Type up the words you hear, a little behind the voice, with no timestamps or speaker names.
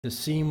The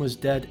scene was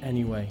dead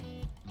anyway.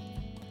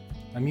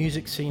 A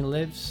music scene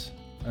lives,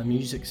 a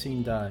music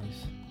scene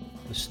dies.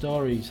 The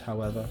stories,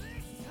 however,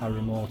 are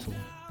immortal.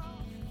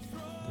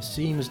 The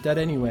scene was dead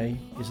anyway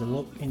is a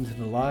look into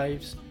the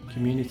lives,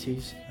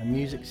 communities and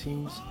music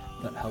scenes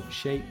that helped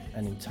shape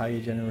an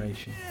entire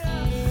generation.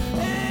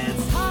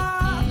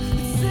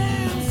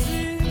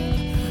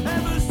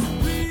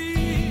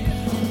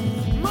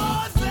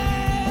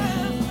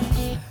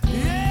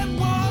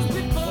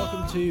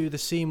 Welcome to The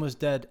Scene Was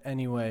Dead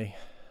Anyway.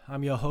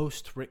 I'm your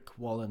host, Rick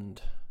Walland.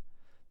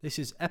 This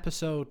is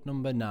episode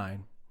number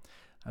 9,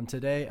 and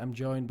today I'm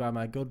joined by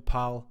my good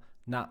pal,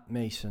 Nat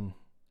Mason,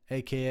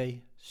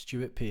 aka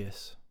Stuart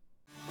Pearce.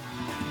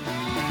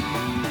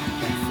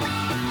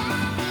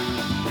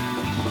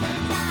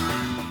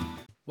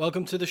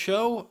 Welcome to the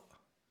show,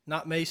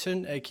 Nat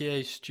Mason,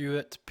 aka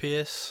Stuart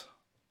Pearce.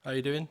 How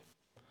you doing?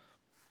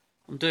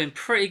 I'm doing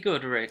pretty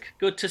good, Rick.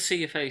 Good to see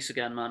your face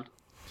again, man.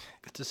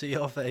 Good to see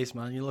your face,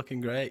 man. You're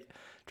looking great.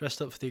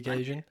 Dressed up for the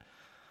occasion.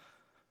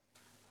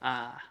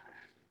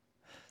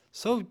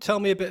 So tell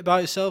me a bit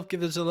about yourself.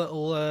 Give us a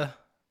little,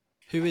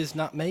 who is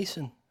Nat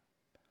Mason?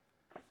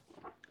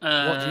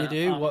 What do you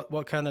do?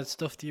 What kind of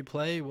stuff do you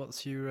play?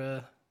 What's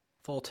your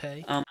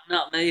forte? I'm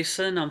Nat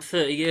Mason. I'm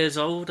 30 years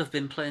old. I've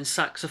been playing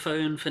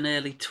saxophone for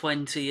nearly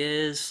 20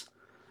 years.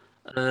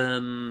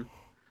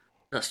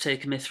 That's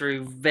taken me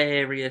through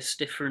various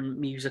different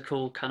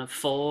musical kind of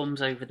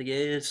forms over the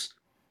years.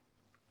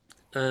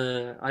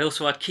 I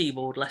also had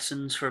keyboard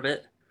lessons for a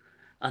bit.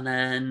 And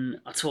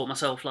then I taught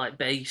myself like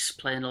bass,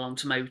 playing along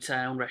to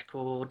Motown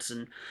records,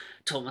 and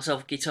taught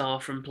myself guitar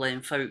from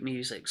playing folk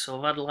music. So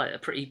I've had like a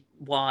pretty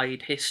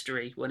wide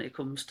history when it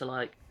comes to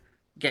like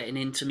getting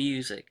into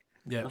music.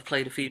 Yeah. I've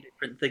played a few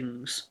different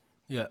things.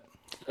 Yeah.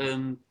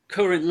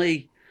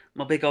 Currently,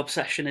 my big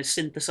obsession is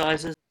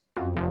synthesizers.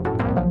 I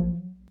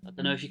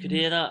don't know if you could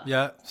hear that.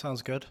 Yeah,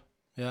 sounds good.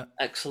 Yeah.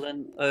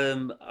 Excellent.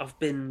 I've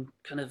been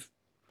kind of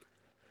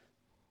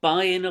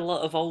buying a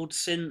lot of old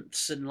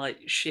synths and like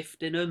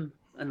shifting them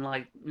and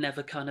like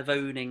never kind of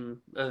owning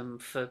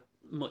for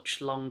much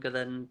longer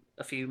than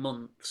a few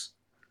months.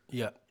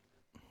 Yeah.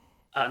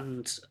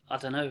 And I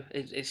don't know,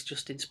 it's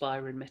just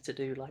inspiring me to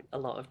do like a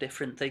lot of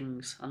different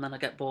things, and then I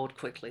get bored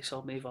quickly, so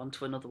I'll move on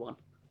to another one.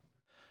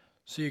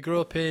 So you grew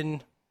up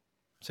in...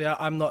 See,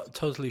 I'm not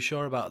totally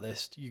sure about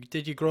this.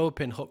 Did you grow up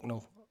in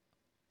Hucknall?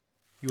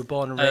 You were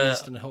born and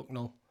raised in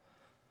Hucknall?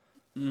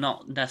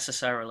 Not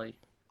necessarily.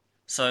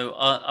 So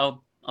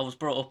I was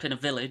brought up in a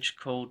village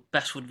called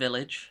Bestwood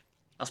Village.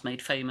 That's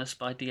made famous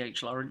by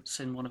D.H. Lawrence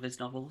in one of his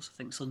novels, I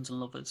think Sons and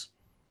Lovers.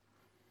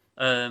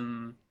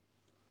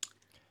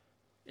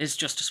 It's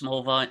just a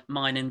small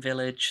mining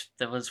village.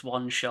 There was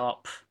one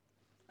shop,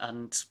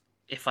 and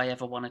if I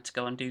ever wanted to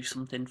go and do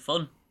something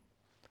fun,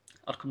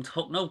 I'd come to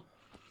Hucknall.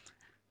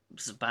 It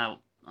was about,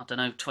 I don't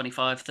know,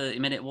 25,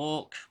 30-minute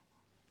walk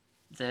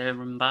there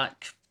and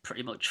back,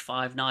 pretty much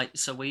 5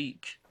 nights a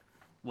week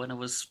when I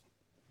was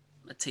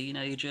a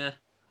teenager.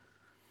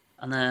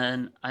 And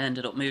then I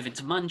ended up moving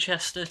to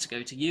Manchester to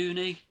go to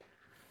uni.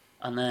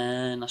 And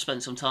then I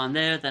spent some time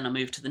there. Then I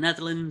moved to the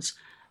Netherlands.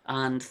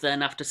 And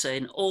then after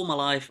saying all my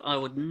life I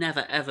would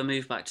never ever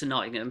move back to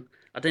Nottingham,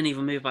 I didn't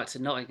even move back to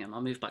Nottingham. I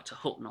moved back to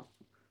Hucknall.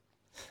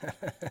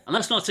 And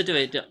that's not to do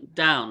it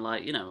down.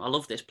 Like, you know, I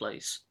love this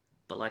place.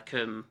 But like,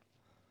 I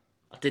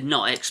did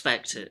not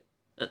expect it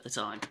at the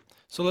time.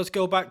 So let's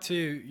go back to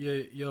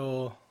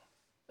your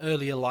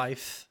earlier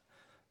life.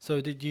 So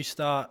when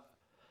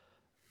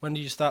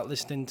did you start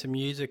listening to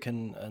music,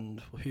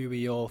 and who were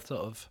your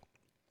sort of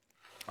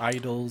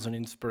idols and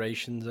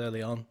inspirations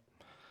early on?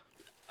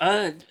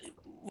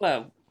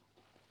 Well,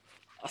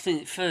 I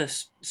think the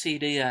first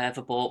CD I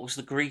ever bought was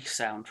the Grease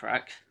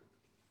soundtrack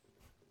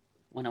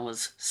when I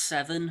was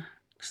 7,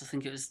 because I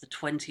think it was the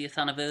 20th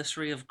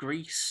anniversary of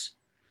Grease.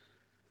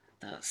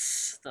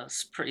 That's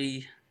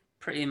pretty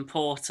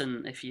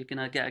important if you're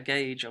gonna get a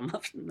gauge on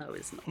that. No,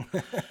 it's not.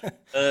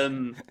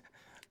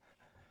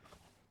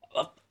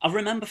 I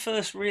remember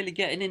first really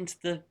getting into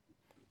the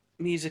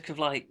music of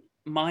like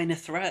Minor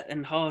Threat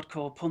and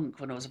hardcore punk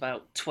when I was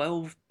about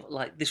 12. But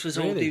like this was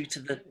all Really? due to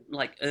the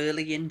like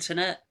early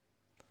internet,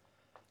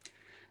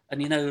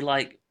 and you know,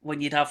 like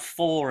when you'd have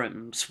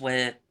forums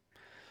where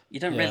you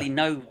don't Yeah. really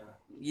know,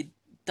 you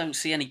don't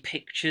see any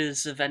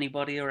pictures of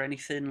anybody or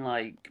anything.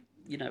 Like,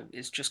 you know,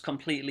 it's just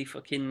completely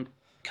fucking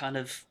kind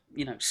of,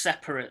 you know,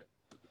 separate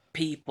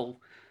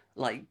people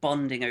like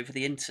bonding over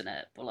the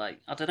internet. But like,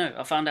 I don't know,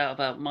 I found out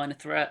about Minor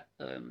Threat,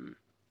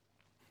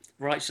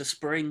 Rites of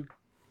Spring,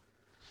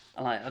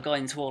 and like I got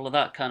into all of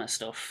that kind of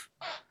stuff.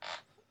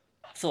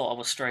 Thought I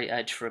was straight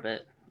edge for a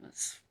bit.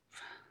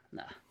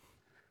 Nah.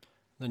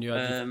 Then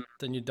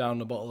you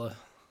downed a bottle of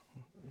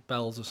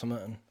Bells or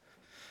something, and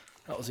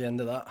that was the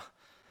end of that.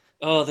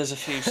 Oh, there's a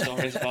few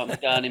stories about me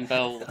down in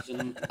Bells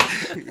and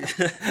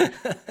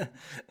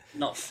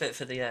not fit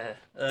for the air.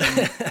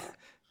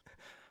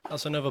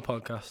 That's another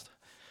podcast.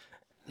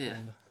 Yeah.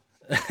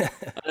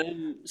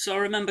 So I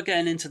remember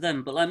getting into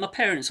them, but like my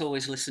parents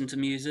always listened to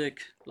music.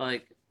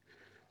 Like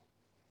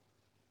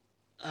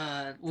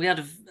We had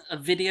a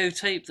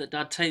videotape that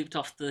Dad taped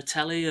off the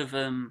telly of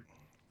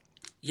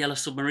Yellow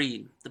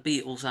Submarine, the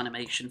Beatles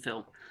animation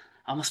film.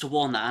 I must have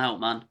worn that out,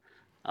 man.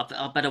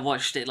 I bet I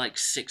watched it like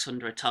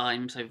 600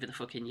 times over the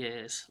fucking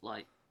years.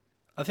 Like,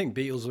 I think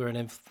Beatles were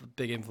an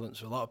big influence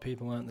for a lot of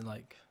people, weren't they?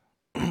 Like,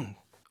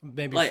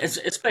 maybe like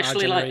for our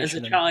especially like as a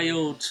generation and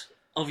child,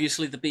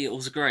 obviously the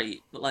Beatles are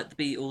great, but like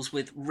the Beatles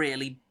with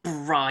really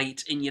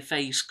bright, in your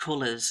face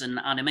colours and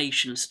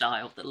animation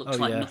style that oh looks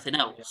like yeah. nothing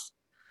else.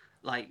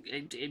 Like,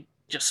 it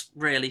just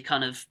really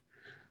kind of,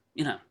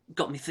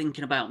 got me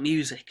thinking about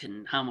music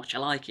and how much I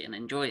like it and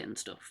enjoy it and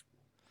stuff.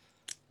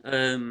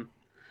 Um,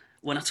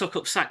 when I took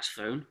up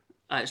saxophone,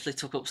 I actually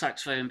took up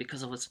saxophone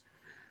because I was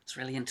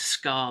really into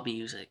ska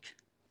music.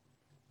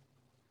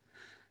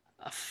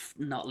 I've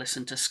not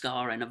listened to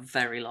ska in a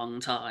very long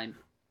time,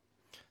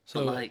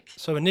 but So like,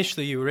 so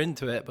initially you were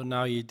into it, but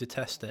now you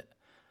detest it.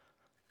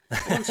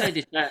 I wouldn't say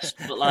detest,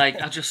 but like,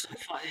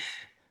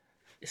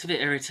 it's a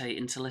bit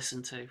irritating to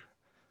listen to.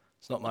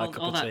 It's not my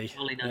cup All of that tea.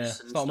 Yeah, jolliness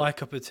it's and not my stuff.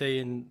 cup of tea,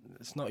 and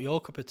it's not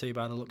your cup of tea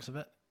by the looks of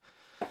it.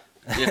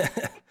 Yeah.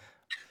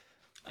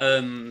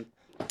 Um.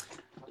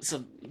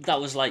 So that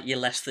was like your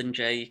Less Than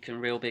Jake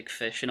and Real Big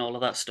Fish and all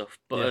of that stuff.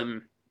 But Yeah.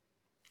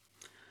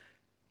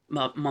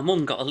 my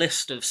mum got a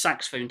list of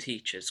saxophone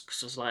teachers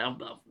because I was like,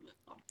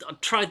 I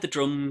tried the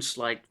drums,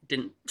 like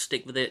didn't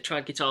stick with it.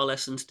 Tried guitar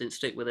lessons, didn't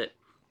stick with it.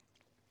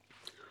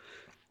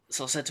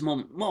 So I said to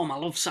Mum, I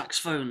love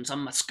saxophones.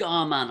 I'm a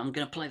ska man. I'm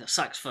gonna play the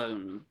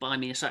saxophone. Buy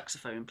me a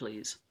saxophone,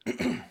 please.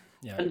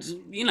 Yeah.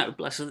 And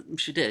bless her,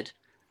 she did.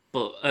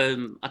 But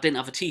I didn't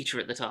have a teacher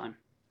at the time,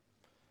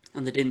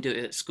 and they didn't do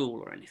it at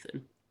school or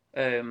anything.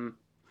 Um,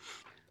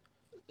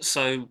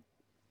 so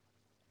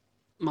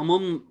my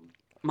mum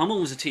my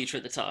mum was a teacher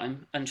at the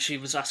time, and she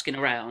was asking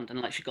around, and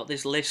like she got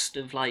this list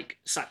of like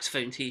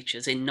saxophone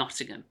teachers in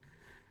Nottingham,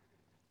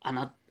 and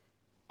I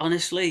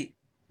honestly,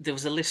 there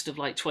was a list of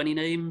like 20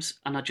 names,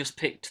 and I just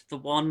picked the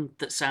one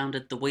that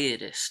sounded the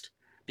weirdest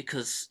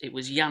because it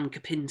was Jan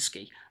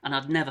Kopinski, and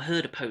I'd never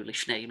heard a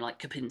Polish name like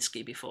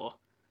Kopinski before.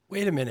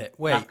 Wait a minute.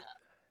 And I, Wait.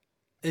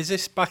 Is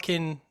this back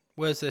in?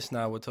 Where's this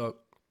now? We're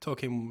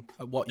talking.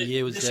 What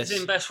year was this is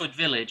in this? Bestwood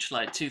Village,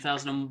 like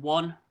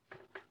 2001.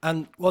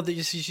 And well,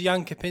 this is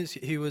Jan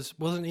Kapinski, who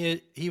wasn't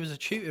he? He was a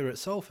tutor at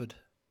Salford.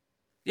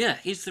 Yeah,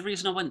 he's the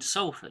reason I went to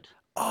Salford.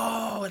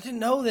 Oh, I didn't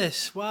know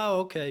this. Wow.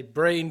 Okay.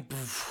 Brain.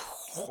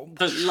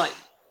 So like,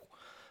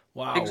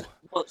 Wow.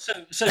 well,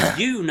 so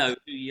you know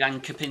who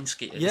Jan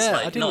Kopinski is,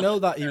 Yeah, I like didn't not know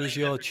that he necessarily was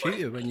your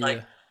everybody, tutor when but you like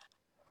were.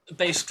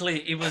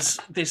 basically he was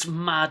this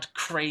mad,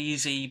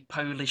 crazy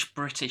Polish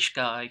British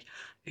guy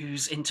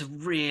who's into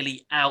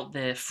really out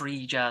there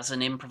free jazz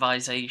and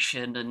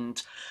improvisation,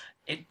 and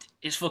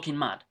it's fucking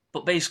mad.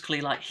 But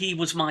basically, like he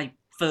was my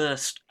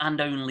first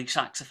and only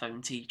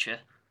saxophone teacher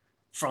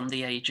from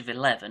the age of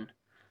 11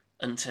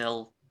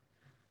 until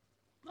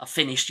I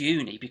finished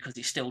uni because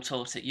he still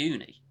taught at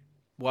uni.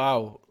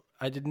 Wow,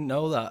 I didn't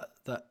know that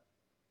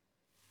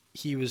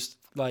he was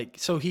like.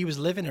 So he was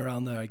living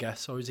around there, I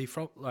guess. Or is he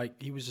from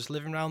like he was just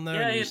living around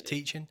there and Yeah, he was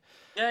teaching?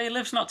 yeah, he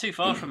lives not too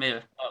far from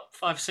here, about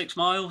 5 6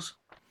 miles.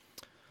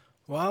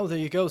 Wow, there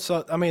you go.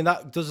 So I mean,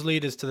 that does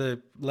lead us to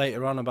the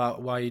later on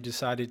about why you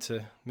decided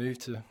to move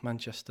to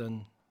Manchester,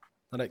 and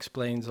that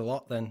explains a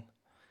lot then.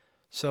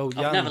 So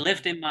I've never Jan,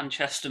 lived in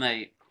Manchester,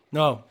 mate.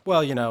 no,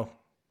 well,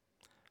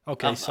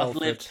 okay, I've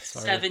Salford, lived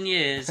sorry, 7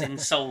 years in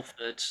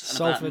Salford and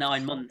about Salford.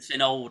 9 months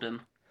in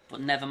Oldham,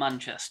 but never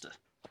Manchester.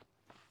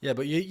 Yeah,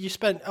 but you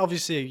spent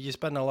obviously you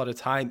spent a lot of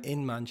time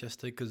in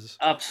Manchester because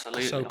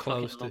you're so Absolutely, I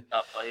fucking close love to.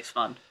 that place,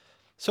 man.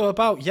 So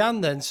about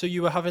Jan then, so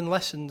you were having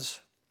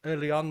lessons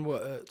early on.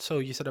 So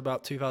you said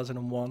about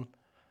 2001.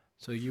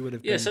 So you would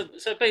have Yeah, been.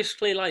 so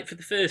basically, like for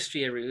the first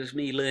year, it was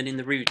me learning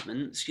the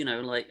rudiments.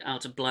 Like how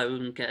to blow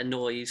and get a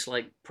noise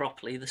like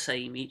properly the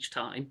same each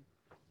time.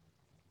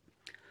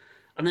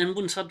 And then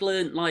once I'd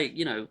learned like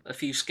a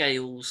few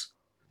scales,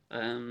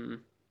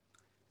 um,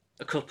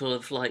 a couple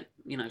of like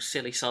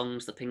silly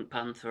songs, the Pink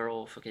Panther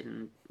or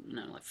fucking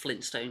like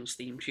Flintstones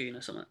theme tune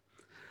or something.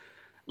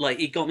 Like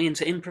it got me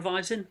into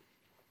improvising.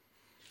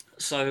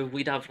 So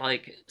we'd have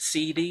like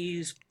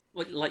CDs.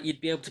 Like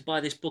you'd be able to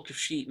buy this book of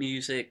sheet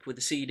music with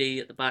a CD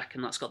at the back,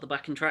 and that's got the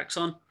backing tracks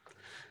on.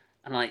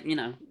 And like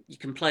you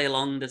can play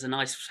along. There's a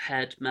nice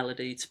head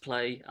melody to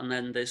play, and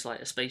then there's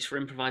like a space for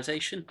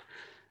improvisation.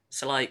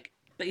 So like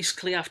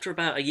basically after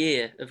about a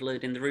year of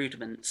learning the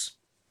rudiments,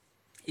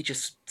 he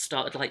just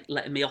started like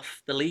letting me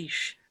off the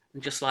leash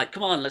and just like,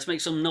 come on, let's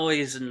make some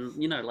noise, and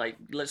like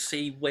let's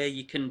see where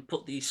you can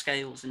put these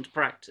scales into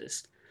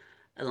practice,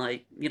 and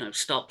like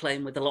start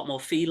playing with a lot more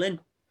feeling.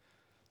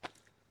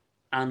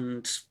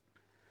 And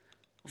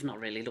I've not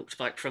really looked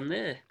back from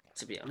there,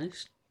 to be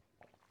honest.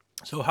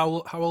 So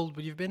how old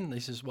would you have been?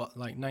 This is what,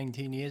 like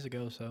 19 years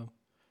ago. So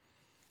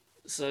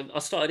So I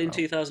started in wow,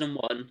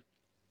 2001.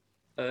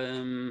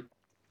 Um,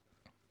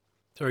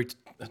 sorry,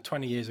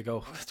 20 years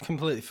ago. I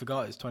completely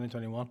forgot it's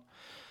 2021.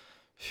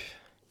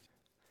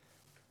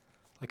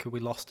 Like we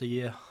lost a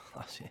year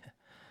last year.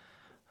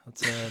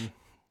 That's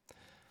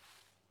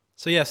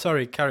So yeah,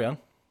 sorry. Carry on.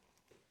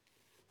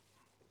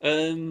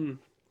 Where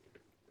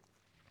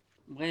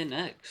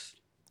next?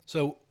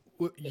 So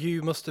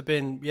you must have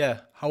been,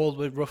 yeah. How old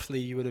would roughly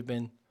you would have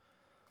been?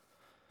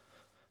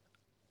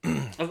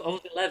 I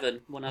was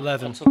 11 when I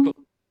 11. took up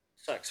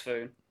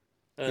saxophone.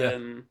 Yeah.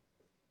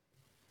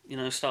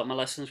 Start my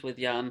lessons with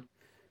Jan.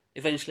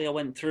 Eventually, I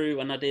went through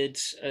and I did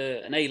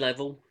an A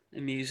level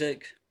in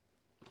music.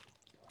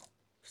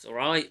 It's all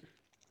right.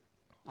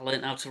 I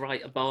learned how to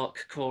write a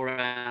Bach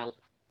chorale,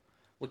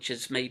 which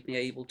has made me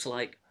able to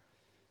like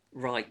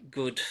write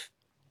good,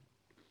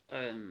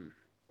 um,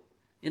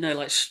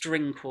 like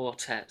string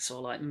quartets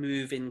or like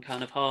moving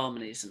kind of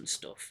harmonies and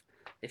stuff.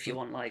 If you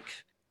want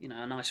like a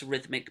nice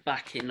rhythmic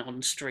backing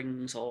on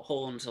strings or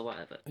horns or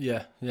whatever.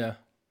 Yeah. Yeah.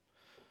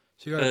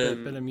 So you got a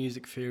bit of Um,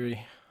 music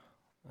theory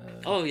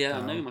oh yeah,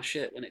 I know down. my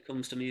shit when it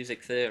comes to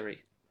music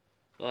theory.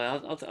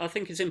 Like, I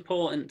think it's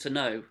important to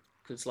know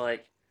because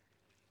like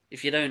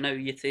if you don't know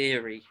your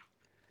theory,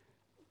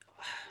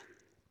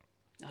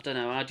 I don't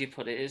know how do you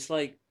put it. It's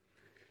like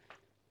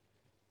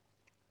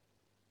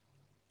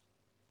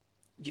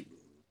you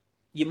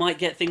you might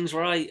get things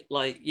right,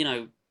 like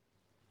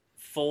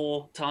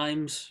 4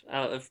 times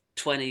out of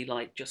 20,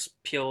 like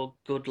just pure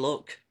good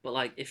luck. But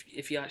like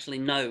if you actually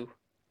know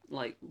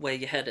like where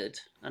you're headed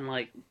and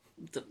like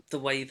the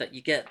way that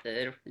you get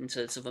there in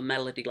terms of a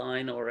melody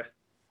line or a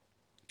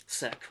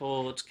set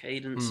chords, Hmm.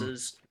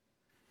 cadences.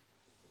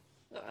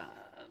 Uh,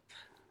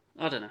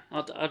 I don't know.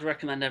 I'd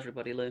recommend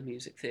everybody learn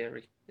music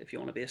theory if you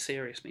want to be a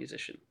serious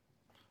musician.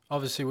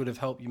 Obviously, would have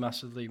helped you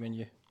massively when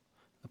you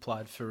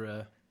applied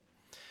for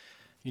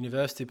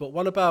university. But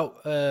what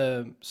about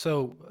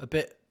so a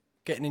bit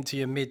getting into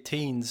your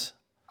mid-teens?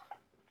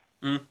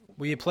 Mm.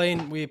 Were you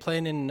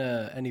playing in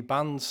any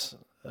bands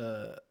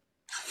uh,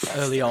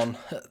 early on,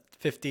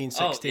 15,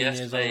 Oh 16 yes,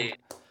 years old? mate.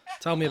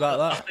 Tell me I, about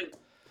I that. think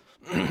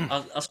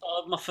I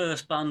started my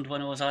first band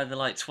when I was either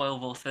like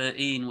 12 or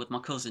 13 with my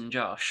cousin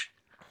Josh.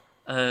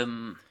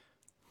 Um,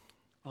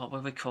 what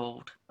were we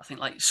called? I think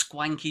like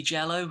Squanky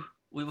Jello.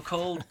 We were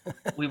called.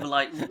 We were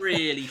like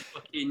really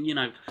fucking,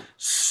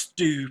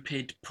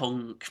 stupid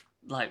punk,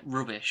 like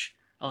rubbish.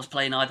 I was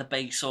playing either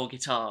bass or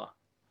guitar.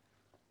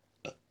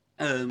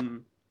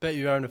 Um, Bet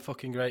you're having a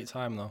fucking great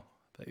time though.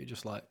 Bet you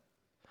just like,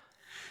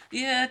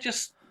 yeah,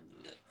 just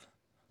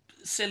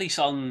silly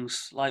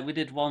songs. Like we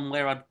did one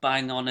where I'd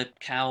bang on a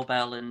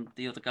cowbell and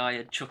the other guy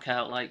would chuck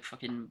out like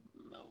fucking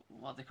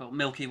what they call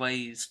Milky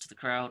Ways to the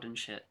crowd and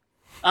shit.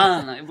 I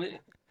don't know.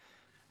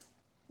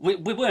 We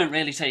weren't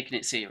really taking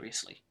it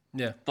seriously,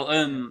 yeah. but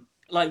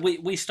like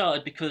we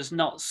started because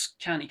Notts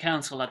County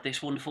Council had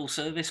this wonderful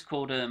service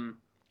called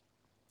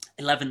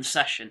 11th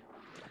Session,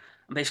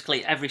 and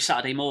basically every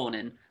Saturday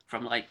morning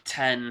from like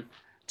 10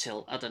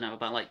 till I don't know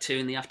about like 2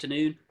 in the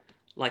afternoon,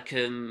 like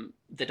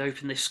they'd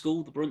open this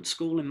school, the Brunt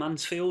School in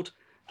Mansfield,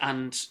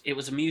 and it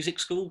was a music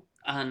school,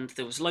 and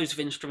there was loads of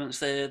instruments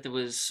there. There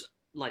was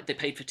like they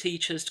paid for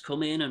teachers to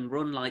come in and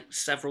run like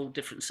several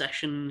different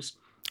sessions.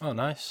 Oh,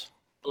 nice.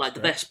 That's Like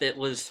the great. best bit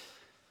was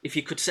if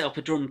you could set up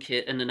a drum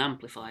kit and an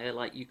amplifier,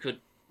 like you could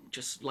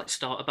just like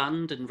start a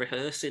band and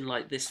rehearse in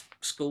like this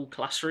school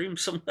classroom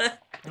somewhere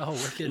Oh,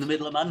 in wicked. the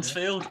middle of Yeah.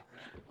 Mansfield.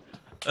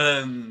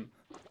 Um,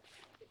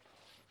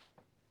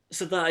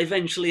 so that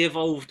eventually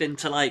evolved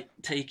into like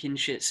taking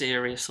shit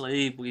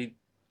seriously. We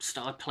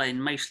started playing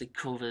mostly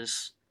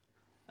covers,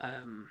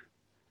 um,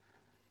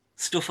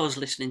 stuff I was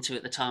listening to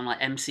at the time, like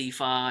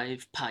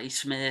MC5, Patti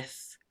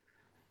Smith.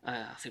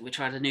 I think we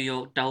tried a New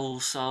York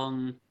Dolls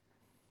song.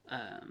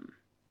 Um,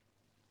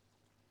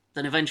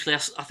 then eventually,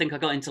 I think I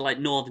got into like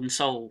Northern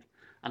Soul,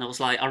 and I was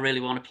like, I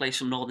really want to play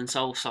some Northern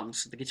Soul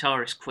songs. So the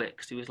guitarist quit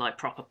because he was like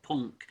proper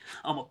punk.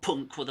 I'm a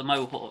punk with a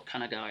mohawk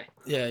kind of guy.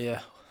 Yeah, yeah.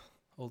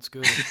 Old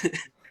school.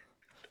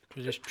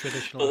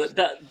 Traditionalist.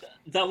 But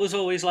that was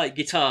always like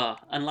guitar,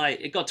 and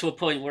like it got to a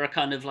point where I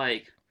kind of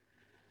like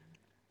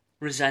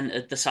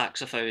resented the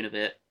saxophone a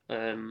bit.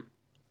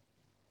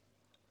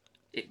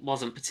 It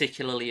wasn't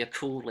particularly a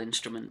cool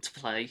instrument to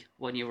play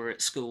when you were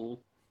at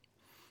school.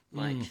 Mm.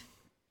 Like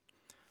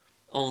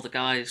all the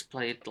guys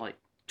played like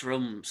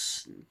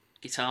drums and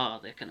guitar,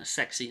 they're kind of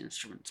sexy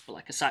instruments, but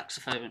like a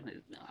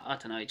saxophone, I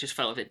don't know, it just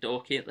felt a bit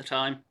dorky at the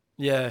time.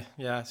 Yeah,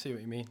 yeah. I see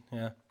what you mean.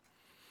 Yeah.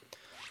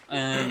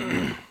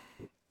 Um,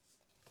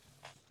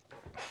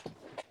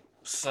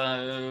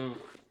 so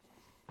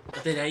I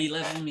did A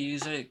level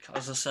music,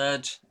 as I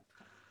said,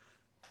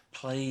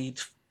 played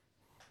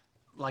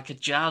like a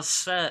jazz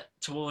set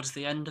towards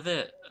the end of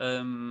it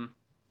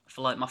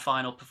for like my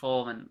final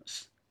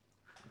performance.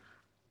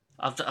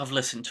 I've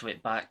listened to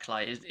it back,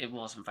 like it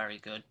wasn't very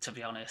good to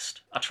be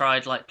honest. I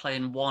tried like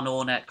playing one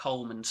Ornette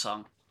Coleman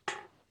song,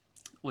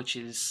 which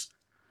is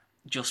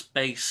just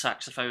bass,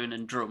 saxophone,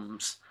 and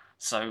drums.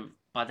 So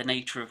by the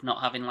nature of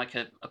not having like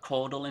a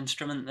chordal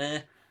instrument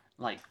there,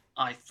 like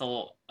I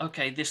thought,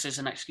 okay, this is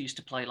an excuse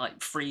to play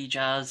like free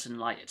jazz and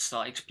like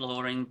start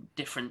exploring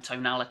different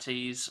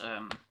tonalities,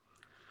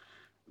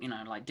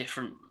 like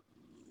different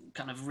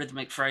kind of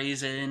rhythmic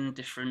phrasing,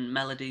 different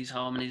melodies,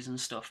 harmonies, and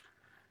stuff.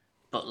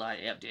 But like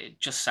it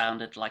just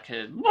sounded like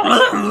a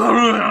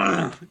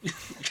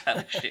kind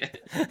of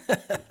shit.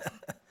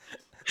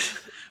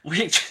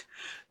 which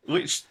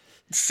which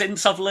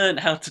since I've learned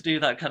how to do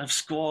that kind of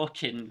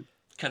squawking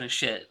kind of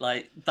shit,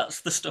 like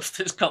that's the stuff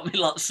that's got me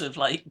lots of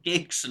like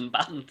gigs and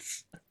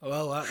bands.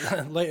 Well,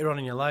 later on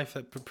in your life,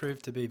 it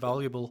proved to be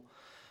valuable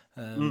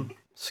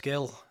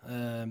skill.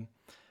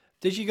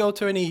 Did you go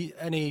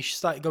to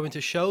start going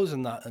to shows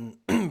and that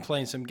and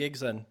playing some gigs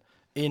then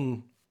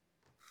in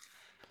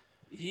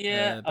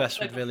Yeah, I Bestwood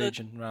played my first. Village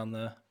and around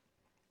there?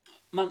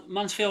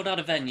 Mansfield had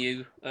a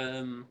venue,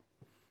 the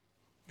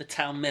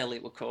Town Mill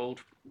it were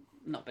called,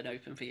 not been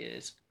open for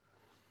years.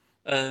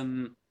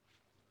 Um,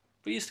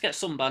 we used to get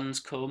some bands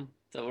come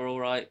that were all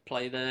right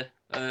play there.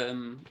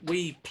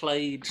 We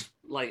played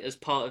like as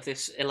part of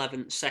this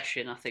 11th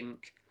session, I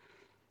think.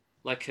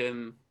 Like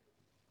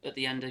at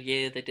the end of the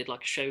year, they did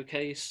like a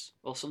showcase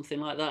or something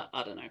like that.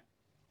 I don't know,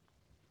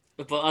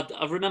 but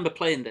I remember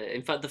playing there.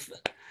 In fact,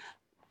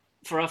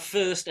 for our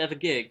first ever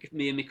gig,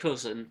 me and my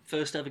cousin,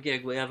 first ever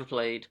gig we ever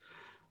played,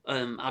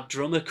 our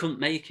drummer couldn't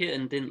make it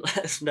and didn't let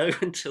us know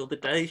until the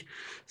day.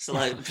 So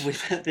like we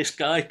met this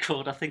guy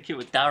called, I think it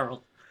was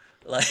Daryl,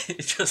 like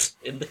just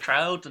in the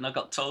crowd, and I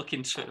got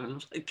talking to him. I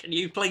was like, "Can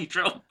you play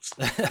drums?"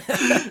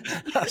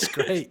 That's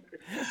great.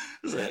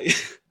 So,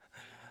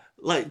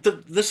 like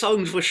the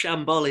songs were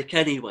shambolic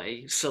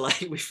anyway, so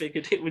like we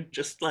figured it would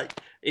just like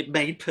it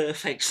made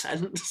perfect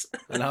sense.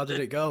 And how did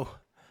it go?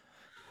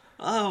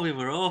 Oh, we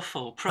were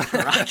awful, proper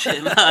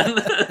ratchet, man.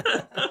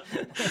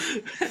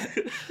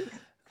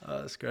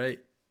 Oh, that's great.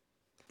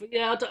 But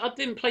yeah, I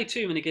didn't play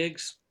too many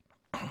gigs.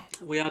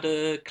 We had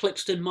a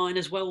Clipston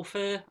Miners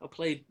Welfare. I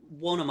played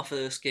one of my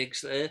first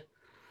gigs there.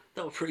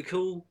 That was pretty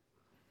cool.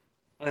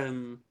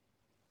 Um,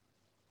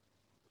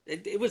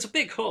 it was a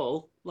big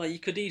hall. Like you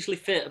could easily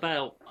fit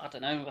about, I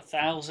don't know,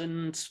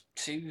 1,000,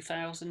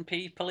 2,000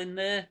 people in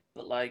there.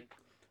 But like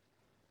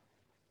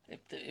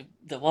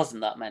there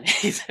wasn't that many.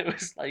 There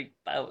was like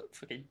about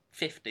fucking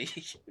 50.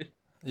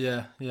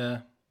 Yeah, yeah.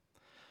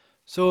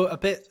 So a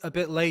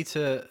bit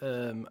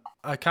later,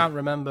 I can't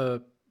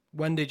remember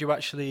when did you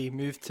actually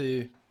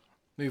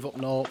move up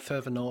north,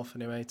 further north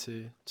anyway,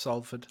 to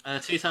Salford?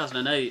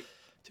 2008.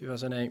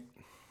 2008.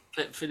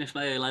 Finished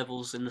my A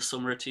levels in the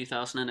summer of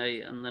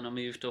 2008, and then I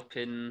moved up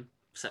in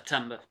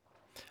September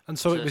And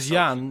so it to was Salford.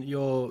 Jan,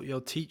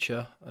 your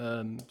teacher,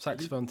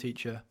 saxophone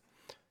teacher.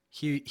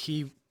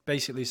 He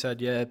basically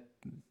said, "Yeah,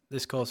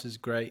 this course is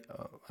great."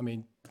 I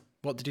mean,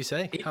 what did he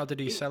say? He, How did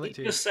he sell it he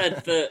to you? just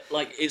said that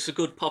like it's a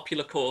good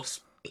popular course,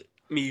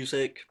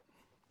 music.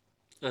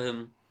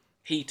 Um,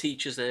 he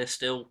teaches there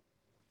still,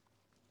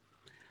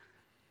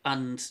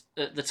 and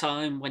at the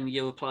time when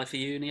you apply for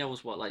uni, I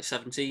was what like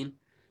 17.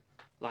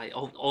 Like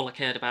all I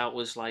cared about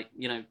was like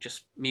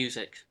just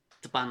music,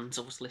 the bands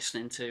I was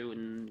listening to,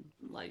 and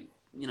like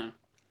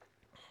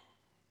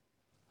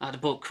I had a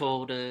book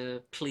called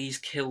 "Please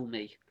Kill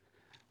Me."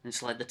 And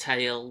it's like the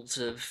tales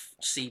of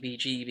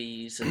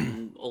CBGBs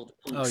and all the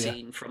punk Oh yeah,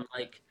 scene from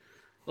like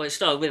well, it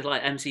started with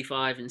like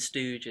MC5 and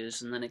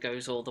Stooges, and then it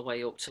goes all the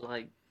way up to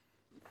like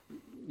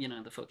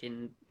the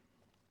fucking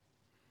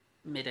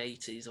mid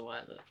 80s or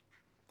whatever.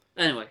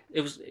 Anyway,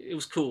 it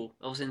was cool.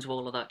 I was into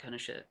all of that kind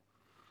of shit.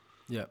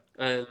 yeah.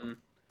 Um,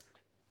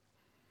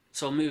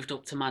 so I moved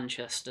up to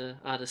Manchester.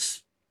 I had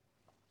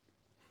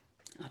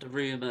a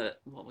room at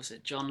what was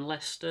it, John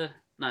Lester?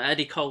 No,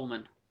 Eddie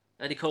Coleman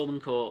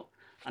Court,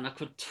 and I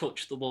could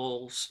touch the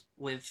walls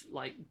with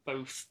like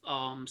both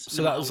arms,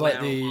 So no that matter was like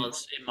where I the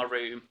was in my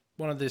room.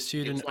 one of the It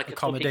student was like a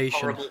fucking accommodation.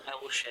 horrible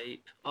L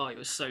shape. Oh, it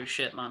was so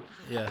shit, man.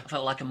 Yeah, I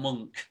felt like a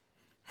monk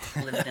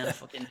living in a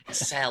fucking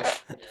cell.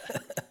 Yeah.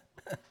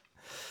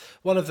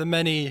 one of the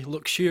many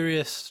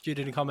luxurious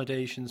student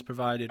accommodations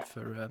provided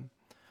for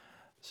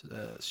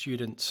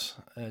students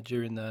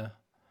during their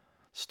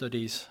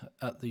studies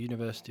at the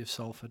University of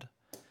Salford.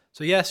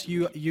 So yes,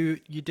 you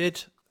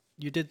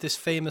did this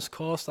famous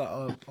course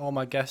that all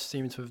my guests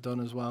seem to have done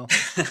as well.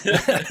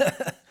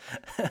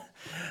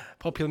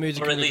 Popular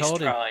music Or and at least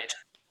recording. tried.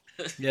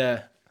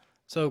 Yeah.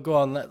 So go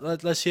on,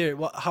 let's hear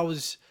it. How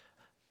was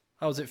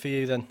it for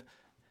you then?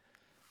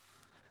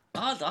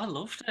 I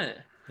loved it.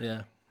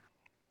 Yeah.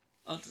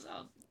 I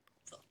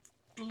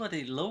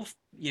bloody love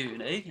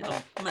uni.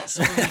 I met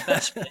some of my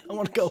best I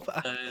want to go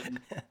mates.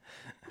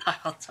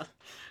 back.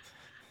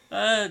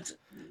 Uh,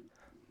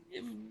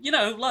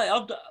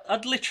 like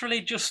I'd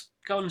literally just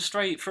gone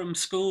straight from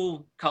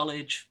school,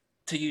 college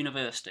to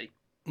university.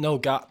 No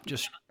gap,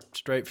 just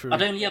straight through.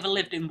 I'd only ever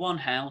lived in one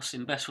house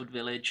in Bestwood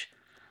Village,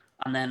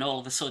 and then all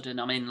of a sudden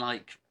I'm in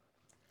like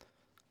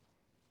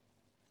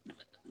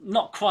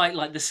not quite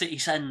like the city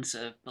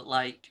centre, but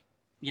like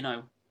you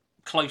know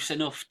close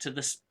enough to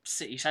the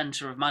city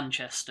centre of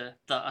Manchester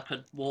that I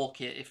could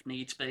walk it if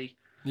needs be,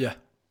 Yeah.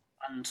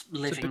 and It's a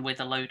living bit, with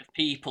a load of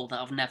people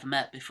that I've never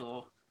met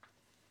before.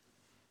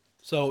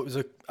 so it was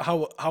a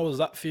how was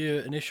that for you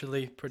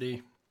initially?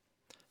 Pretty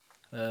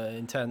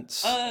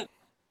intense. Uh,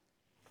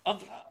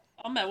 I've,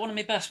 I met one of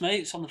my best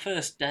mates on the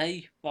first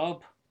day,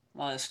 Bob.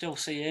 I still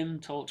see him,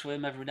 talk to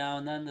him every now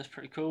and then. That's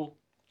pretty cool.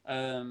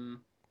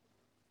 Um,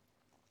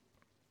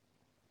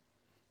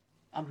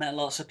 I've met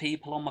lots of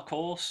people on my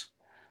course.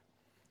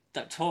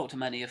 don't talk to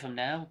many of them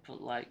now,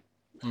 but like,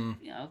 Mm.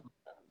 you know,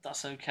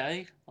 that's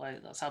okay.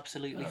 Like, that's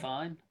absolutely Oh,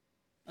 fine.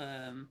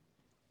 Um,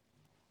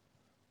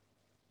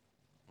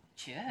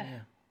 yeah, yeah.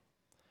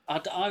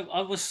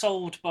 I was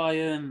sold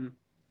by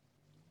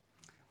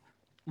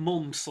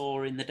Mum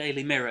saw in the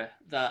Daily Mirror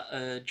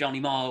that Johnny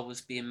Marr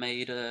was being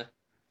made a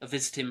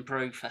visiting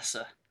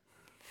professor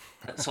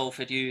at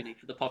Salford Uni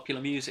for the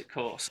popular music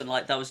course, and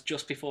like that was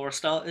just before I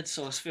started,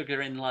 so I was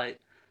figuring like,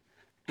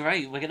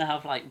 great, we're gonna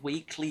have like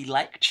weekly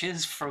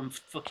lectures from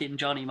fucking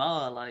Johnny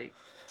Marr. Like,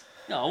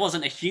 you know, I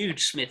wasn't a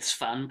huge Smiths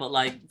fan, but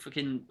like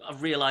fucking, I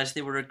realised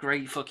they were a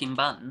great fucking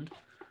band,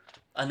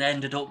 and they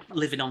ended up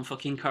living on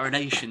fucking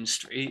Coronation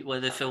Street where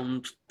they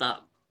filmed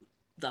that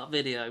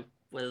video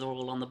where they're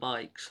all on the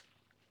bikes.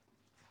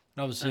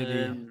 And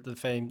obviously Um, the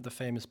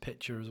famous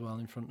picture as well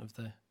in front of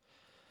the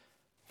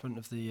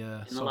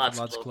in the Salford lads'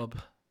 Lads club.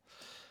 Club.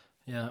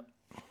 Yeah.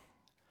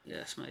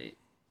 Yes, mate.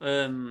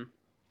 Um,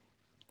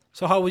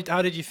 So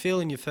how did you feel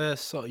in your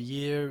first sort of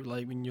year,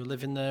 like when you're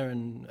living there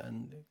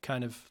and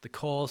kind of the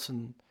course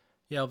and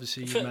yeah,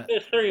 obviously you met. for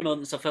 3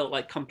 months, I felt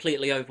like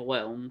completely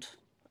overwhelmed,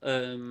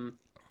 um,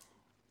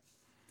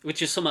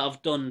 which is something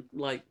I've done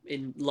like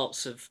in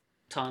lots of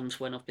times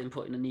when I've been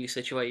put in a new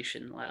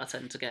situation. Like I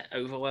tend to get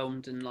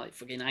overwhelmed and like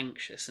fucking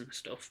anxious and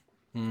stuff.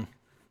 Mm.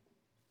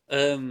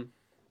 Um,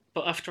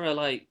 but after I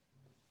like,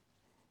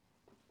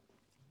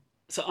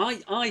 so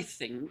I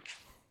think,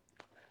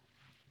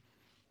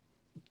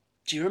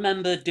 do you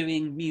remember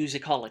doing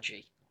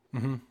musicology?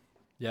 Hmm.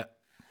 Yeah.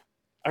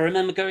 I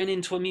remember going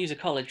into a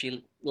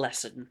musicology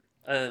lesson,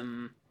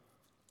 um,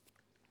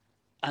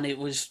 and it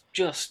was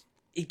just,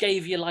 he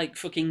gave you like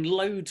fucking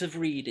loads of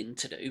reading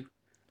to do.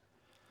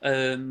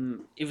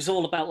 It was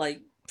all about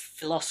like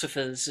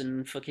philosophers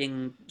and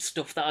fucking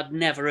stuff that I'd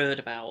never heard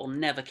about or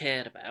never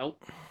cared about.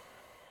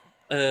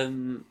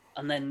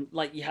 And then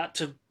like you had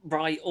to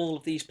write all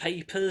of these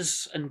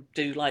papers and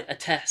do like a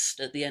test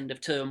at the end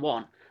of term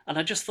one. And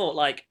I just thought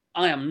like,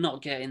 I am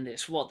not getting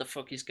this. What the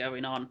fuck is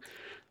going on?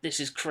 This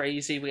is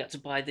crazy. We had to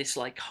buy this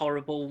like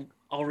horrible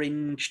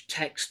orange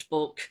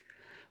textbook.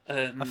 I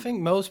Um,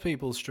 think most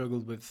people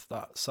struggled with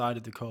that side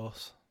of the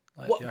course,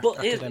 like the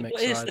academic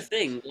but here's the side.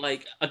 thing.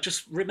 Like I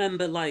just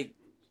remember like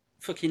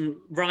fucking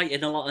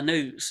writing a lot of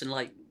notes and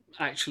like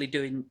actually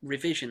doing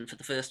revision for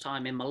the first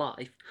time in my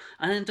life,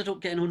 and I ended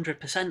up getting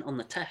 100% on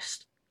the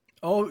test.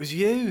 Oh, it was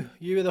you.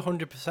 You were the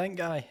 100%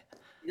 guy.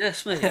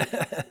 Yes, mate.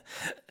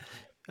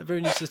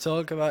 Everyone used to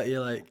talk about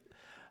you like,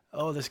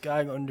 oh, this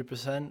guy got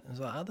 100%. I was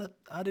like,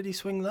 how did he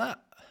swing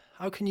that?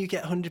 How can you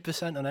get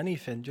 100% on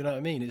anything? Do you know what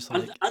I mean? It's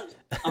And, like, and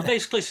and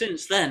basically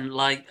since then,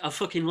 like I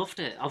fucking loved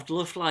it. I've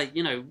loved like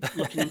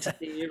looking into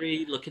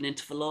theory, looking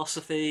into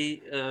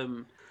philosophy.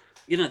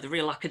 The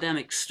real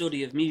academic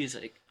study of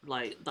music.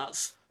 Like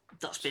that's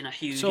been a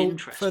huge so for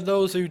interest.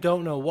 those who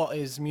don't know, what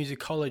is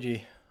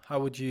musicology? How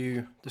would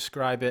you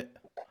describe it?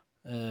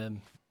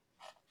 Um,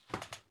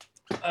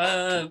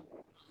 Uh,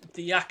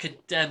 the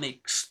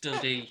academic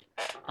study,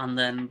 and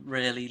then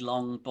really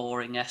long,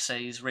 boring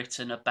essays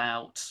written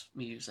about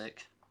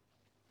music.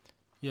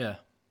 yeah.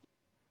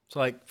 So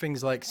like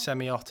things like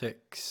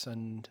semiotics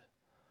and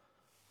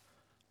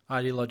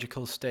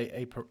ideological state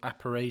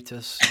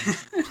apparatus.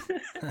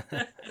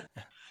 And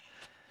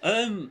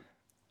Um,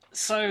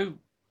 so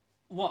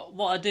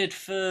what I did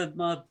for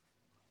my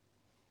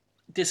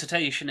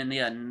dissertation in the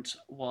end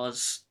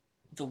was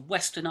the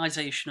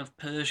westernization of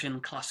Persian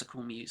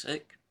classical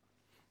music,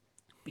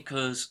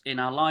 because in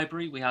our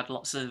library we had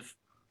lots of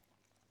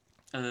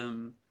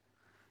um,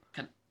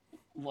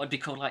 what would be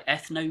called like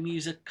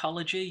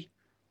ethnomusicology,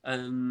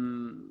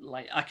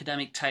 like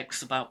academic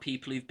texts about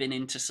people who've been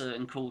into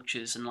certain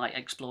cultures and like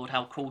explored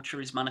how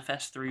culture is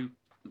manifest through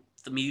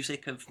the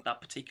music of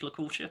that particular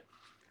culture.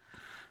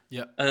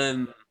 yeah.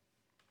 Um,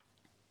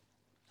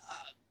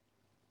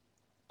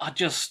 I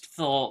just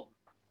thought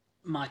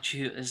my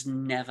tutor's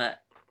never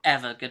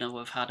ever gonna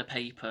have had a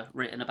paper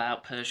written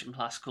about Persian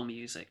classical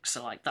music,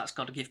 so like that's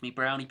got to give me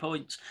brownie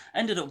points.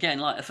 Ended up getting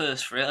like a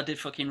first for it. I did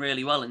fucking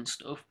really well and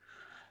stuff.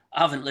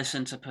 I haven't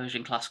listened to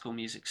Persian classical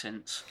music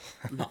since,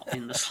 not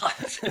in the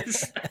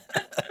slightest.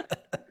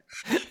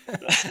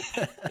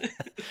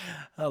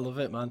 I love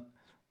it, man.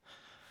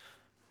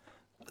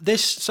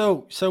 This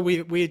so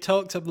we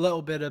talked a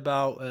little bit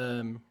about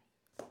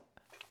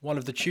one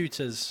of the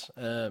tutors.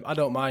 I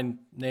don't mind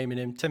naming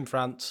him, Tim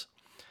France,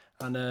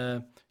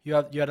 and you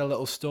had a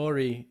little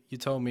story. You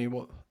told me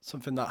what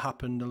something that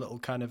happened, a little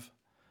kind of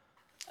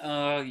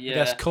Oh I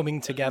guess yeah.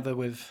 coming together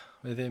with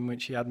him,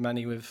 which he had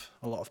many with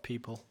a lot of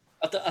people.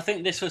 I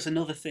think this was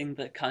another thing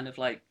that kind of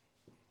like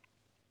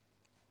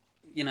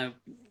you know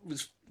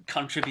was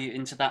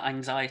contributing to that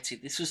anxiety.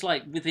 This was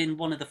like within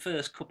one of the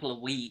first couple of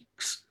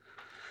weeks.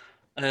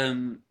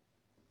 Um,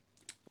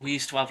 we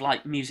used to have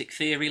like music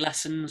theory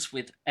lessons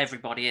with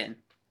everybody in,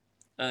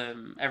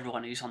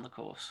 everyone who's on the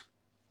course,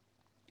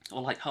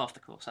 or like half the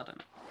course. I don't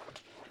know.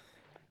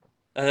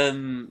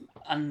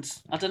 And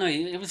I don't know.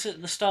 It was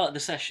at the start of the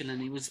session,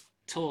 and he was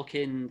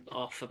talking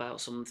off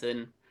about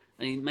something,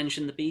 and he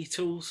mentioned the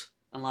Beatles,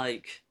 and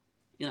like,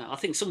 I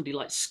think somebody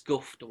like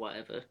Scuffed or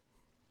whatever.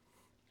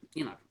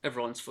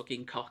 Everyone's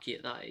fucking cocky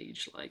at that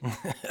age. Like,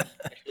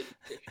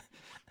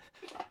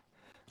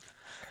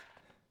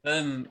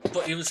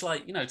 but he was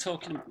like,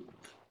 talking,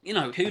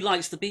 who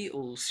likes the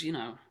Beatles?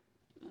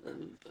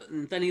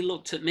 And then he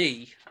looked at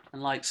me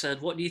and like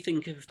said, "What do you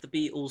think of the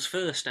Beatles'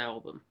 first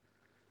album?"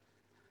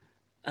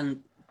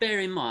 And bear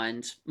in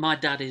mind, my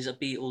dad is a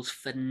Beatles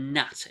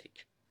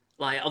fanatic.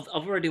 Like, I've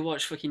already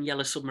watched fucking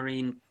Yellow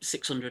Submarine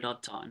 600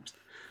 odd times.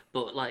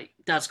 But, like,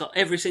 Dad's got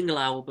every single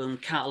album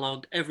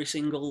catalogued, every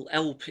single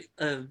LP,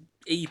 EP,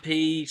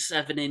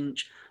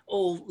 7-inch,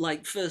 all,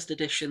 like, first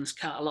editions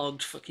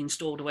catalogued, fucking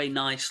stored away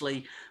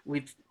nicely.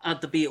 We've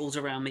had the Beatles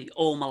around me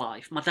all my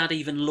life. My dad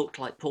even looked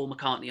like Paul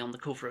McCartney on the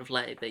cover of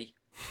Let It Be.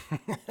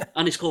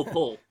 And it's called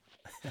Paul.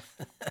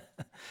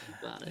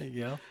 There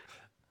you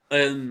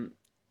go.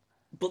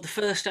 But the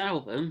first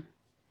album,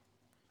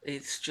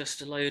 it's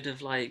just a load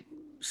of like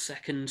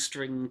second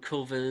string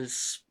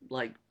covers,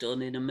 like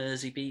done in a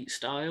Mersey beat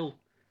style.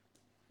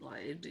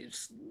 Like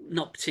it's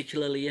not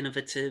particularly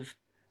innovative.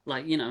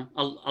 Like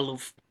I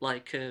love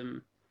like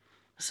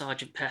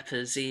Sergeant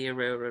Pepper's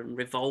era and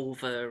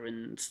Revolver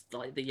and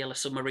like the Yellow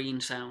Submarine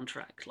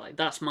soundtrack. Like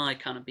that's my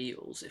kind of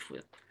Beatles. If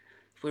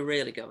we're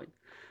really going,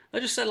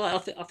 I just said like I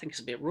think it's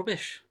a bit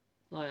rubbish.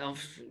 Like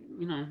I've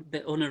a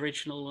bit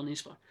unoriginal,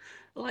 uninspired.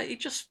 Like it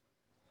just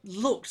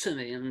looked at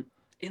me and,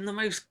 in the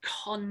most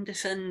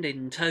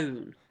condescending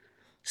tone,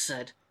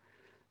 said,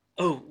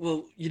 "Oh,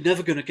 well, you're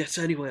never going to get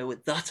anywhere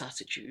with that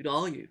attitude,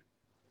 are you?"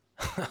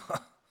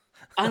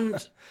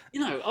 And,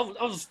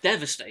 I was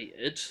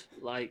devastated,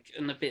 like,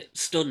 and a bit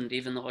stunned,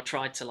 even though I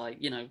tried to, like,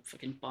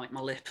 fucking bite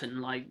my lip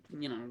and, like,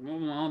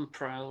 "Oh, I'm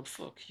proud,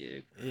 fuck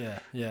you." Yeah.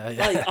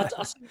 Like,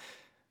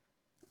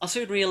 I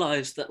soon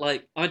realised that,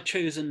 like, I'd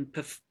chosen,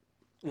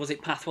 was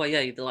it Pathway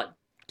A, the, like,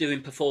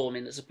 doing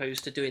performing as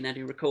opposed to doing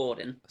any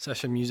recording.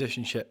 Session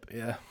musicianship,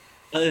 yeah.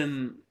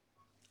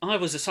 I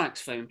was a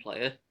saxophone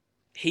player.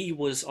 He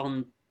was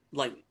on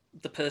like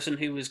the person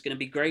who was going to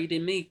be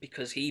grading me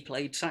because he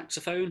played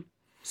saxophone.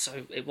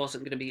 So it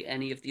wasn't going to be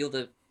any of the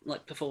other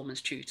like performance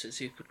tutors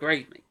who could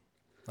grade me.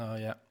 Oh,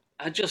 yeah.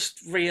 I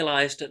just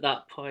realised at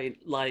that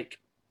point, like,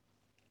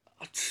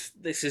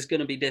 this is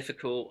going to be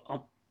difficult.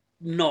 I'm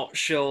not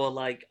sure,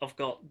 like, I've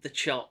got the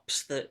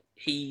chops that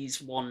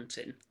he's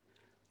wanting.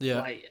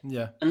 Yeah, Like,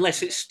 yeah.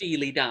 unless it's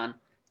Steely Dan,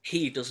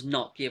 he does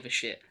not give a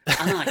shit.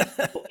 And I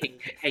fucking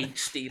hate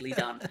Steely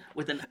Dan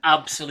with an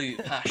absolute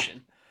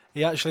passion.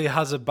 He actually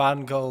has a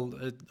band called,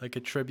 like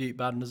a tribute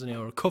band, doesn't he?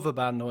 Or a cover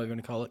band, or whatever you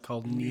want to call it,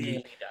 called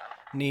Nearly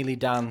Nearly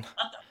Dan.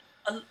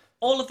 And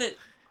all of it,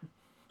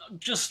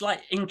 just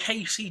like in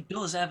case he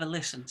does ever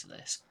listen to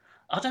this,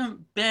 I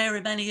don't bear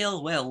him any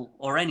ill will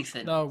or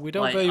anything. No, we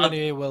don't Like, bear you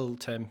any ill will,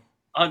 Tim.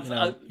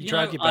 You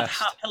tried your I'd best.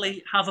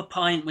 happily have a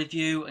pint with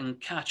you and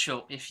catch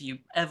up if you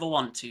ever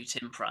want to,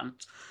 Tim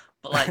Prant.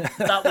 But like,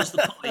 that was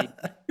the point.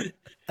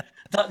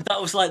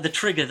 That was like the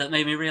trigger that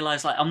made me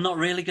realize like I'm not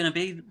really going to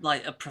be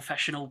like a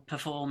professional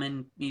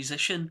performing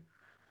musician.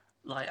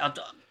 Like I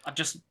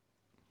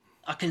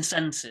can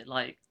sense it.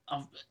 Like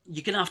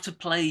you're gonna have to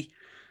play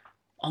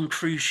on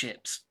cruise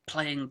ships,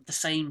 playing the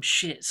same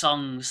shit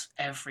songs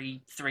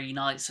every 3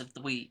 nights of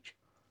the week.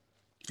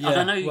 And I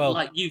Yeah, know well,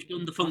 like you've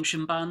done the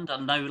function band. I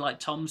know like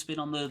Tom's been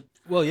on the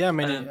yeah. He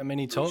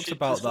cruise talks ships and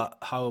about stuff.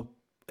 that, how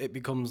it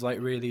becomes like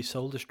really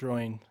soul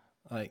destroying.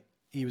 Like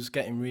he was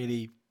getting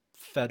really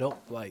fed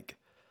up, like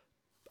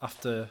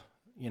after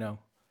a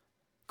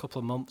couple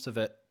of months of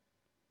it,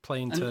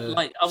 playing And to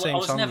like I same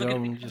was songs never going to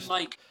over and become just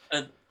like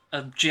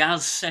a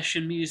jazz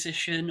session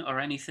musician or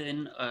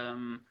anything.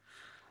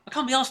 I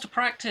can't be asked to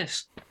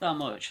practice that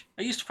much.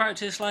 I used to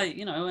practice like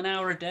an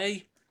hour a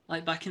day,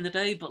 like back in the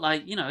day. But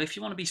like if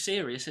you want to be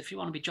serious, if you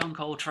want to be John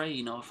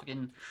Coltrane or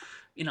fucking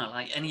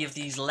like any of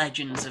these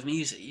legends of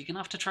music, you're gonna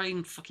have to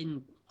train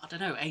fucking I don't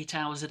know 8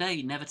 hours a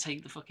day. Never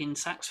take the fucking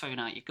saxophone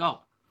out your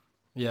gob.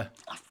 yeah.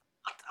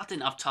 I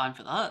didn't have time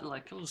for that.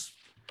 Like I was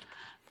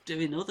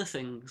doing other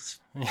things.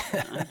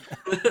 I'm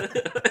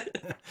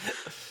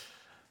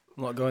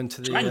not going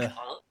to Drank the. a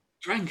lot.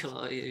 Drank a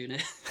lot at uni.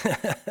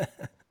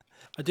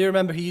 I do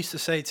remember he used to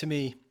say to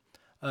me,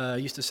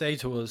 used to say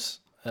to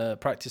us,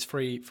 practice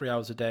 3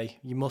 hours a day.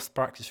 You must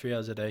practice 3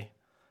 hours a day.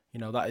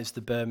 That is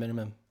the bare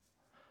minimum.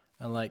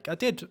 And like I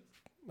did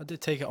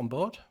take it on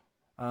board,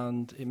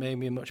 and it made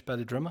me a much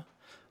better drummer.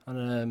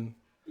 And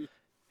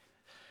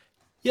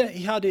yeah,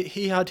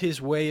 he had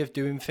his way of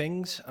doing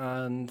things,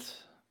 and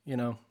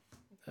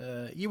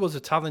he's a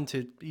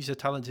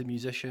talented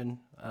musician,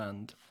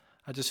 and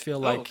I just feel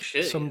Oh like shit!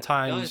 Yeah, the guy's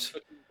sometimes,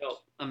 fucking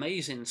got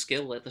amazing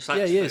skill at the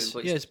yeah, he saxophone, is,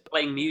 but he he's is,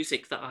 playing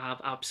music that I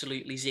have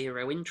absolutely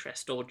zero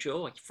interest or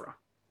joy from.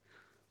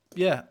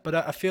 yeah, but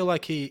I feel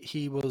like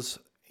he was,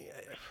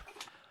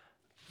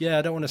 yeah,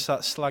 I don't want to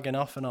start slagging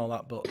off and all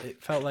that, but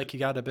it felt like he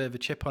had a bit of a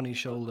chip on his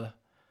shoulder,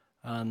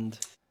 and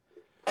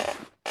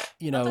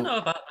you I don't know, know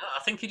about that.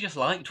 I think he just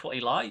liked what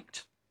he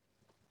liked,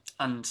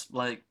 and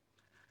like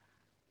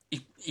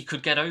he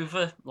could get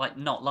over like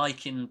not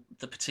liking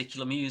the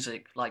particular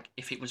music, like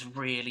if it was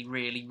really,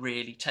 really,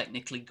 really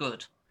technically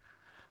good.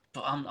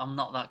 but I'm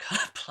not that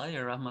kind of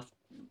player.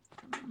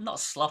 Not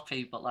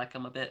sloppy, but like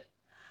I'm a bit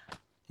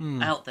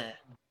out there.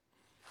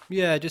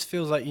 Yeah, it just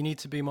feels like you need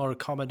to be more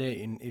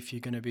accommodating if you're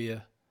going to be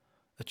a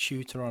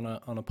tutor on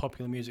a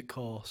popular music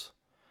course,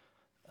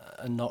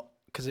 and not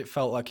because it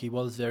felt like he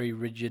was very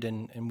rigid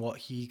in what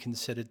he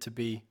considered to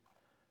be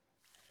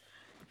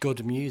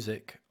good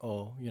music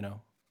or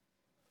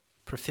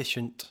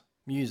proficient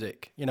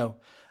music.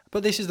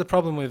 But this is the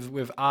problem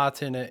with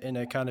art in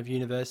a kind of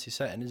university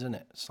setting, isn't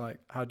it? It's like,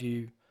 how do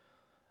you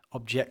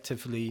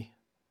objectively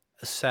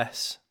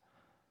assess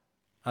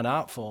an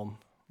art form?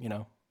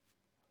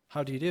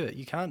 How do you do it?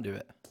 You can't do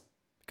it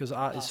because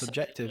art is That's a bit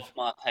subjective. above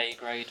my pay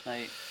grade,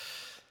 mate.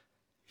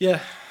 Yeah.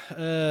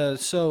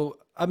 So,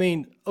 I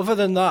mean, other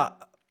than that,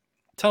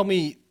 tell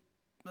me,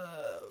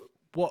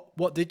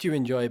 what did you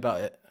enjoy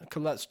about it?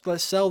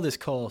 Let's sell this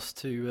course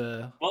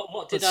to.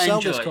 What did Let's I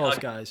sell this enjoy? course,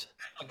 guys.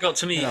 I got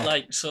to You meet know,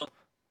 like some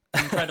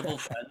incredible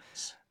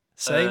friends,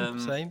 same, um,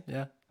 same.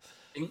 Yeah,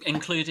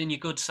 including your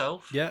good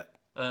self. yeah.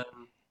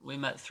 We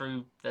met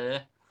through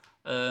there.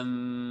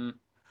 Um,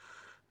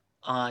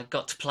 I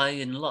got to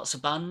play in lots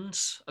of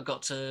bands. I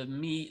got to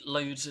meet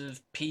loads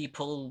of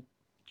people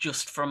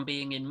just from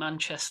being in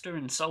Manchester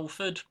and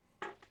Salford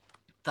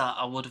that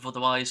I would have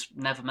otherwise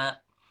never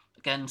met.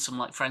 Again, some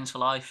like friends for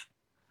life.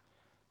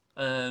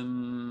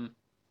 Um,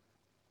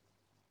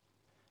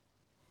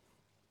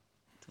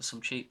 there's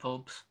some cheap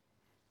pubs.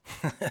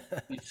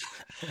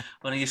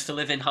 When I used to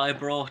live in High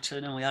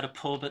Broughton, and we had a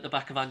pub at the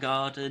back of our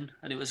garden,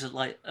 and it was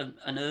like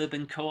an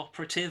urban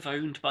cooperative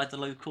owned by the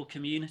local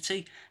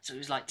community, so it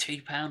was like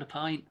 £2 a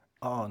pint.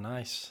 Oh,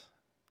 nice.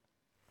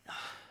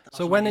 That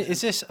So was when is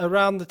amazing. this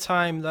around the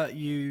time that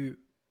you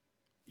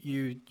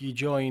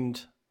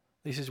joined?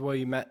 This is where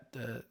you met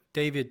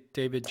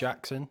David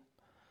Jackson,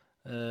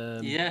 um,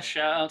 Yeah,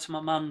 shout out to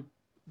my man,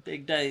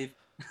 Big Dave.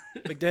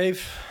 Big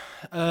Dave.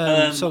 So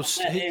I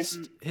met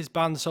him. his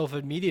band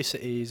Salford Media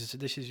City is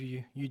this is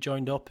you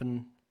joined up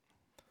and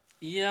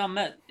Yeah, I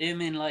met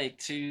him in like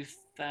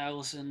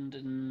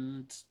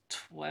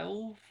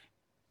 2012,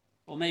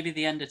 or maybe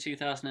the end of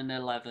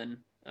 2011.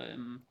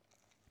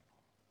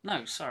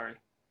 No, sorry,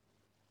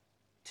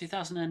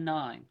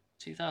 2009.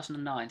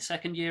 2009,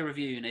 second year of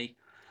uni.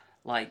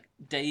 Like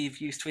Dave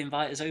used to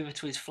invite us over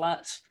to his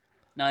flats.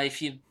 Now,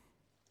 if you're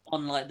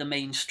on like the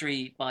main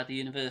street by the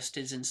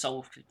universities in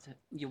Salford,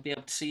 you'll be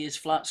able to see his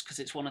flats because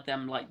it's one of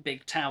them like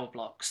big tower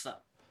blocks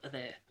that are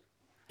there.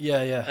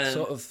 yeah, Um,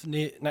 sort of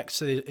next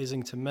to the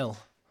Islington Mill,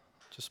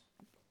 just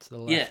to the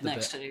yeah, left a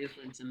next bit. to the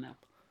Islington Mill.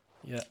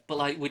 Yeah. But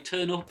like we'd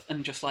turn up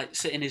and just like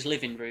sit in his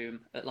living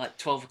room at like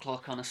 12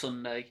 o'clock on a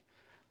Sunday.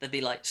 There'd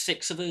be like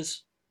six of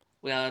us.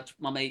 We had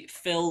my mate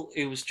Phil,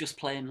 who was just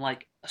playing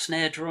like a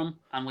snare drum,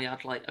 and we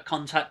had like a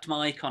contact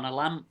mic on a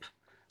lamp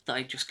that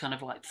I just kind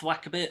of like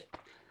thwack a bit.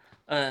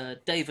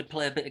 Dave would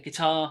play a bit of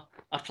guitar.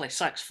 I'd play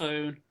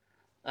saxophone.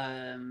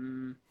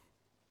 Um,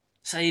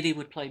 Sadie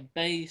would play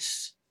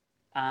bass,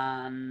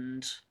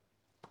 and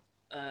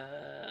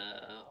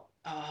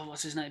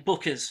what's his name?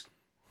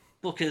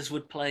 Bookers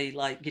would play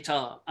like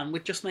guitar, and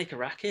we'd just make a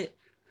racket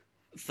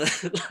for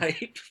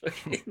like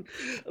fucking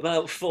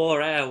about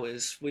 4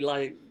 hours. We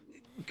like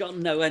got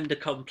no end of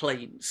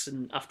complaints,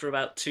 and after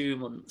about 2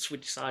 months, we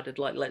decided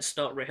like let's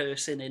start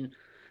rehearsing in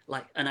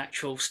like an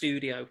actual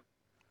studio.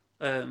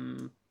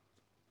 Um,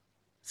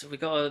 so we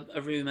got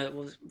a room at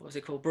what was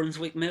it called,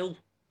 Brunswick Mill?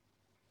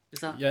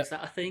 Yeah. Is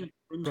that a thing?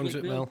 Brunswick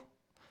Brunswick Mill. Mill.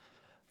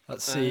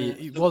 Let's see.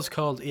 It So was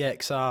called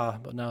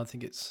EXR, but now I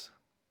think it's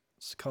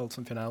called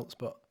something else.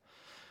 But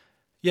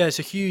yeah, it's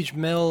a huge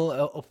mill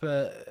up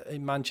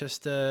in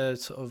Manchester,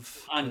 sort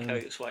of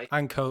Ancoats way.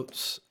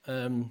 Ancoats.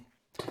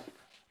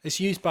 It's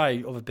used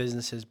by other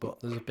businesses, but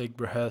there's a big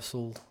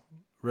rehearsal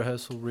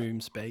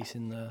room space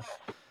in there,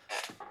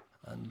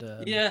 and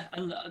Yeah,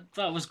 and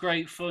that was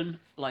great fun.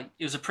 Like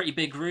it was a pretty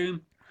big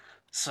room,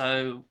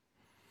 so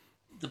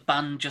the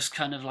band just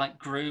kind of like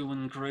grew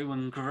and grew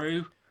and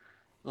grew.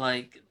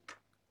 Like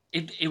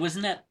it was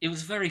a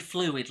very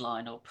fluid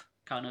lineup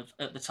kind of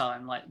at the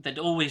time. Like there'd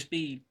always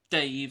be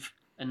Dave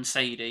and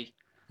Sadie,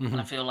 and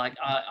I feel like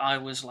I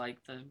was like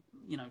the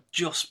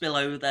just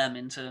below them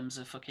in terms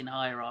of fucking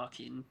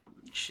hierarchy and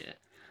shit.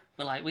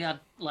 But like we had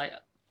like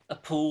a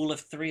pool of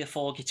three or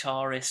four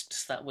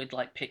guitarists that we'd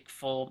like pick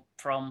from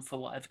for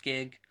whatever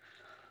gig.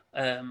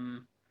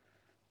 Um,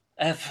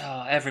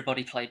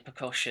 everybody played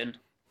percussion.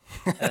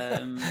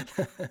 Um,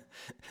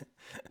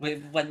 we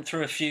went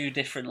through a few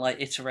different like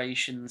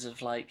iterations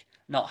of like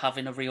not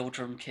having a real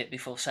drum kit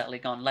before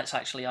settling on let's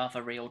actually have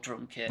a real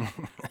drum kit.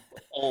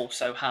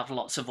 Also have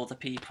lots of other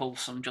people,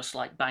 some just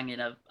like banging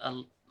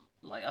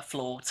like a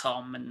floor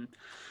tom and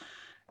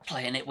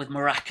playing it with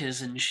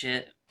maracas and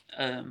shit.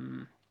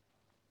 Um,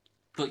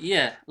 but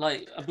yeah,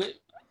 like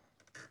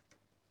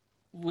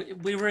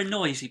we were a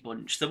noisy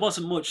bunch. There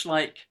wasn't much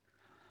like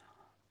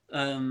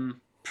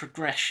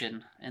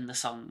progression in the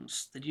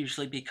songs. They'd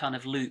usually be kind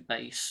of loop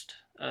based.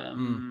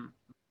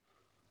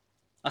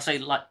 I say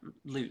like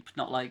loop,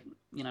 not like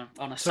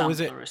on a so is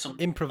sampler it or something.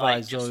 Like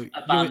improvised just or a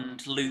you?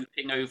 band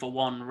looping over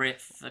one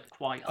riff for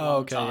quite a Oh, long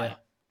okay, yeah. time.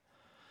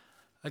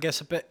 I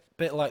guess a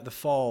bit like the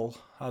Fall,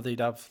 how they'd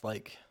have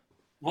like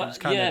it Well, was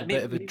kind of yeah, a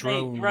bit of a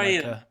drone,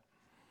 like a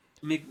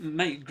me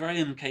mate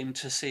Graham came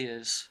to see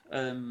us.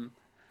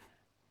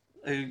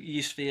 Who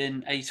used to be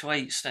in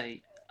 808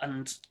 State,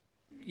 and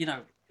you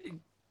know,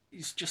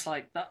 it's just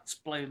like that's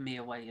blown me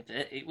away a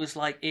bit. It was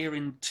like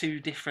hearing two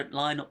different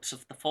lineups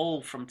of the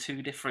Fall from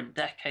two different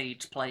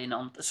decades playing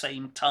on at the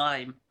same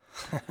time.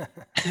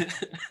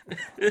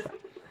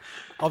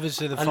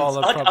 obviously the And Fall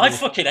are I probably.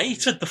 fucking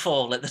hated the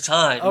Fall at the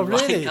Oh time.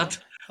 Like really?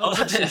 Oh,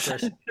 that's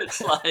interesting.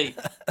 it's like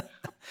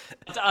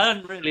I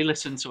hadn't really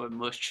listened to him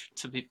much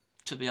to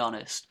be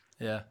honest.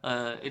 Yeah,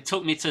 It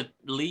took me to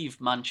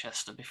leave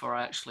Manchester before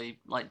I actually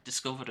like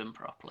discovered him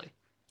properly.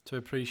 to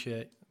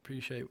appreciate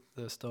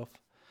the stuff.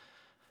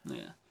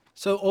 Yeah.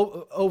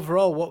 So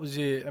overall, what was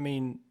your? I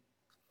mean,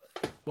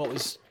 what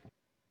was?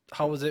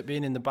 How was it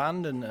being in the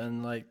band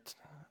and like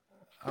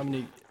how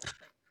many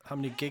how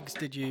many gigs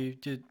did you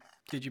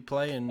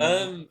play and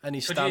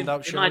any Could you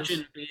standout shows?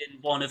 imagine being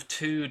one of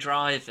two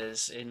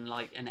drivers in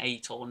like an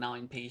 8 or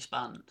 9 piece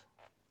band?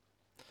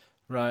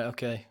 Right.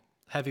 Okay.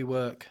 Heavy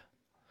work.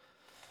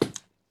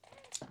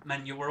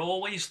 Man, you were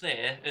always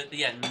there at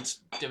the end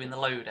doing the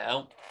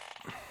loadout,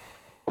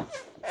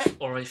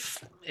 or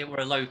if it were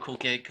a local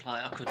gig,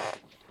 like I could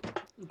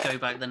go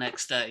back the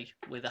next day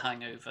with a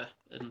hangover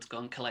and go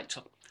and collect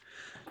up,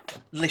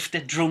 lift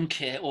a drum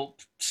kit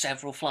up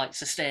several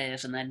flights of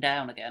stairs and then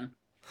down again.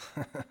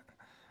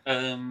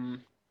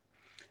 Um,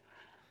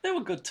 they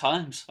were good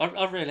times.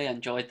 I really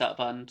enjoyed that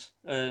band.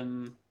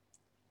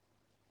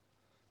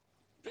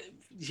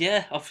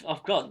 Yeah,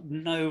 I've got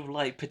no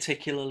like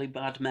particularly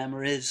bad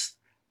memories.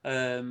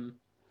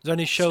 Is there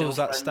any Still shows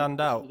that friends stand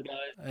with some out? of the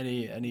guys.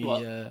 Any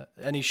What?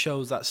 any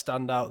shows that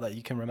stand out that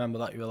you can remember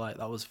that you were like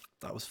that was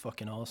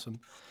fucking awesome.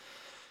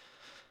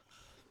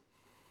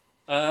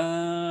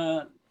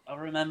 I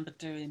remember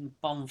doing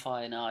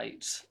bonfire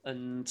night,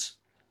 and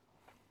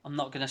I'm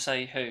not gonna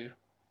say who,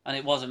 and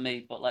it wasn't me,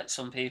 but like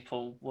some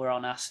people were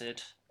on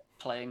acid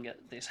playing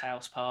at this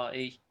house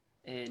party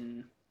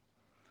in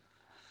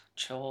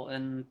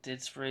Chorlton,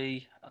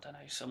 Didsbury, I don't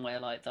know, somewhere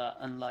like that,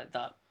 and like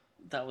that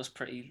was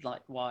pretty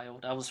like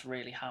wild. I was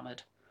really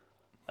hammered.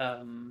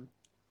 Um,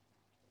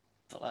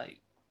 but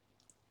like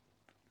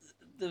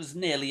there was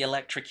nearly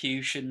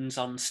electrocutions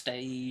on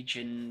stage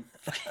and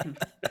fucking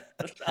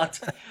I,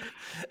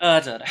 I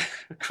don't know,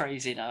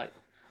 crazy night.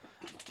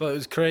 But it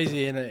was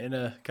crazy in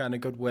a kind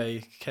of good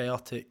way,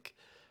 chaotic.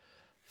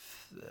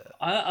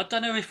 I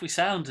don't know if we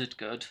sounded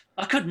good.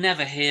 I could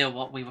never hear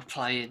what we were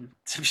playing.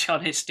 To be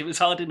honest, it was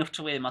hard enough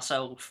to hear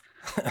myself.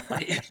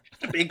 Like a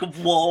big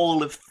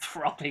wall of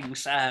throbbing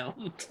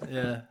sound.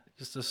 Yeah,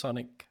 just a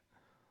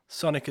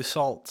sonic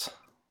assault.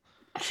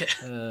 Yeah.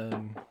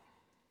 Um,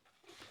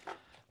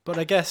 but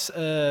I guess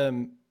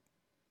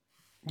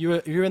you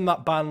were in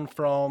that band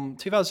from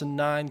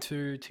 2009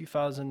 to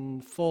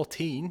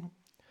 2014.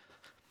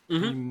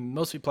 You Hmm.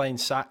 mostly playing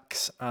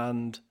sax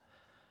and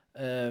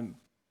um,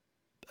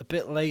 a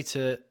bit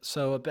later,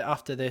 so a bit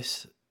after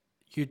this,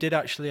 you did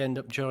actually end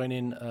up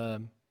joining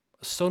a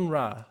Sun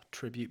Ra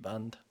tribute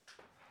band.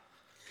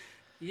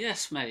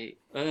 Yes, mate.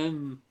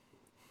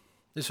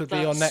 This would be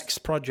your That's. next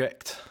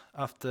project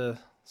after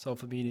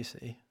Salford Media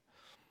City.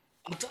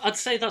 I'd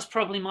say that's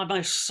probably my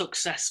most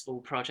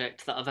successful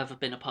project that I've ever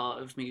been a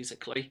part of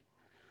musically.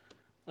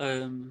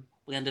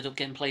 We ended up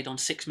getting played on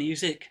Six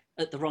Music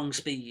at the wrong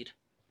speed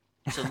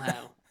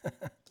somehow.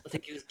 I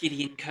think it was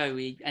Gideon Coe.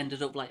 He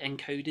ended up like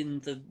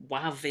encoding the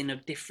WAV in a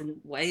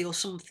different way or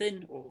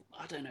something, or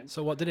I don't know.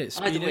 So what did it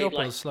Either speed it way, up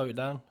or like slow it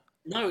down?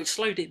 no, it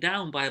slowed it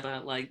down by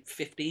about like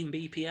 15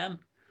 BPM.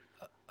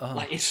 Oh,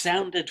 Like it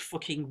sounded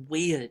fucking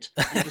weird,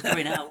 and it was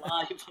going out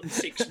live on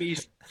Six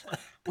Music.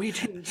 We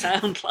didn't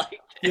sound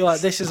like you're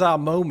like, this. this is our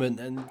moment,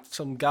 and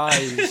some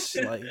guys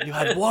like, you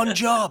had one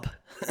job.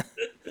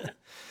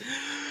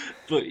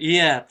 But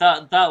yeah,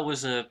 that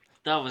was a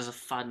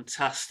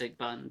fantastic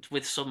band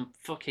with some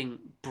fucking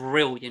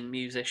brilliant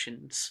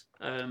musicians.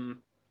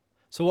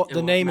 So what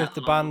the Who I've name met of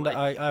the along the band? way.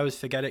 I always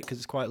forget it because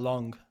it's quite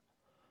long.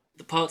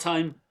 The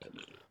part-time,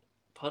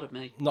 pardon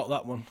me, Not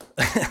that one.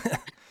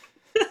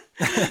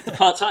 the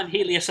part-time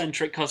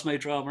heliocentric Cosmo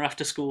drama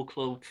after school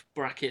club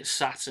brackets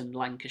Saturn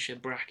Lancashire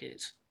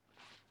brackets.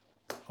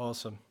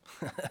 Awesome.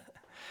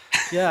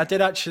 Yeah, I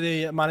did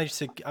actually manage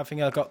to. I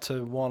think I got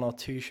to one or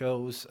two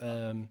shows,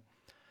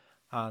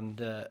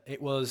 and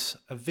it was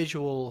a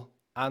visual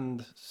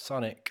and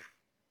sonic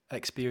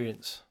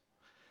experience.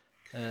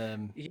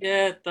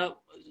 Yeah,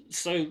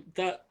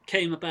 that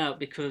came about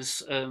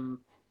because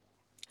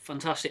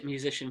fantastic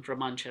musician from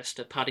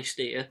Manchester, Paddy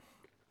Steer,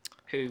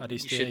 who Paddy you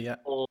Steer, should yeah.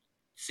 all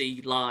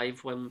see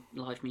live when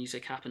live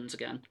music happens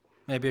again.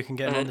 Maybe I can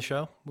get him Uh, on the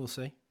show. We'll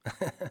see.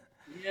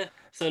 yeah,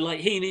 so like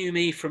he knew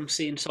me from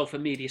seeing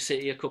Salford Media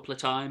City a couple of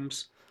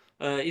times.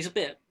 He's a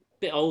bit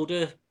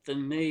older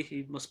than me.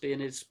 He must be in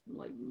his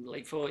like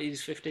late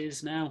 40s,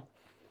 50s now.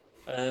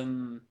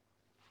 Um,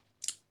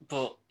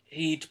 but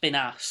he'd been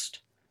asked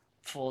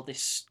for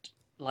this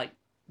like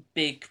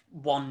big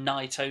one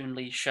night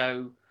only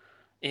show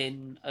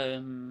in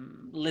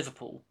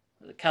Liverpool,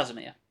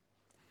 Casimir.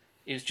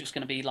 It was just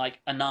going to be like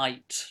a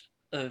night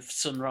of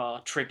Sun Ra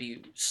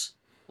tributes,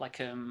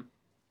 like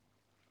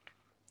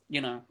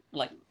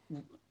like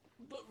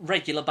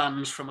regular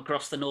bands from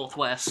across the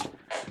northwest,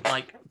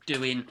 like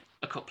doing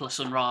a couple of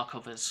Sun Ra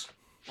covers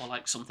or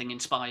like something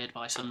inspired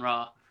by Sun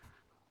Ra.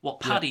 What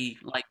Yeah. Paddy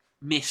like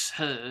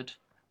misheard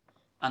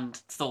and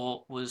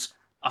thought was,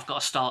 I've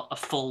got to start a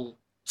full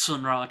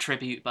Sun Ra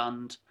tribute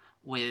band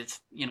with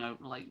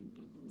like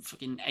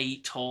fucking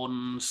 8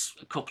 horns,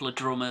 a couple of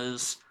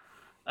drummers,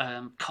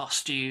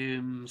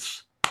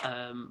 costumes,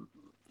 and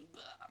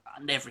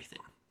everything.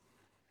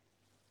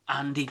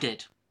 And he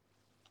did,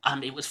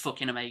 and it was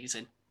fucking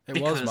amazing.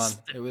 It was, man.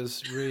 Because It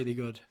was really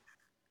good.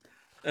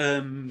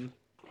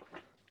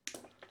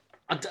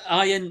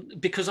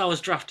 Because I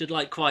was drafted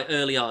like quite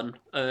early on,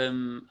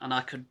 and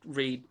I could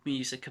read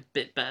music a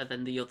bit better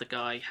than the other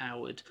guy,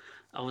 Howard.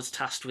 I was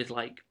tasked with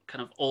like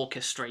kind of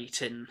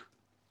orchestrating,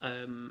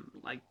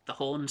 like the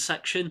horn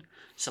section.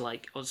 So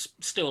like I was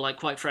still like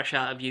quite fresh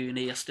out of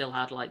uni. I still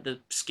had like the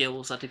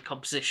skills. I did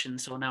composition,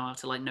 so I know how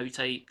to like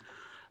notate,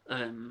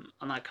 and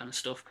that kind of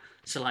stuff.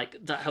 So like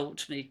that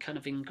helped me kind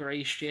of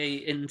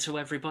ingratiate into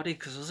everybody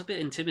because I was a bit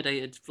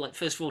intimidated. Like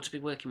first of all, to be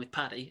working with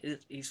Paddy,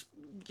 he's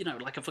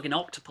like a fucking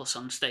octopus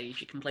on stage.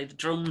 He can play the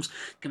drums,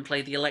 he can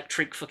play the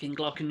electric fucking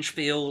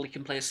glockenspiel, he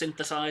can play a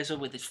synthesizer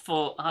with his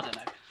foot. I don't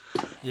know.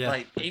 Yeah.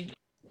 Like it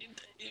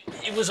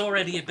was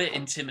already a bit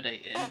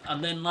intimidating,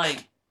 and then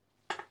like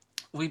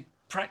we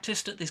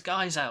practiced at this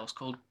guy's house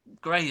called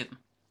Graham,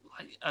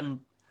 like, and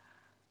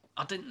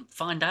I didn't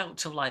find out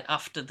till like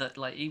after that,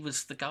 like he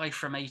was the guy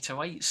from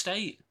 808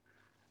 State,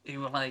 who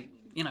were like,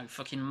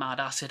 fucking mad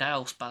acid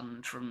house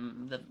band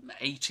from the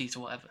 80s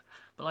or whatever.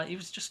 But like he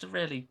was just a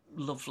really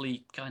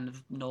lovely kind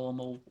of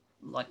normal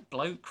like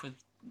bloke with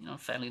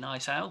fairly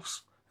nice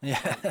house.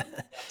 Yeah. Like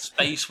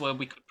space where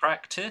we could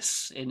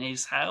practice in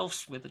his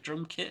house with a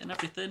drum kit and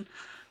everything.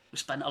 We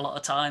spent a lot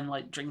of time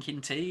like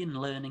drinking tea and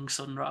learning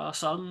Sun Ra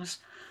songs,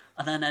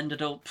 and then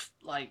ended up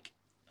like.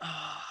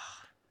 I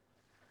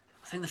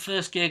think the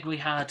first gig we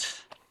had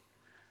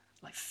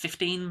like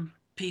 15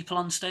 people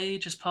on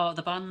stage as part of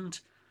the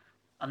band,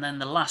 and then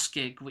the last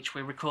gig, which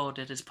we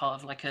recorded as part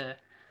of like a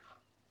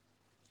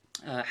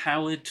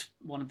Howard,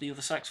 one of the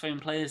other saxophone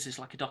players, is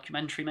like a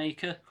documentary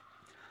maker,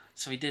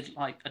 so he did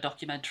like a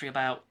documentary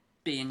about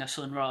being a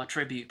Sun Ra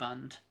tribute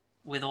band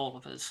with all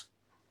of us,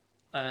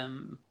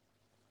 and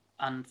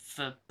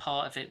for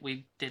part of it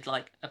we did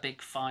like a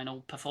big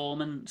final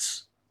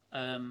performance.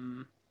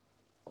 Can't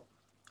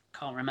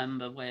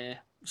remember where,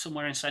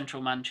 somewhere in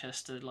central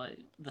Manchester, like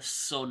the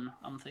Sun.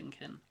 I'm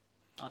thinking,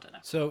 I don't know.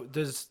 So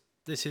this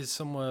is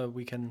somewhere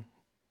we can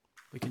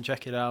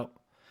check it out.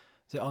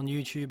 Is it on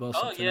YouTube or Oh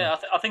something? yeah,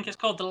 I think it's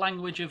called The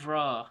Language of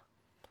Ra.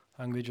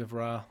 Language of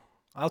Ra.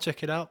 I'll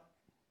check it out.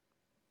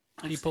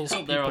 It's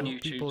up there on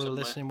YouTube people who are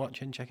somewhere. listening,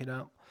 watching, check it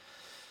out.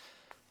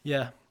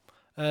 Yeah.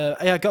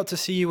 I got to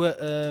see you at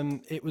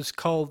it was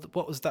called,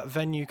 what was that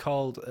venue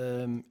called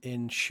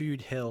in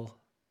Shude Hill?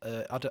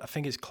 I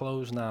think it's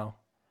closed now.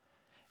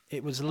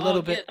 It was a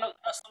little bit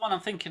that's the one I'm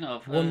thinking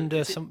of.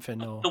 Wonder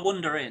something or The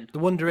Wonder Inn. the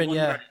Wonder Inn,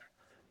 yeah. Inn.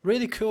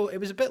 Really cool. It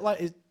was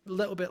a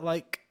little bit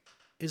like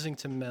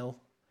Islington Mill,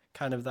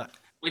 kind of that.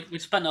 We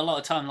spent a lot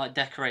of time like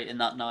decorating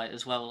that night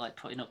as well, like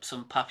putting up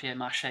some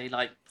papier-mâché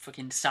like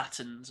fucking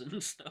Saturns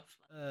and stuff.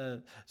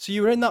 So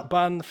you were in that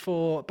band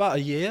for about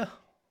a year,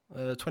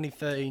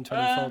 2013,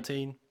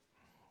 2014.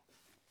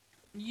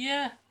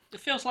 Yeah, it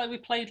feels like we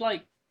played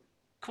like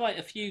quite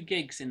a few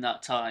gigs in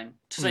that time.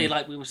 To say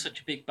like we were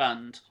such a big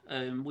band,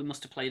 we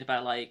must have played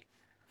about like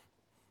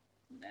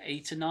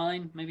 8 or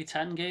 9, maybe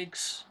 10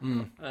 gigs.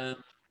 That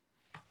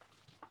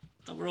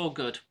were all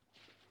good.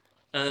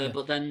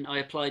 But then I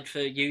applied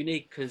for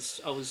uni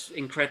because I was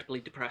incredibly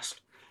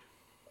depressed.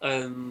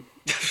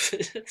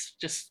 It's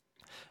just.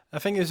 I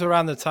think it was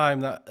around the time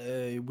that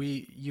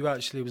you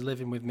actually was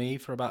living with me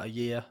for about a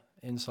year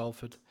in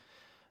Salford.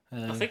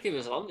 I think it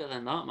was longer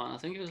than that, man. I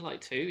think it was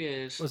like 2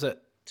 years. Was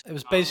it? It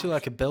was basically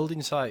like a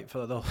building site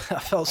for though. I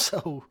felt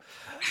so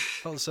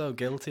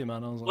guilty,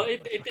 man. I was Well,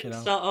 like, it didn't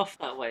start off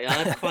that way. I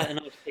had quite a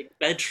nice big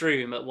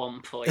bedroom at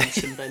one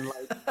point, and then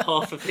like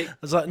half of it. I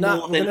was like,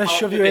 nah, I'm gonna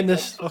shove you in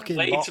this fucking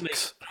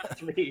box.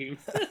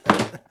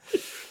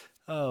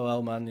 Oh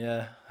well, man,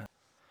 yeah.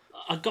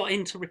 I got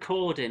into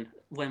recording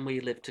when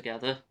we lived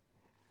together.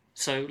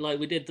 So, like,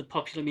 we did the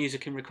popular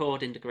music and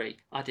recording degree.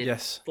 I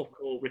did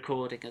fuck all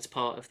recording as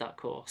part of that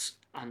course,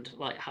 and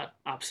like had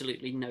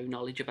absolutely no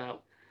knowledge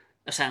about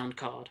a sound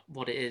card,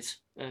 what it is,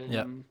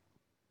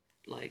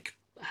 like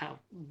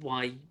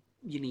why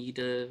you need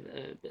a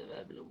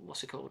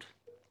what's it called?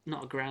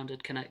 Not a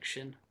grounded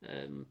connection,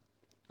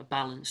 a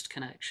balanced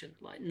connection.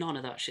 Like none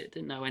of that shit.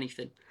 Didn't know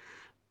anything,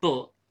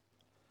 but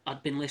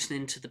I'd been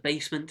listening to the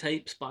Basement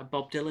tapes by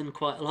Bob Dylan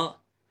quite a lot,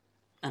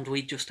 and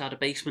we just had a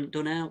Basement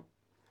done out.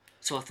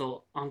 So I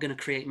thought, I'm going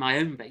to create my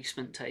own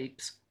Basement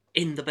tapes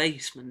in the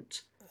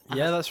basement. And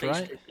yeah, I've that's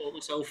right. taught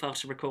myself how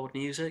to record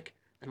music,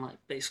 and like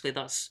basically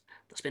that's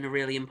been a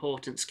really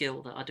important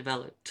skill that I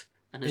developed.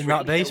 And in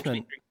that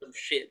basement. Some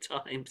shit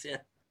times, yeah.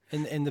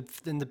 in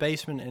the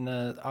basement in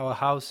our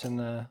house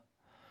in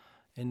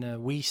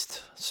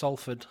Weast,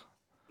 Salford.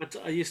 But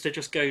I used to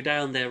just go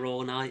down there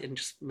all night and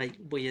just make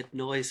weird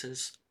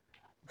noises.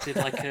 Did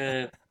like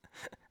a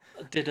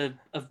did a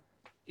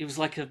it was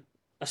like a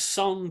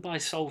song by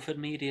Salford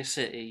Media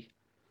City,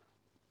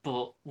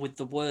 but with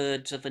the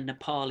words of a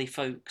Nepali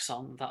folk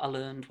song that I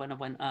learned when I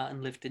went out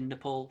and lived in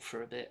Nepal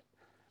for a bit,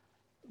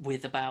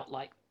 with about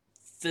like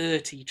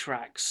 30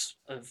 tracks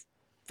of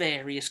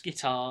various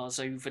guitars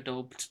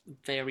overdubbed,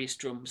 various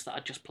drums that I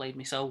just played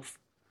myself.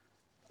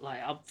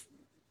 Like I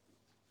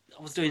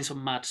was doing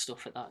some mad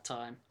stuff at that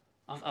time.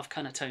 I've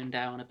kind of toned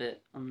down a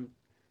bit and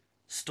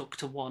stuck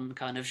to one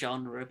kind of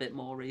genre a bit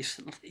more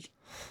recently.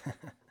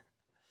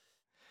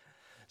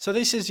 So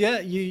this is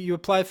you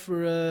applied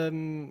for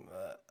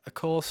a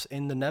course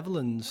in the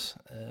Netherlands.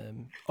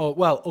 Oh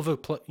well,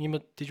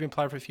 did you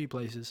apply for a few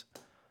places?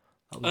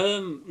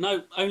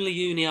 No, only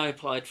uni I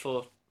applied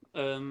for.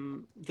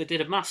 They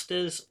did a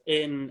master's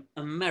in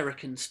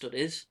American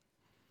Studies,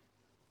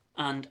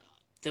 and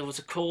there was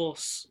a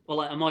course, well,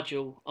 like a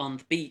module on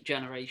the Beat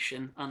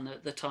Generation, and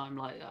at the time,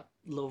 like I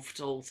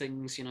loved all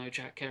things,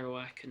 Jack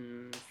Kerouac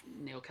and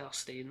Neil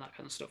Cassidy and that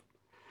kind of stuff.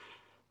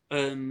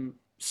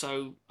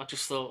 So I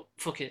just thought,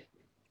 fuck it,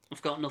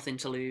 I've got nothing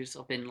to lose.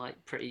 I've been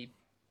like pretty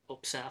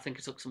upset. I think I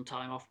took some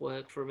time off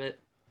work for a bit,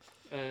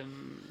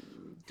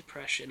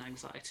 depression,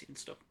 anxiety, and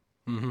stuff.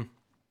 Mm-hmm.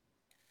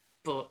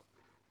 But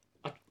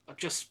I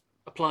just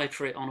applied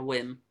for it on a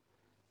whim,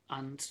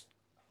 and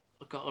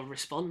I got a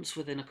response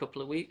within a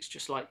couple of weeks,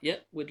 just like, "Yep,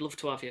 yeah, we'd love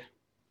to have you."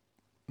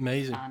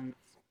 Amazing. And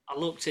I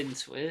looked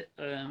into it.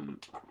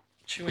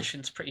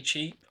 Tuition's pretty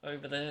cheap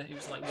over there. It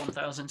was like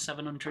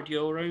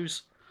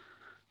 €1,700.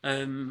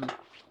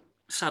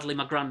 Sadly,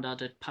 my granddad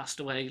had passed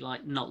away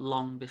like not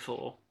long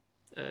before,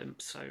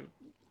 so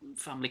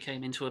family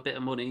came into a bit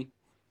of money.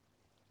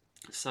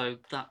 So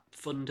that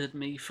funded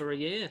me for a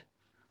year.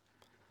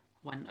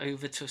 Went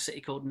over to a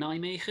city called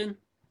Nijmegen.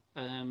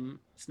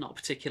 It's not a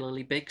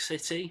particularly big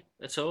city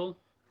at all,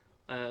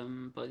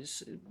 but I'd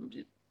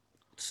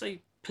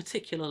say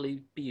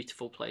particularly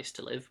beautiful place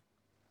to live.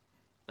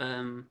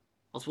 I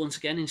was once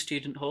again in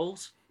student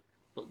halls,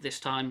 but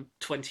this time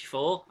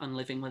 24 and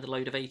living with a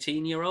load of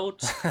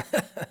 18-year-olds.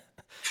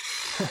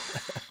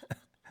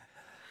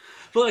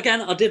 But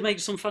again, I did make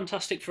some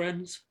fantastic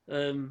friends.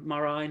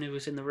 Marine, who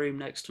was in the room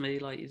next to me,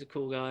 like he's a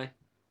cool guy.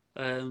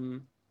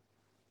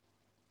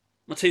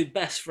 My two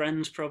best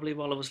friends, probably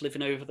while I was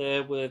living over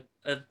there, were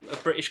a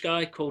British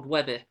guy called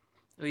Webby,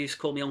 who used to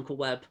call me Uncle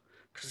Webb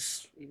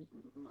because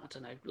I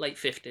don't know, late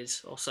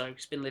 50s or so.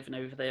 He's been living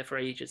over there for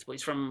ages, but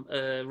he's from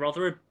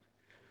Rotherham,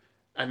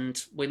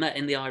 and we met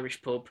in the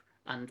Irish pub,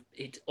 and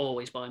he'd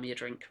always buy me a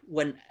drink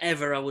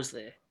whenever I was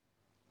there.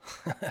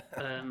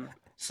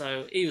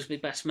 So he was my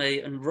best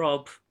mate, and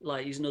Rob,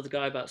 like he's another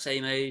guy about the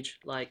same age.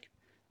 Like,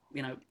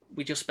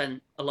 we just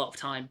spent a lot of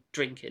time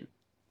drinking.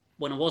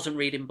 When I wasn't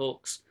reading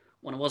books,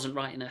 when I wasn't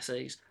writing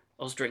essays,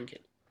 I was drinking,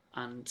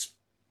 and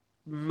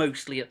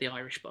mostly at the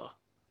Irish bar,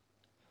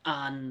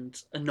 and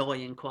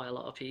annoying quite a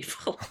lot of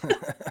people.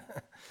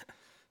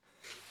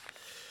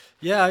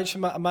 Yeah,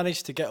 I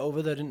managed to get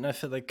over there, didn't I,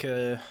 for like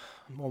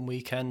one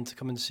weekend to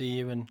come and see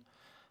you, and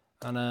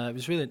it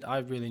was I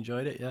really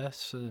enjoyed it.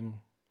 Yes,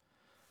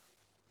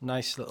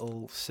 nice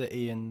little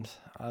city, and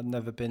I'd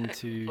never been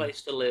to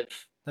Place to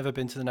live. Never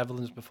been to the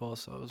Netherlands before,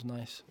 so it was a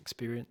nice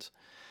experience.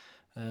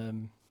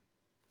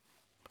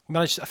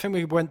 I think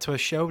we went to a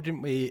show,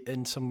 didn't we,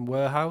 in some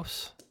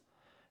warehouse?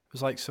 It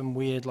was like some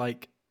weird,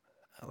 like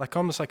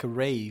almost like a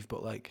rave,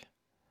 but like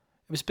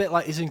it was a bit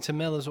like Islington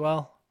Mill as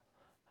well.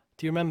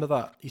 Do you remember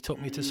that? You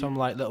took me to some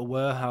like little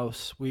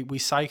warehouse. We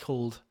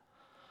cycled.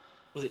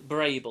 Was it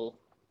Brable?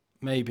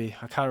 Maybe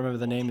I can't remember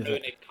the name of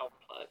it.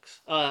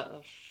 Complex.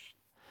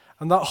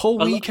 And that whole A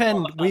lot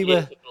weekend of that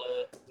years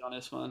ago, to be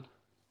honest, man.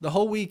 The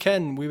whole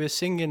weekend we were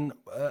singing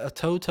a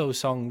Toto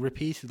song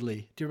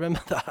repeatedly. Do you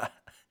remember that?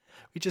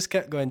 We just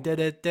kept going. We were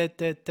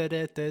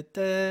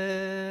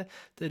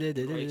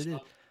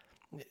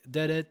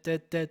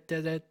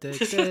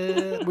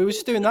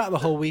just doing that the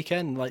whole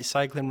weekend, like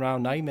cycling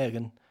around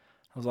Nijmegen.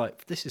 I was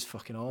like, this is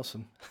fucking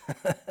awesome.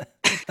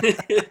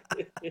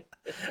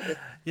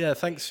 Yeah,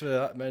 thanks for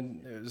that,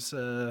 man. It was.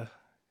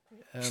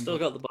 Still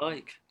got the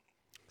bike.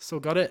 Still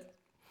got it.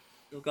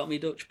 Still got me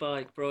Dutch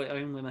bike. Brought it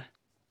home with me.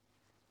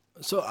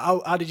 So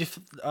how did you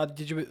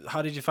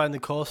find the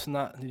course and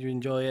that? Did you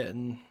enjoy it?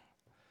 And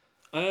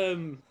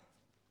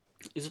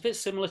it's a bit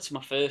similar to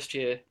my first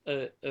year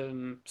at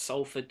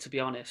Salford, to be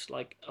honest.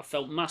 Like I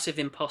felt massive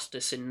imposter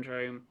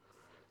syndrome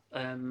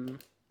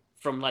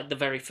from like the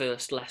very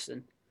first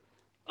lesson.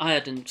 I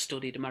hadn't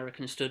studied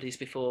American studies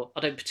before.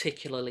 I don't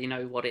particularly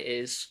know what it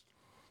is.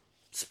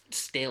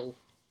 Still,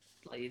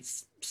 like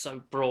it's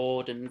so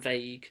broad and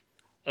vague.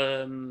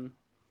 A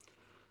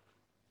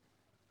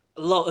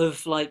lot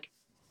of like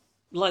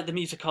the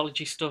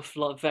musicology stuff, a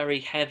lot of very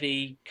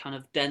heavy, kind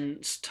of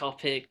dense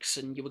topics,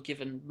 and you were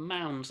given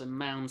mounds and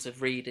mounds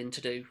of reading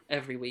to do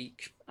every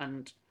week.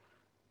 And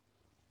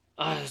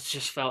I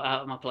just felt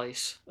out of my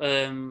place.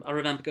 I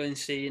remember going and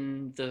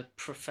seeing the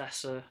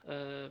professor,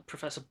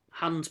 Professor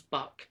Hans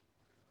Buck.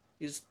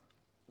 He's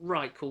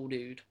right cool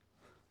dude.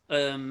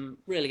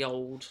 Really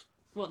old.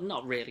 Well,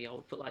 not really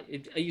old, but like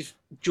he's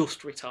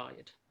just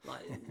retired.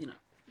 Like, you know,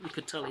 you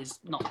could tell he's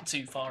not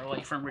too far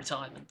away from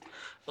retirement.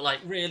 But like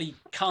really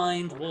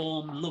kind,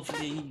 warm,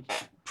 lovely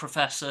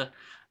professor.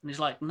 And he's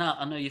like, "Nah,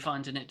 I know you're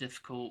finding it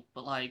difficult,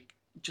 but like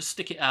just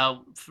stick it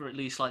out for at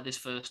least like this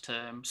first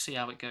term, see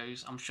how it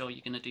goes. I'm sure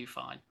you're gonna do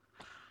fine."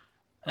 Oh,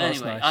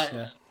 that's Anyway, nice. I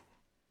Yeah.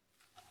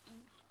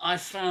 I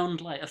found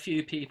like a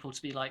few people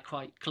to be like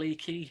quite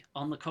cliquey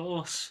on the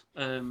course.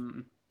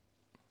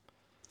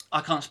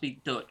 I can't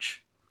speak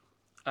Dutch.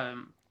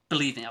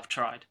 Believe me, I've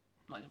tried.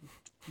 Like,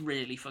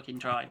 really fucking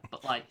tried.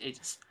 But like,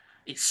 it's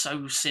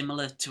so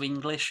similar to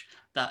English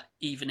that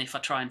even if I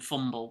try and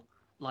fumble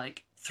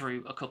like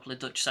through a couple of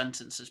Dutch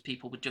sentences,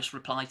 people would just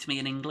reply to me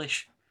in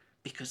English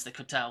because they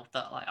could tell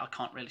that like I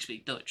can't really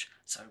speak Dutch.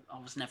 So I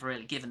was never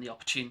really given the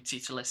opportunity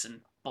to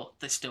listen. But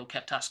they still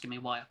kept asking me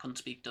why I couldn't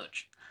speak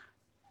Dutch.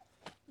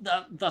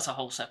 That's a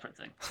whole separate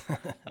thing.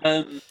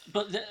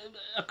 But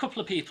a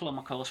couple of people on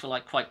my course were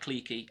like quite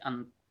cliquey,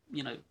 and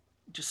you know,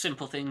 just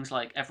simple things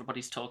like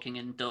everybody's talking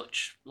in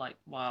Dutch, like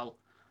while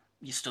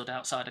you stood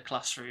outside a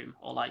classroom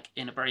or like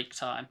in a break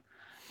time,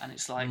 and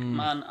it's like, Mm.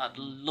 man, I'd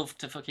love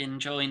to fucking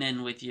join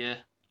in with you.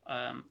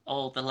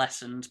 All the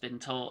lessons been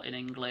taught in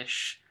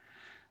English,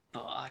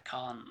 but I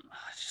can't.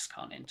 I just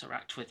can't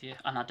interact with you,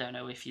 and I don't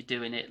know if you're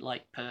doing it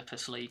like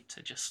purposely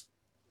to just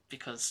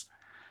because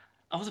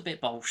I was a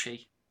bit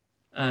bolshy.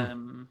 Mm.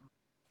 Um,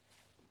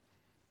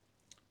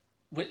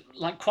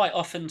 like quite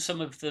often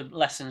some of the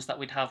lessons that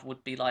we'd have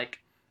would be like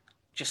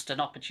just an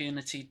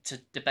opportunity to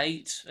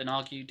debate and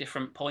argue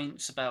different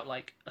points about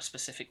like a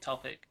specific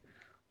topic.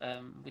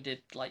 We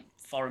did like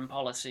foreign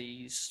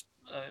policies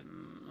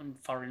and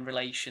foreign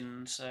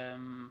relations,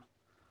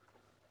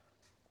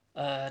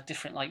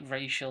 different like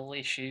racial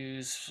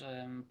issues,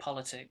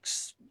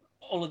 politics,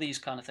 all of these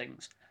kind of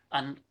things.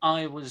 And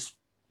I was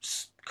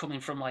coming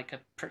from like a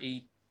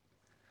pretty,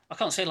 I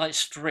can't say like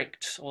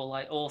strict or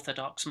like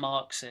orthodox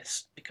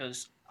Marxist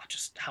because I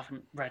just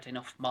haven't read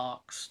enough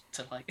Marx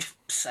to like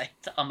say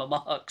that I'm a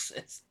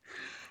Marxist.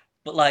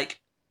 But like,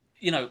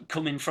 you know,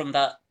 coming from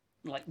that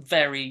like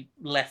very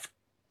left,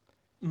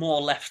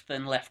 more left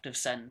than left of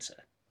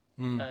centre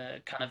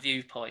Mm. kind of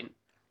viewpoint,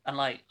 and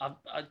like I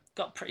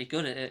got pretty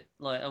good at it.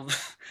 Like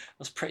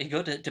was pretty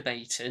good at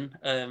debating,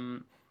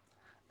 and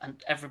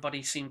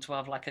everybody seemed to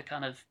have like a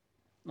kind of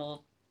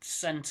more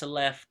centre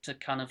left to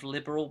kind of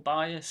liberal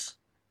bias.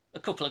 A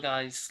couple of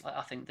guys, like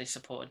I think they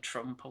supported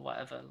Trump or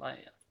whatever.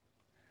 Like,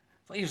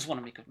 but he was one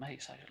of my good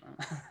mates. Actually,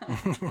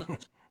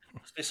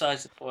 that's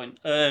besides the point.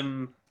 I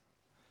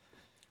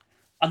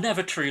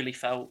never truly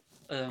felt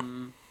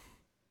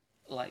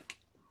like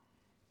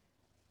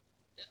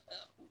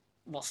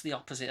what's the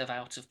opposite of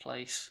out of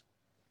place.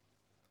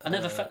 I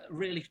never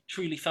really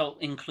truly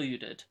felt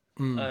included.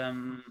 Mm.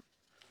 Um,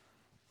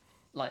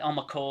 like on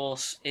my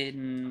course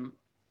in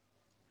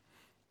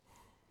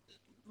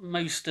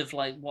most of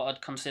like what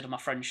I'd consider my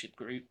friendship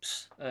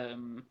groups.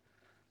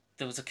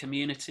 There was a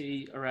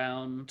community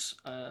around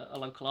a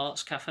local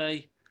arts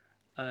cafe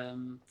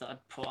that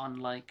I'd put on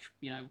like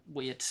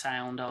weird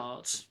sound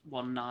arts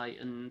one night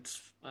and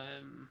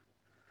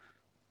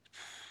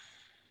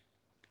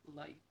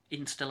like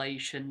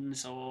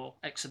installations or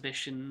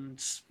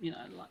exhibitions,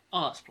 like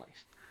arts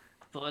place.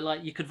 But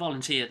like you could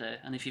volunteer there,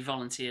 and if you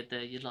volunteered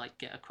there, you'd like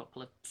get a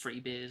couple of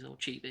free beers or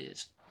cheap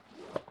beers.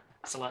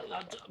 So like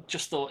I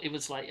just thought it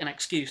was like an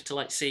excuse to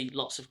like see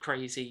lots of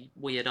crazy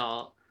weird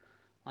art.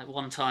 Like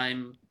one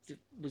time there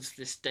was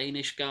this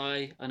Danish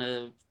guy and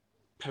a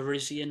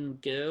Parisian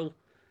girl,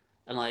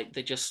 and like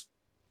they just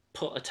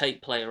put a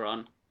tape player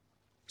on,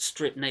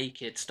 stripped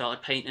naked,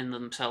 started painting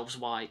themselves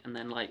white, and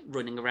then like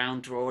running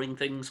around drawing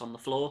things on the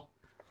floor.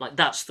 Like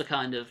that's the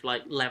kind of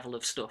like level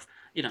of stuff.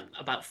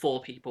 About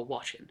four people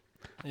watching,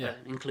 Yeah.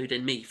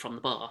 including me from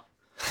the bar.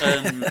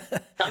 Um,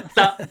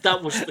 that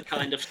was the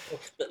kind of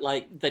stuff that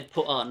like they'd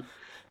put on,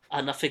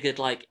 and I figured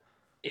like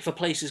if a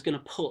place is going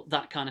to put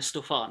that kind of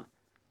stuff on,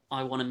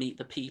 I want to meet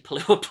the people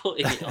who are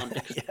putting it on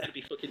because they're going to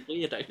be fucking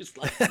weirdos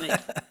like me.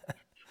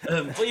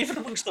 But even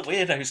amongst the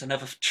weirdos, I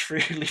never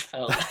truly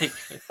felt like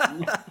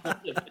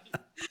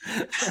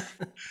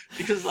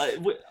because like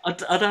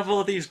I'd have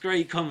all these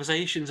great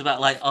conversations about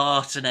like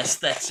art and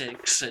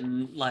aesthetics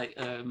and like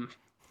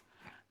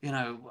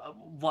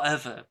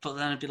whatever. But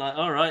then I'd be like,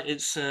 all right,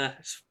 it's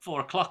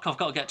 4 o'clock. I've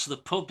got to get to the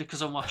pub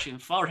because I'm watching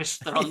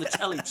Forest. They're on the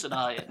telly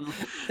tonight, and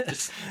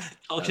just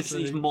talking to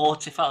these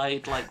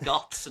mortified like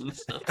goths and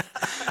stuff.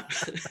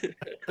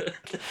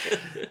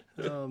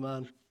 Oh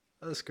man,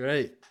 that's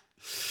great.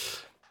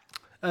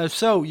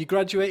 So you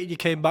graduated, you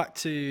came back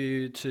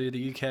to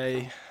the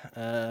UK,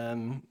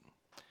 and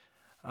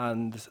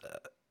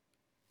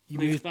you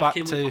Moved moved back back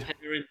in with my to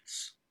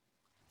parents,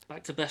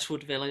 back to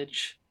Bestwood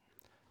Village,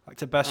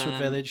 Bestwood um,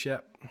 Village.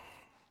 Yep.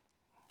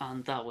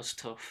 and that was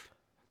tough.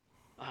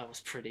 I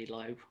was pretty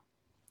low.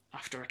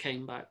 after I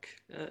came back.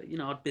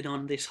 I'd been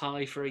on this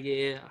high for a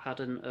year. I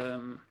hadn't,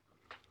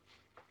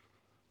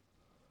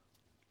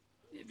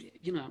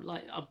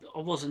 I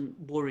wasn't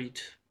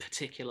worried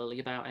particularly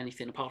about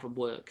anything apart from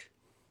work.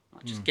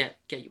 Like, just get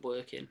your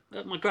work in.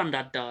 My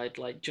granddad died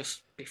like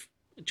just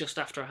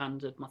after I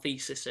handed my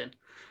thesis in, and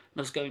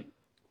I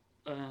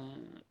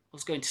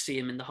was going to see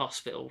him in the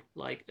hospital.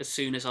 Like, as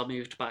soon as I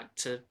moved back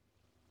to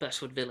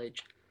Bestwood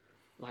Village,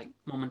 like,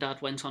 mum and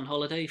dad went on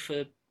holiday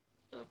for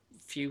a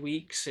few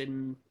weeks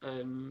in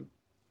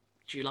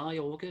July,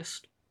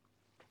 August.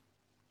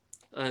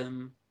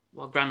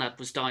 While Grandad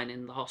was dying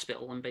in the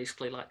hospital, and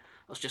basically, like,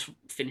 I was just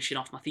finishing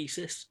off my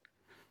thesis.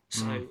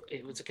 So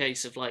it was a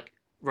case of, like,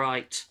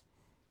 right,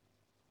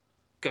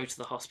 go to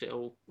the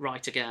hospital,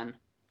 write again,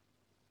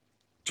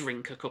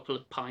 drink a couple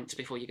of pints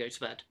before you go to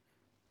bed,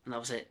 and that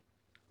was it.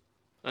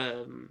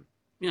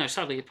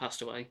 Sadly he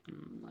passed away.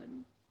 And, like,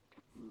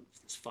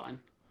 it's fine.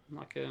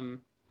 Like,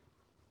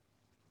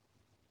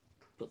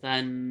 but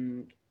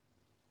then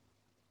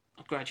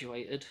I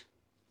graduated,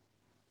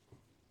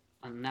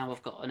 and now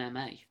I've got an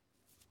MA.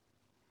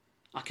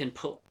 I can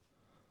put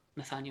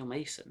Nathaniel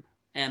Mason,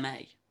 MA,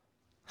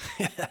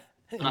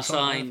 and I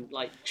sign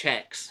like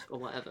checks or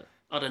whatever.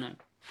 I don't know.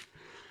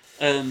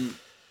 And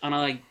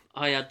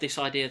I had this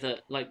idea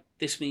that, like,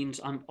 this means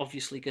I'm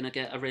obviously going to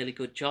get a really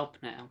good job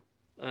now.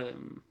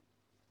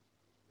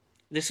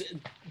 This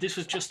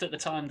was just at the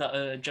time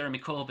that Jeremy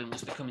Corbyn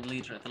was becoming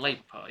leader of the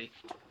Labour Party,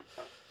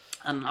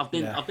 and I've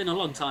been a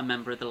long time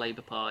member of the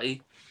Labour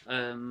Party.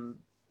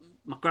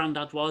 My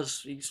granddad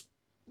he's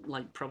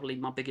like probably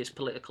my biggest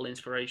political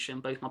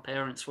inspiration. Both my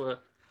parents were,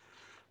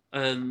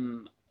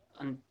 and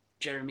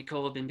Jeremy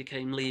Corbyn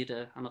became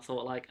leader, and I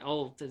thought, like,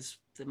 oh,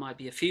 there might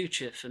be a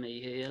future for me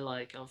here.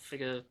 Like, I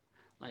figure,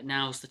 like,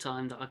 now's the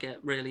time that I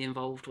get really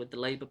involved with the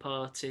Labour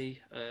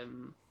Party,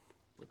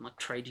 with my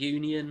trade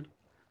union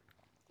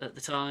at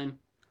the time.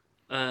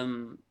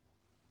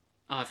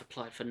 I've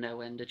applied for no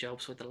end of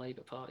jobs with the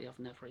Labour Party. I've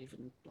never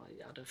even, like,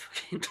 had a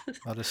fucking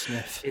Had a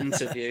sniff.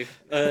 interview.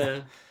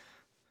 I've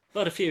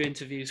had a few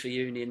interviews for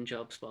union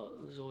jobs, but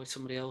there's always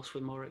somebody else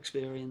with more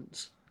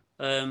experience.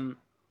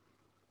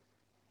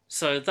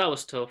 So that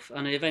was tough,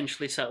 and I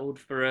eventually settled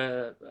for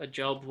a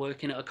job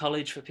working at a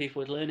college for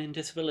people with learning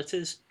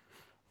disabilities,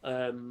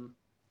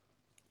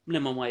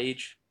 minimum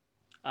wage,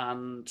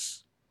 and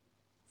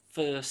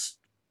first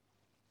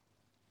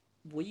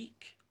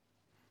week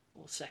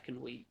or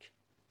second week,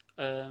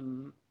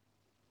 either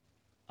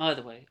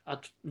way,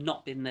 I'd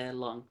not been there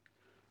long,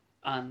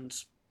 and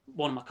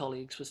one of my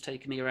colleagues was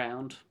taking me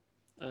around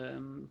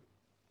to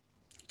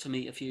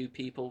meet a few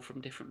people from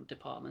different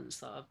departments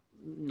that I've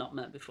not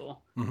met before.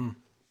 Mm-hmm.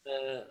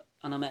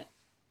 And I met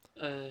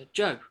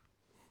Joe,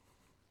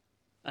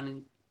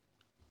 and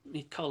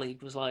my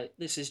colleague was like,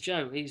 "This is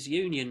Joe. He's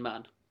Union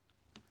Man."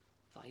 I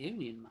was like,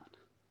 Union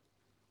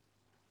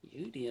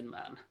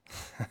Man.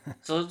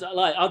 So,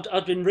 like,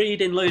 I'd been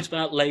reading loads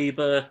about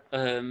Labour.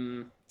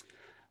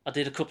 I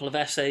did a couple of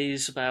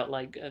essays about,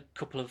 like, a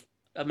couple of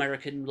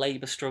American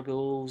Labour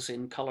struggles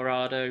in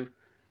Colorado.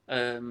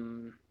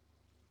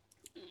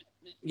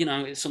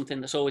 It's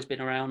something that's always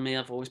been around me.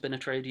 I've always been a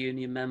trade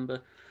union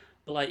member.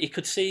 But, like, you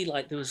could see,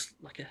 like, there was,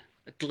 like, a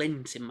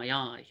glint in my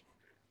eye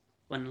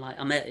when, like,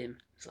 I met him.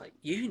 It's like,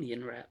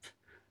 union rep.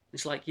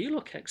 It's like, you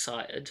look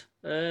excited.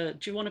 Do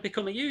you want to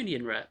become a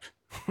union rep?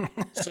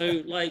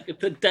 So, like,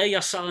 the day I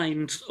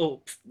signed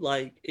up,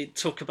 like, it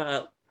took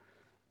about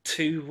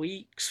 2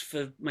 weeks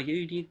for my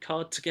union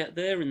card to get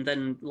there, and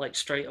then, like,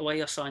 straight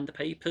away I signed the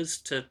papers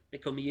to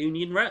become a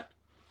union rep.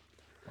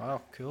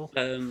 Wow, cool.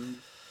 So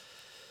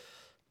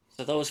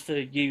that was for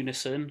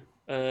Unison.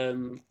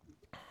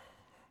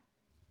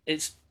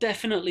 It's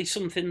definitely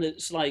something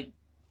that's, like,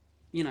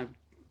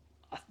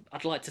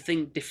 I'd like to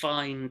think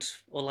defined,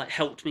 or, like,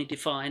 helped me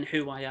define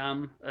who I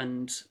am,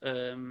 and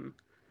the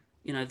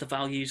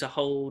values I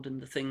hold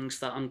and the things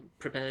that I'm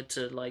prepared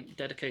to, like,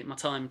 dedicate my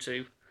time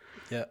to.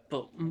 Yeah.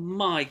 But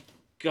my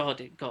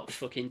God, it got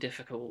fucking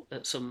difficult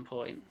at some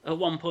point. At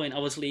one point, I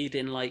was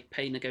leading, like,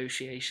 pay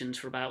negotiations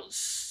for about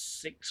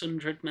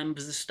 600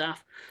 members of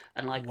staff,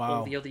 and, like,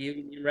 all the other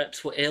union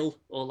reps were ill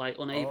or, like,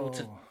 unable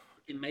to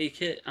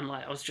make it, and,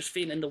 like, I was just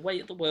feeling the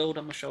weight of the world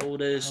on my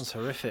shoulders. Sounds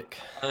horrific.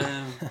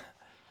 And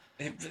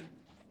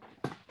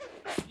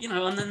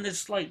then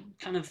there's, like,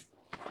 kind of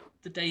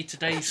the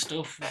day-to-day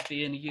stuff with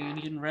being a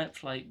union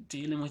rep, like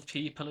dealing with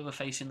people who are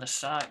facing the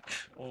sack,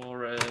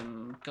 or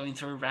going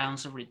through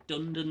rounds of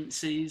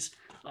redundancies.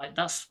 Like,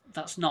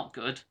 that's not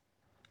good.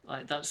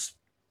 Like, that's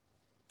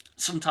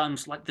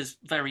sometimes, like, there's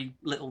very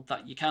little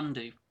that you can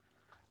do,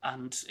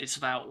 and it's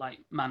about, like,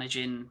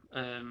 managing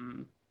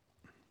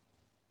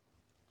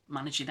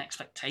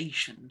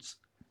expectations,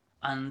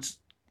 and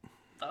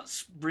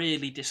that's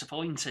really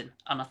disappointing.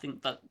 And I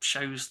think that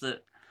shows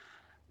that,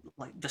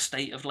 like, the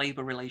state of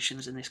labour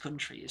relations in this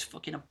country is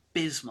fucking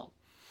abysmal.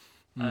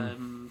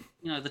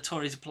 The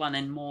Tories are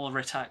planning more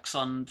attacks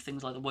on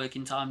things like the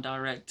Working Time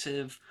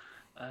Directive.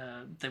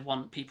 They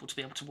want people to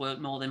be able to work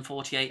more than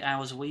 48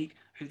 hours a week.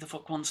 Who the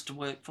fuck wants to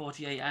work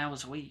 48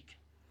 hours a week?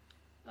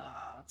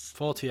 It's,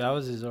 40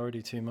 hours is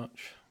already too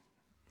much,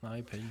 in my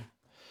opinion.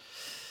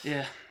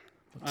 yeah.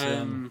 But,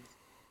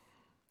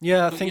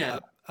 yeah, But yeah,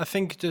 I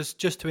think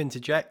just to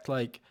interject,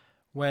 like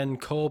when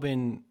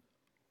Corbyn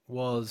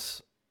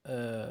was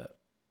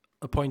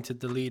appointed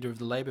the leader of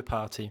the Labour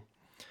Party,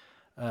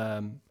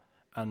 and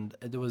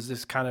there was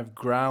this kind of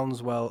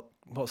groundswell.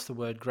 What's the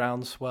word?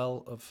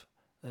 Groundswell of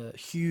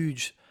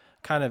huge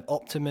kind of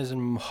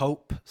optimism,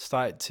 hope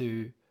started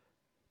to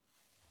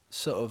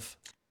sort of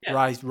yeah.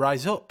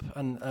 rise up,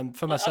 and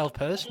for myself I'd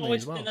personally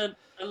as always been well.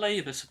 a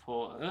Labour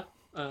supporter.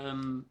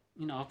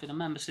 I've been a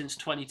member since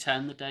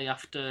 2010, the day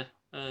after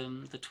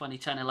the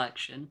 2010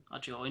 election. I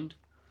joined.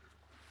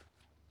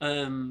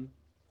 Um,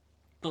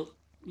 but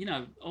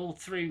all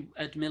through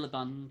Ed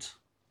Miliband,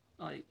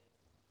 like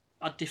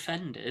I'd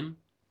defend him,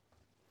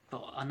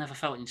 but I never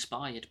felt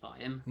inspired by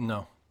him.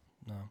 No,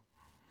 no.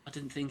 I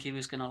didn't think he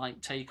was going to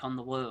like take on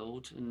the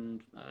world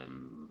and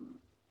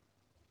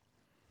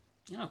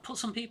put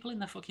some people in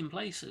their fucking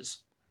places.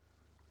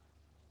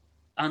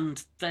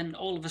 And then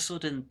all of a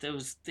sudden, there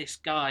was this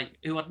guy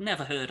who I'd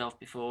never heard of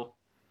before.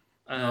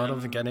 No, I don't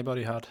think Um,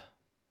 anybody had.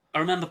 I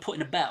remember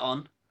putting a bet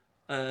on.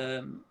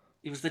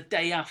 It was the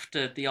day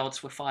after the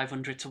odds were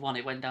 500 to 1.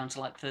 It went down to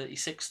like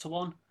 36 to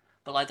 1.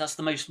 But like that's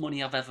the most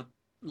money I've ever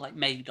like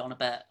made on a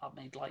bet. I've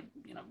made like,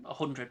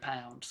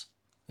 £100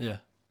 Yeah.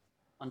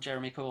 on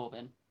Jeremy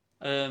Corbyn.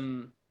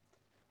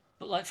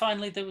 But like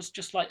finally there was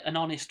just like an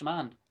honest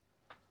man.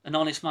 An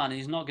honest man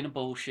who's not going to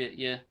bullshit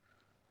you.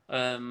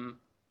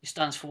 He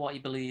stands for what he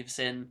believes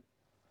in,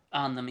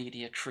 and the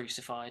media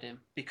crucified him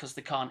because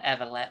they can't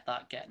ever let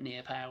that get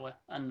near power.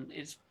 And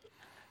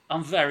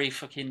I'm very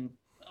fucking.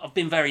 I've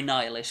been very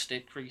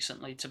nihilistic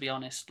recently, to be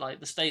honest. Like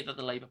the state that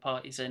the Labour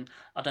Party's in,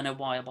 I don't know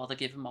why I bother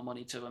giving my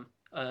money to them.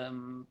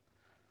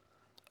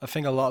 I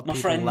think a lot of My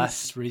people friends,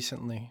 left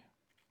recently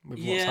with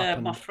what's yeah,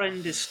 my happened.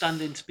 friend is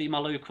standing to be my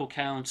local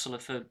councillor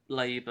for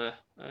Labour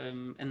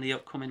in the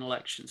upcoming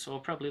election, so I'll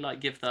probably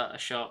like give that a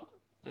shot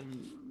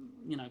and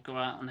go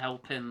out and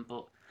help him.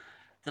 But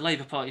the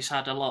Labour Party's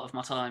had a lot of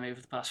my time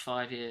over the past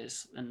 5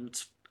 years, and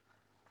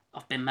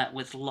I've been met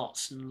with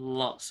lots and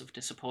lots of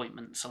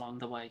disappointments along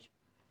the way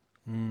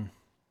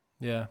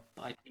Yeah.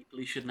 by people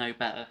who should know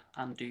better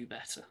and do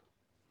better.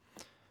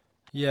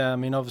 Yeah, I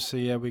mean,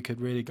 obviously, yeah, we could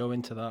really go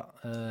into that.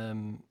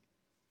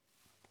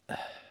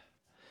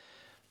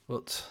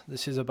 But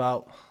this is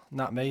about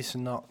Nat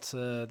Mason, not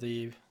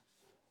the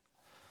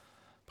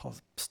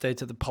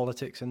state of the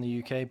politics in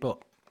the UK.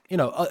 But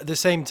at the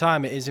same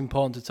time, it is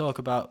important to talk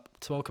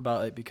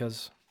about it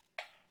because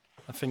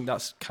I think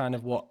that's kind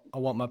of what I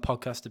want my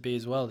podcast to be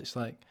as well. It's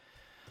like,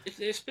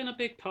 It's been a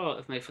big part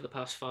of me for the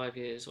past 5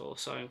 years or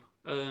so.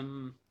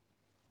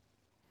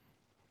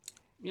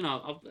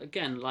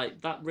 Again,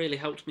 like that really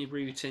helped me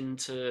root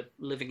into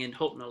living in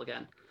Hucknall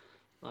again.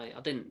 Like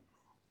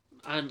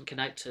I hadn't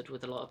connected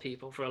with a lot of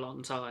people for a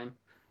long time,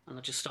 and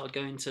I just started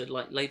going to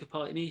like Labour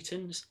Party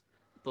meetings.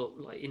 But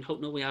like in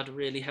Hucknall, we had a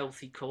really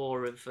healthy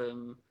core of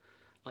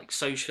like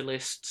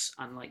socialists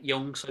and like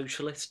young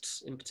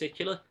socialists in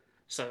particular.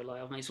 So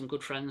like I've made some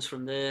good friends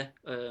from there.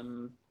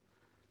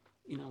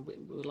 We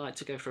would like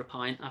to go for a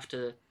pint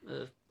after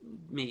a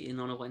meeting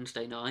on a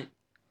Wednesday night.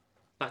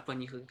 Back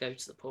when you could go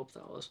to the pub,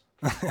 that was.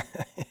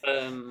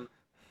 Um,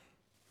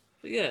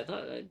 but yeah,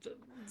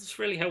 that's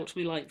really helped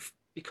me like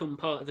become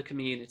part of the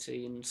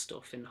community and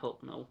stuff in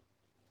Hucknall.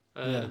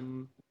 yeah.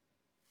 Um,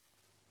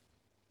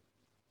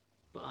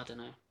 but I don't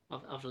know.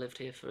 I've lived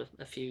here for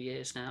a few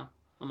years now.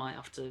 I might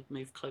have to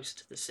move closer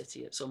to the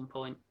city at some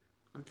point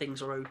when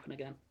things are open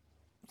again.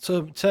 So,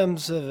 in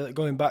terms of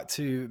going back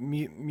to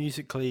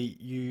musically,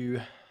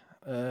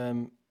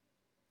 um,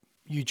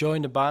 you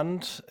joined a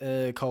band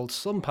called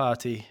Slumb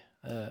Party,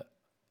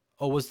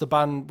 or was the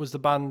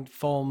band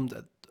formed?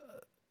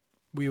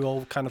 We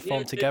all kind of Yeah,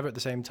 formed together at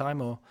the same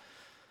time, or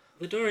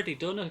they'd already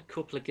done a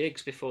couple of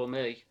gigs before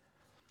me.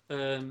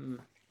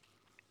 Um,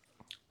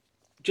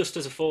 just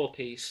as a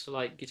four-piece,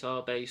 like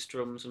guitar, bass,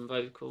 drums, and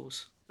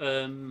vocals.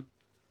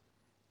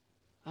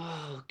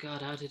 Oh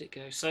God, how did it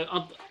go? So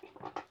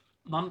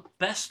my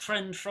best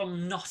friend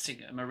from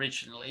Nottingham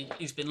originally,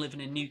 he's been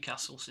living in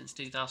Newcastle since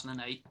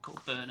 2008,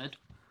 called Bernard.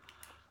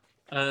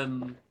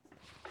 Um,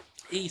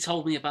 he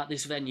told me about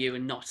this venue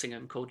in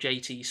Nottingham called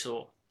JT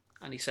Saw,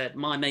 and he said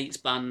my mate's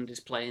band is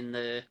playing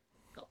there.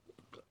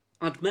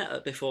 I'd met her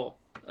before,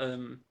 but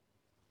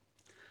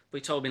he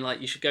told me like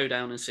you should go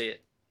down and see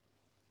it.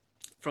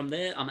 From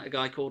there, I met a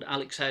guy called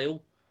Alex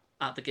Hale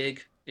at the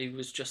gig. He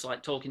was just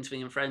like talking to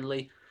me and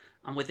friendly,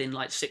 and within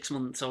like 6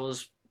 months, I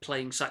was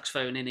playing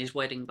saxophone in his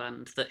wedding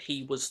band that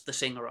he was the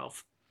singer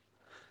of.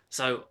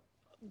 So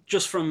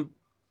just from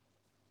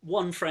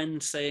one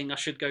friend saying I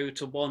should go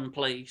to one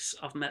place,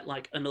 I've met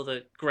like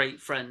another great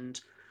friend.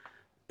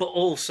 But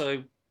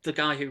also, the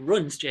guy who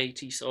runs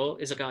JT Saw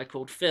is a guy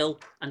called Phil,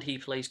 and he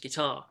plays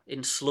guitar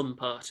in Slumb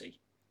Party,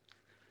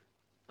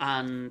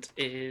 and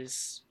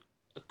is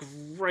a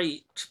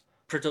great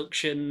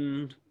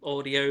production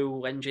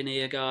audio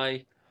engineer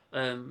guy.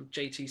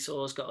 JT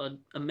Saw's got an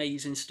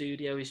amazing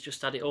studio. He's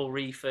just had it all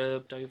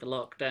refurbed over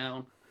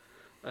lockdown.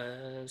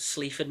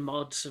 Sleaford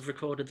Mods have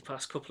recorded the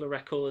past couple of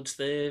records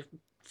there.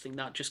 I think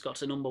that just got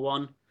to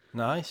 #1.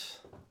 Nice.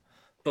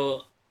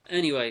 But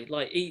anyway,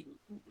 like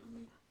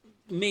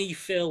me,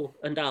 Phil,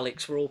 and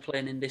Alex were all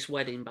playing in this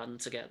wedding band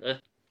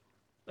together.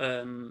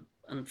 And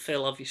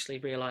Phil obviously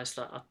realised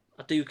that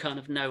I do kind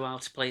of know how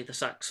to play the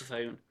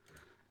saxophone,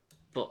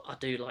 but I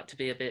do like to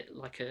be a bit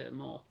like a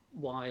more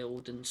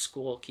wild and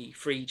squawky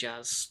free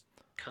jazz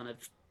kind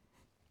of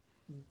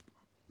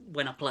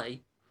when I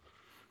play.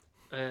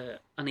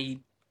 And he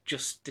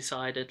just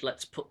decided,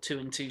 let's put two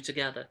and two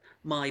together.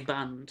 My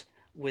band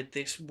with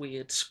this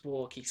weird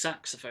squawky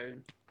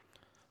saxophone.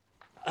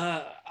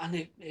 And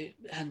it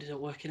ended up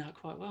working out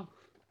quite well.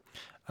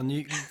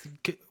 And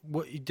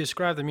what you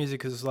describe the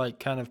music as like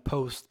kind of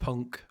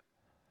post-punk,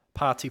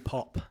 party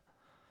pop.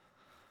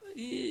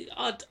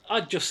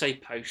 I'd just say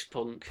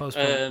post-punk.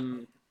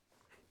 Post-punk.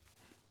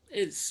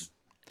 It's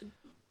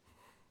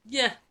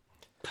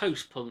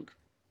post-punk.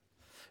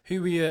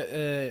 Who were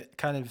your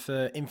kind of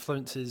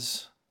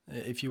influences,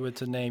 if you were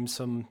to name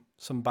some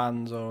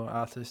bands or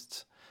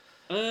artists?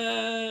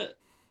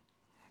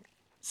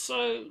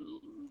 So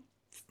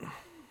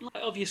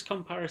like obvious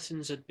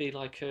comparisons would be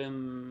like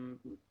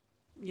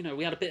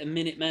we had a bit of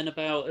Minutemen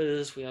about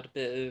us. We had a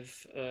bit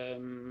of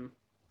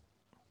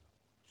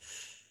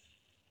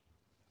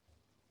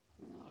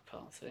I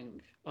can't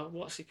think.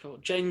 What's he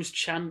called? James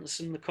Chance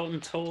and the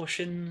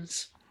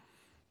Contortions,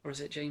 or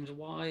is it James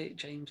White?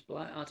 James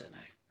Black? I don't know.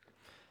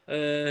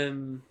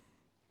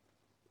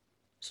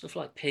 Stuff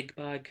like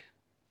Pigbag.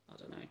 I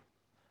don't know.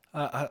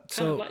 Kind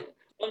of like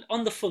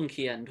on the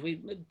funky end.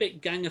 We a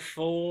bit Gang of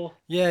Four.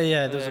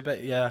 Yeah. There's a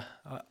bit. Yeah,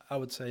 I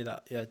would say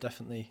that. Yeah,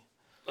 definitely.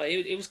 Like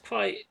it was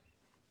quite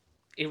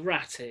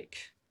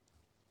erratic.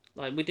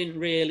 Like we didn't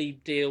really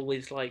deal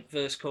with like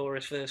verse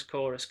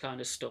chorus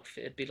kind of stuff.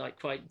 It'd be like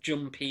quite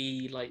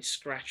jumpy, like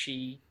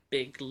scratchy,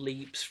 big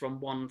leaps from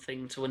one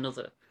thing to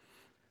another,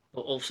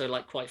 but also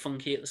like quite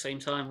funky at the same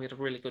time. We had a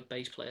really good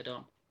bass player,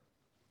 Dom.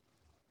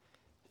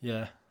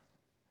 Yeah.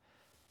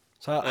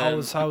 So how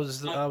was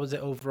it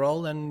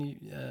overall?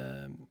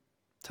 Then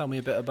tell me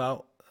a bit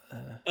about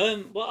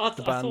Well, the I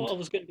thought band. I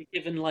was going to be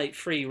given like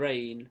free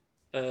reign,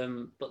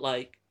 but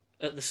like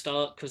at the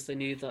start because they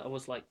knew that I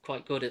was like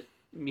quite good at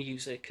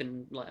music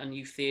and like I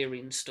knew theory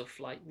and stuff.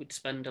 Like we'd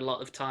spend a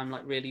lot of time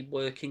like really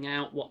working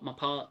out what my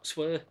parts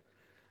were,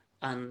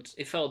 and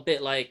it felt a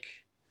bit like,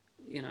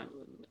 you know,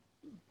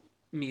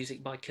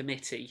 music by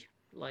committee,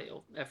 like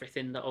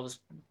everything that I was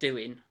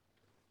doing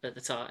at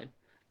the time.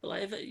 But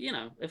like,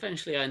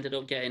 eventually I ended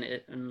up getting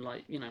it, and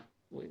like,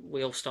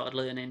 we all started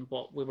learning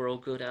what we were all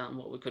good at and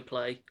what we could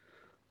play.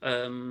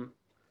 Um,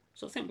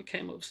 so I think we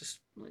came up with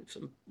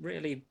some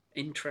really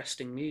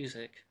interesting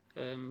music.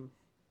 I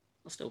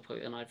still put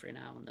it on every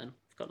now and then.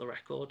 I've got the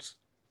records.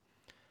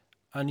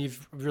 And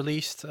you've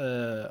released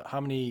how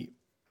many?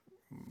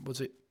 Was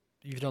it?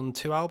 You've done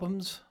 2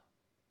 albums.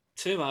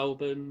 2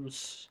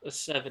 albums, a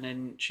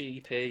 7-inch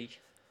EP,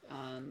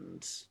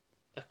 and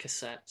a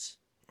cassette.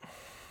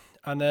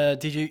 And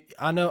did you?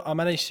 I know I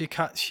managed to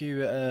catch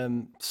you.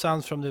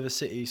 Sounds from the Other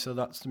City, so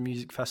that's the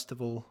music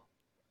festival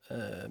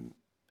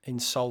in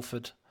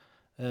Salford,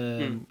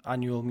 Mm.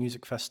 annual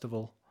music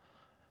festival.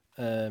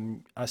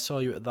 I saw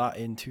you at that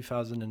in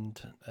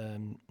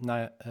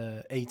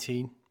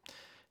 2018.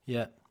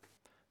 Yeah,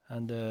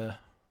 and I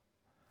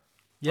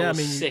yeah, I was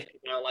mean, sick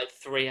about like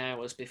 3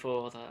 hours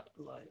before that.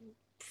 Like,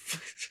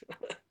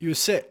 you were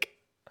sick,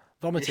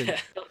 vomiting. yeah,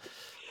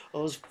 I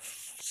was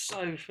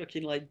so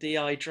fucking like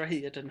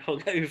dehydrated and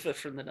hungover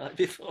from the night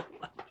before.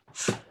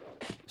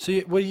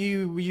 So were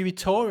you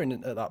touring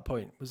at that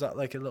point? Was that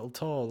like a little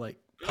tour, like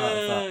part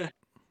of that? Uh,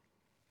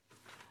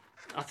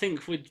 I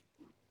think we'd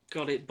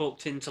got it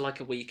booked into like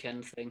a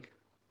weekend thing.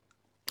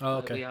 Oh,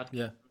 Like we okay, had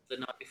yeah, the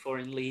night before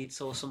in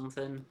Leeds or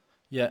something.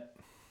 yeah.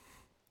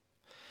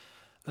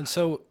 And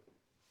so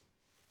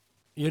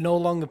you're no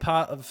longer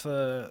part of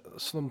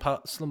Slum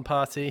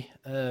Party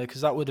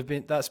because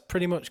that's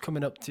pretty much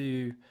coming up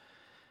to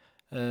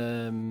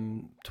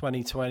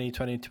 2020,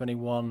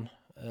 2021.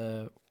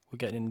 We're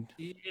getting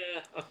Yeah,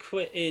 I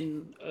quit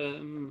in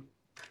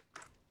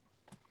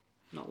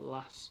not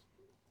last.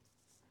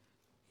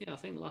 Yeah, I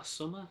think last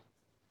summer.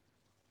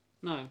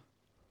 No, summer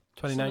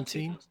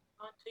 2019.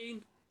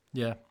 2019,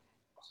 Yeah,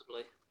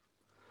 possibly.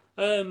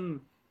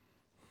 Um,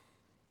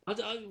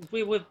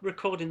 we were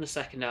recording the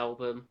second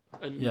album,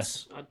 and yeah,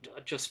 I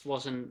just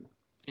wasn't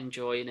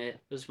enjoying it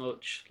as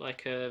much.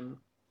 Like,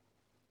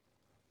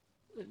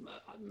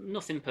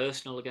 nothing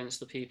personal against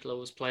the people I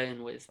was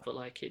playing with, but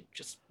like, it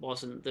just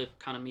wasn't the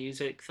kind of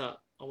music that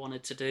I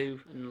wanted to do,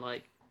 and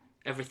like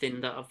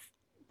everything that I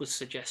was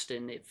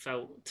suggesting, it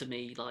felt to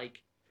me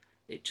like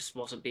it just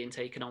wasn't being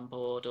taken on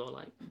board or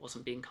like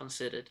wasn't being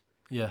considered.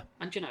 yeah,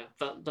 And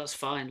that's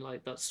fine.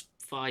 Like that's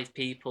 5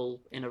 people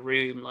in a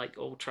room, like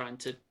all trying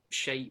to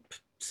shape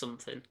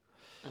something.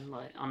 And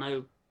like I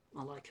know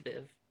I like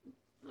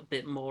a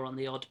bit more on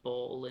the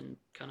oddball and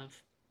kind of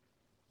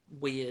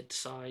weird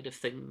side of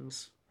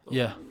things. But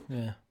yeah,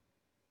 yeah.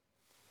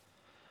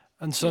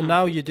 And you so know,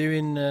 now you're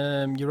doing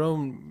your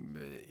own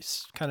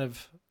kind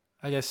of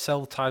I guess,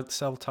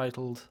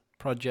 self-titled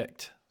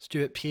project.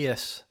 Stuart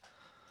Pearce.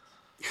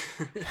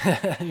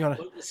 You wanna...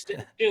 Well,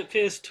 Stuart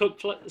Pearce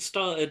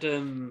started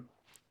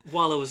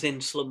while I was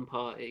in Slumb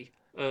Party.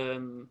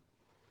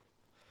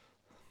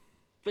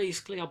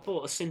 Basically, I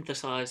bought a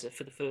synthesizer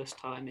for the first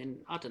time in,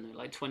 I don't know,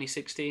 like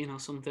 2016 or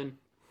something.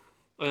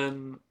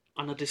 And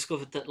I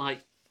discovered that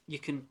like you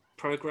can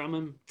program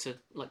them to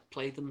like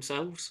play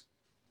themselves.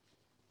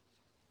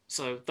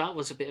 So that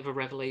was a bit of a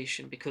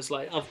revelation because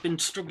like I've been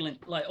struggling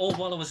like all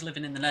while I was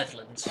living in the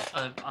Netherlands.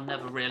 I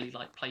never really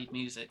like played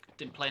music,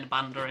 didn't play in a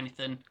band or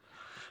anything.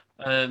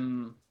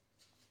 Um,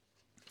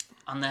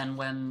 and then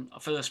when I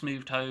first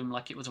moved home,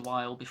 like it was a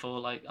while before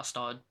like I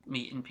started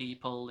meeting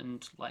people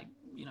and like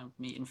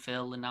meeting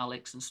Phil and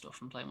Alex and stuff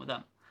and playing with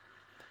them.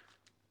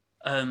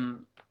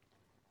 Um,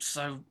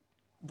 so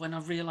when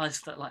I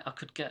realised that like I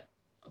could get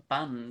a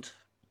band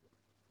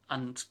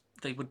and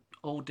they would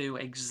all do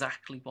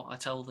exactly what I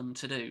tell them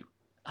to do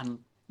and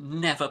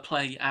never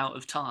play out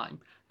of time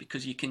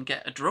because you can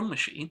get a drum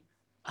machine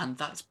and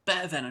that's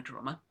better than a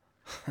drummer,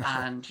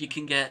 and you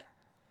can get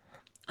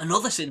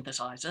another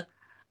synthesizer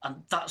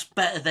and that's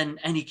better than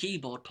any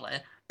keyboard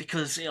player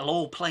because it'll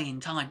all play in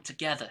time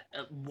together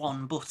at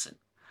one button.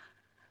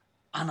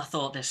 And I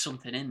thought there's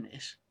something in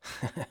this.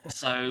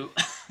 So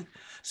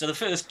so the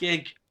first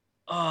gig,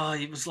 oh,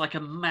 it was like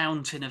a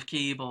mountain of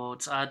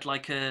keyboards. I had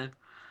like an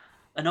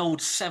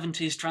old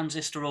 70s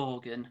transistor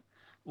organ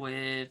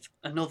with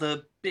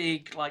another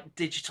big like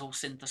digital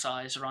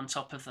synthesizer on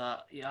top of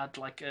that. You had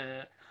like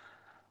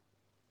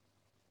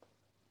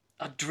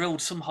I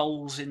drilled some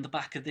holes in the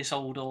back of this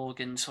old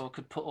organ so I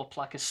could put up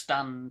like a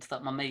stand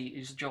that my mate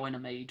who's a joiner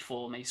made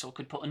for me so I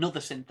could put another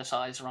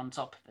synthesizer on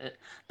top of it.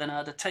 Then I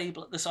had a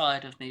table at the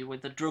side of me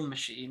with a drum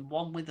machine,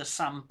 one with a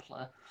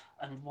sampler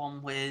and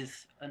one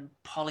with a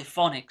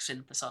polyphonic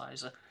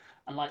synthesizer.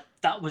 And like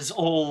that was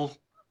all.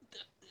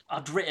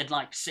 I'd written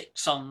like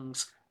 6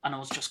 songs and I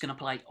was just going to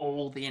play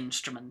all the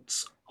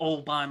instruments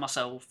all by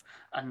myself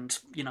and,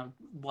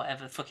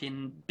 whatever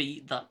fucking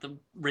beat that the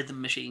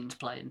rhythm machine's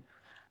playing.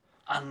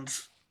 And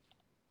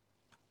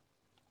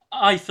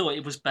I thought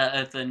it was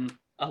better than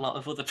a lot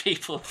of other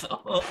people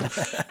thought.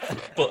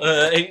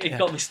 But it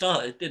got me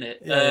started, didn't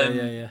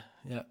it?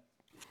 Yeah.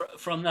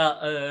 From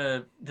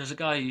that, there's a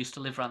guy who used to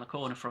live around the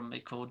corner from me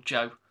called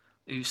Joe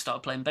who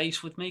started playing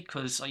bass with me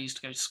because I used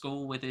to go to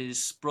school with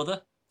his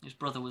brother. His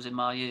brother was in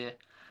my year.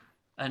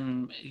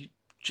 And he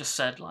just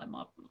said like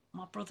my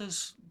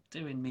brother's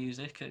doing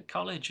music at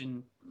college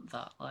and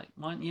that, like,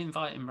 why don't you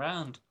invite him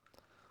round?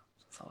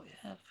 I thought,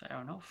 yeah,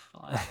 fair enough.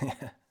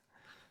 Like,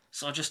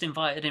 so I just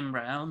invited him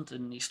round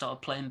and he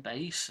started playing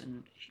bass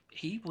and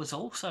he was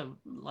also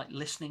like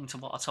listening to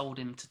what I told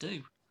him to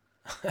do.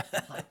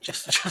 Like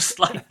just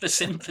like the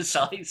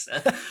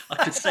synthesizer, I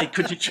could say,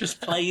 could you just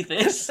play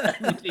this,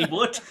 and he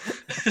would.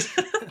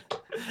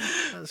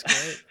 That's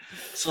great.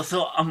 So I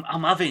thought,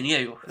 I'm having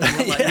you.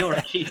 You're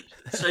a chief.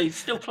 So he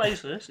still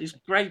plays with us. He's a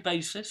great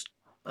bassist.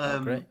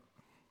 Great.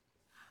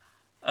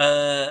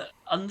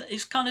 And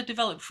it's kind of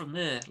developed from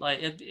there. Like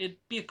it'd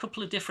be a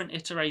couple of different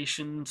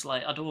iterations.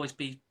 Like I'd always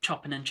be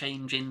chopping and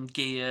changing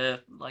gear,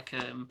 like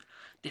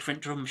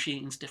different drum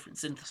machines, different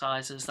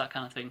synthesizers, that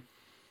kind of thing.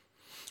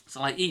 So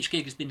like each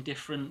gig has been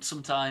different.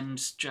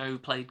 Sometimes Joe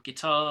played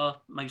guitar,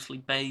 mostly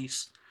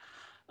bass.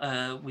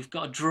 We've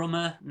got a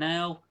drummer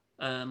now,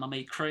 my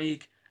mate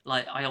Craig.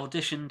 Like I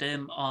auditioned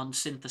him on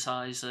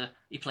synthesizer.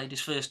 He played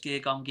his first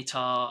gig on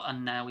guitar,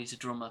 and now he's a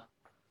drummer.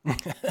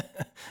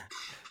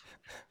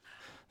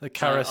 The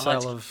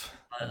carousel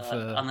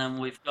and then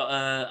we've got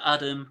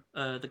Adam,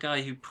 the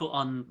guy who put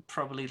on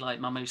probably like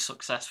my most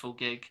successful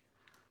gig,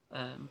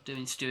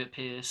 doing Stuart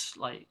Pearce.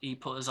 Like he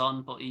put us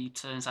on, but he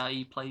turns out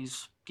he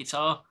plays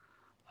guitar,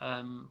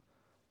 and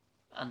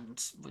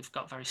we've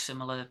got very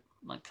similar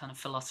like kind of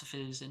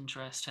philosophies,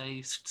 interests,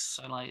 tastes.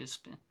 So like it's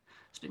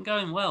been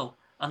going well,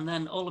 and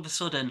then all of a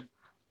sudden,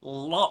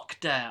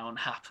 lockdown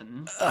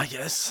happened.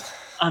 Yes.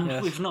 And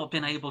yes. We've not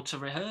been able to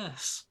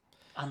rehearse,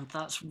 and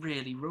that's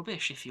really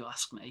rubbish, if you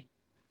ask me.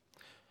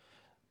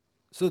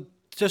 So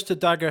just to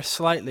digress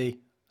slightly,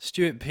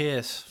 Stuart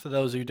Pearce, for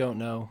those who don't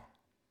know,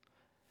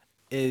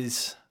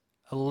 is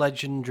a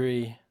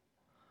legendary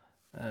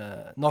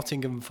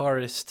Nottingham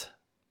Forest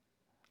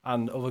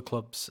and other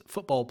clubs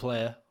football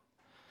player.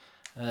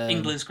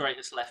 England's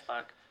greatest left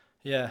back.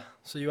 Yeah,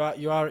 so you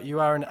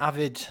are an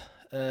avid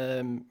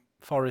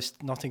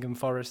Nottingham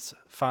Forest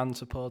fan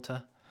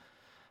supporter,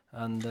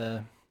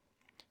 and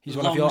he's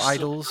one of your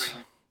idols.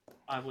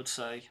 I would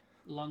say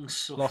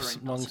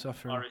long-suffering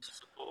Forest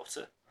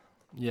supporter.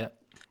 Yeah.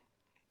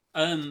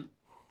 I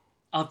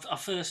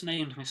first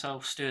named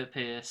myself Stuart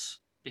Pearce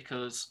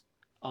because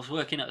I was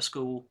working at a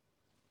school,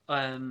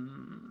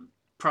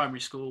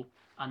 primary school,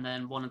 and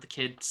then one of the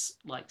kids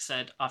like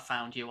said, "I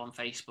found you on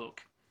Facebook."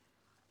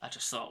 I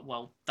just thought,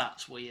 well,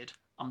 that's weird.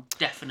 I'm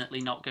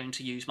definitely not going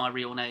to use my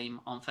real name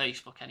on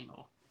Facebook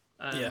anymore.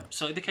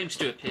 So it became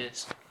Stuart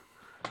Pearce,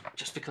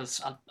 just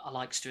because I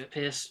like Stuart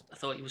Pearce. I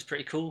thought he was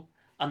pretty cool.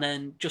 And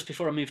then just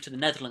before I moved to the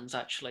Netherlands,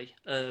 actually,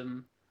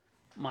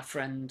 my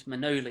friend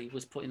Manoli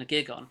was putting a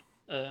gig on,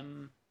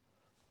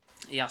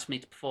 he asked me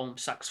to perform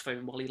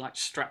saxophone while he like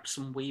strapped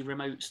some Wii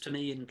remotes to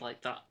me and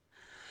like that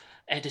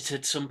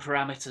edited some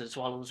parameters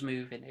while I was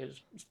moving. It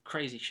was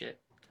crazy shit.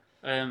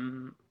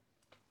 But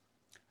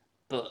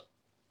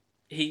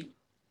he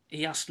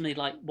he asked me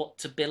like what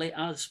to bill it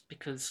as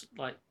because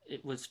like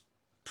it was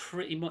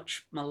pretty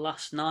much my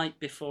last night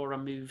before I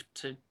moved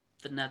to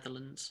the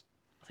Netherlands.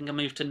 I think I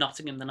moved to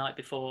Nottingham the night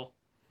before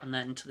and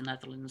then to the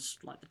Netherlands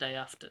like the day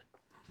after.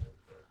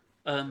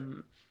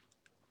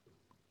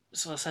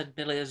 So I said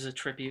Billy as a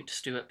tribute to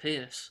Stuart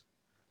Pearce,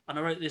 and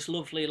I wrote this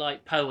lovely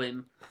like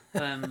poem.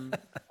 I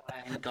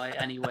ain't got it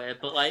anywhere,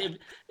 but like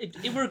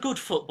it were a good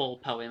football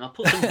poem. I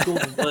put some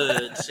good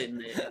words in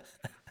there.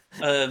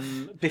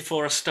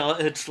 Before I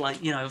started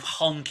like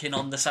honking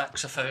on the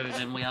saxophone,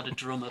 and we had a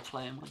drummer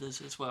playing with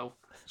us as well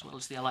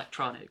as the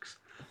electronics.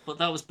 But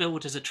that was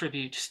billed as a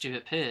tribute to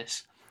Stuart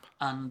Pearce,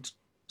 and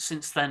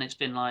since then it's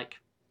been like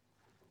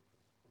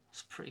it's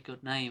a pretty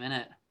good name, isn't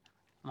it?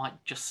 I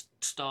might just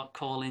start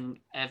calling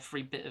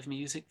every bit of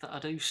music that I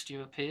do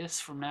Stuart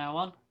Pearce from now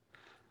on.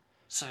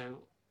 So,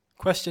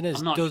 question is,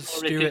 I'm not does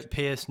sure Stuart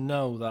Pearce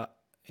know that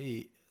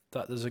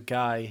there's a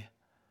guy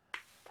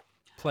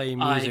playing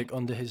music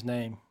under his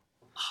name?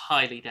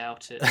 Highly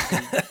doubt it.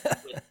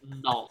 We're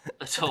not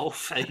at all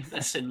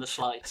famous in the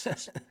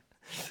slightest.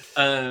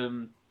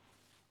 As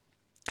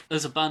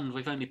a band,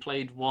 we've only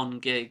played one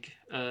gig,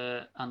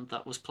 and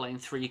that was playing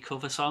 3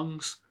 cover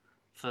songs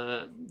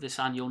for this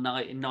annual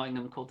night in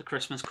Nottingham called the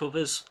Christmas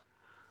Covers.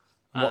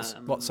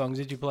 What songs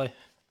did you play?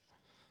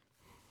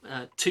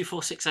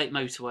 2468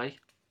 Motorway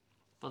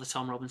by the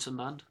Tom Robinson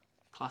Band,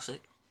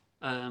 classic.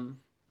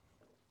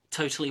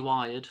 Totally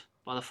Wired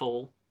by The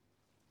Fall,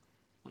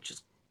 which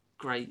is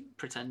great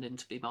pretending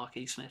to be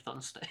Marquis Smith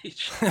on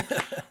stage.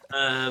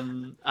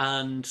 And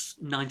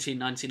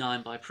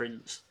 1999 by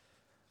Prince.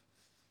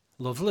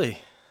 Lovely.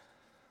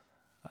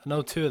 I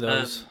know 2 of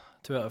those.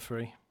 2 out of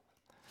 3.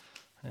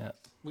 Yeah.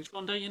 Which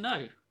one don't you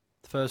know?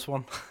 The first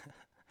one.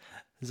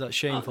 Is that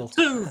shameful?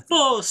 2,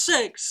 4,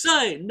 6,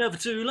 8, never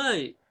too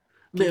late.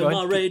 Me and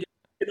my radio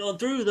on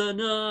through the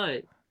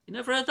night. You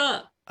never heard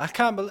that? I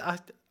can't believe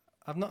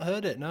I've not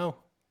heard it. No,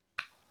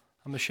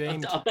 I'm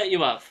ashamed. I bet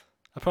you have.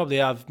 I probably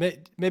have.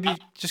 Maybe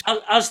just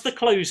as the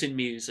closing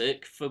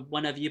music for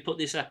whenever you put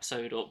this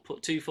episode up.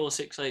 Put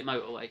 2468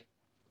 Motorway.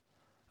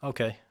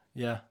 Okay,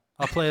 yeah.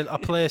 I'll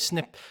play a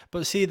snip.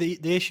 But see,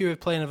 the issue of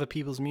playing other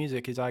people's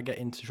music is I get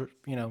into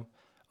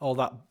all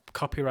that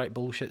copyright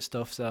bullshit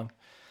stuff. So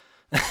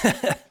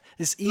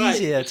it's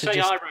easier to say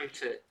just. I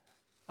wrote it.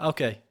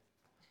 Okay.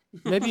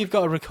 Maybe you've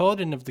got a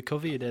recording of the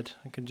cover you did.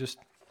 I can just.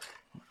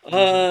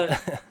 I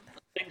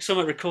think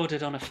someone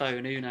recorded on a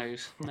phone. Who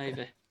knows?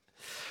 Maybe.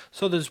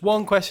 So there's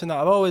one question that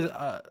I've always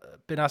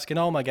been asking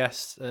all my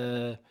guests.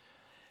 In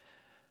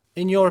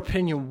your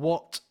opinion,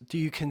 what do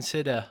you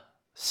consider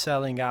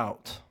selling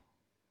out?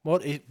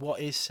 What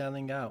is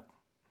selling out?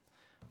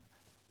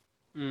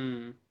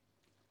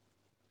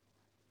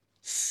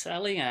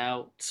 Selling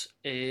out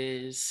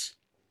is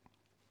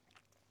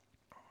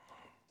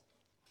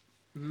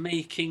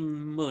making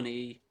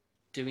money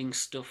doing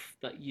stuff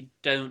that you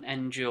don't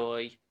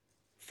enjoy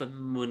for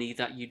money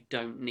that you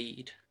don't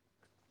need.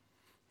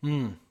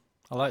 I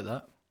like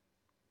that.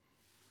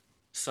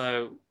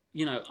 So,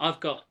 I've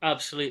got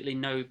absolutely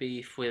no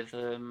beef with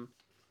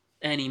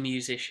any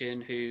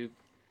musician who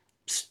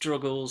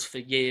struggles for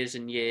years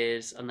and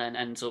years and then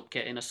ends up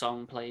getting a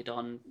song played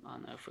on, I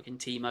don't know, fucking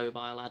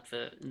T-Mobile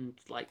advert and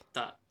like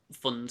that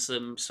funds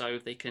them so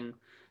they can,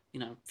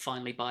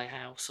 finally buy a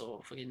house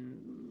or fucking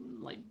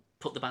like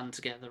put the band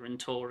together and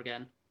tour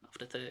again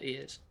after 30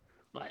 years.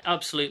 Like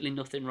absolutely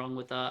nothing wrong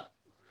with that.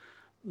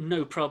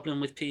 No problem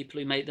with people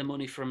who make their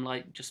money from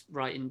like just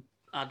writing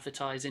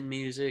advertising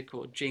music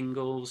or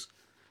jingles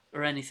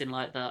or anything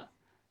like that.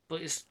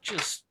 But it's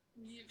just,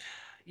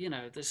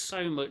 there's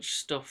so much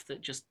stuff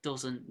that just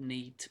doesn't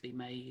need to be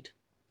made.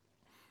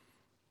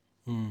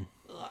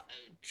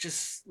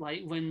 Just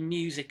like when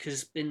music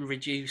has been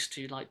reduced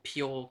to like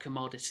pure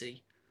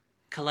commodity,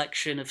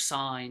 collection of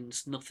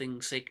signs,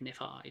 nothing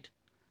signified.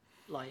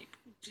 Like,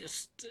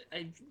 just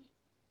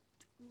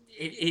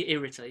it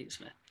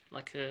irritates me.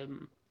 Like,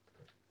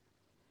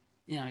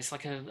 it's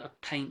like a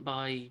paint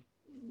by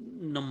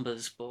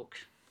numbers book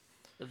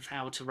of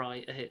how to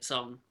write a hit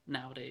song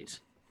nowadays.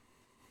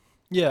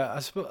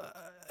 Yeah,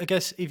 I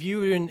guess if you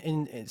were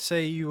in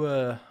say you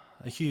were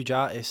a huge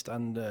artist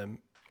and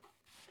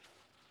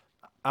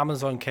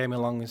Amazon came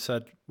along and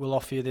said, we'll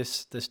offer you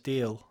this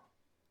deal,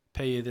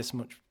 pay you this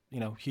much,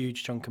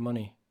 huge chunk of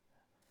money.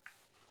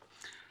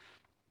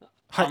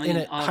 In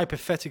a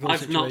hypothetical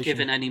situation. I've not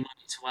given any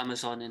money to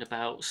Amazon in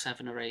about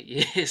 7 or 8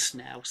 years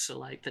now, so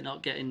like they're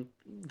not going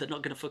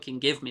to fucking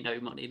give me no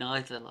money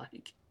neither.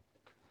 Like,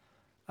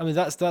 I mean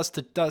that's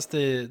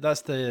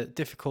the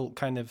difficult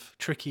kind of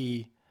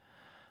tricky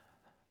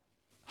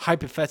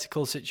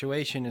hypothetical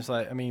situation. Is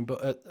like, I mean,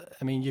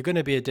 you're going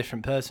to be a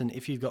different person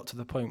if you got to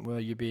the point where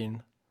you're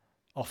being,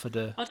 offered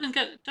a...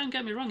 don't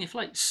get me wrong. If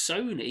like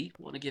Sony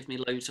want to give me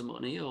loads of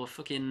money, or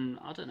fucking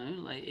I don't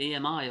know, like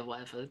EMI or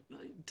whatever,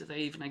 like, do they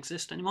even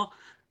exist anymore?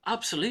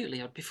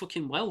 Absolutely, I'd be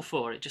fucking well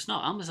for it. Just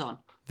not Amazon.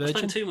 I spent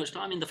Virgin? too much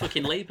time in the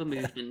fucking labour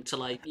movement to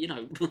like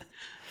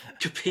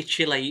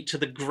capitulate to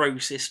the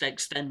grossest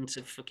extent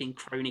of fucking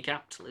crony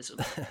capitalism.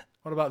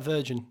 What about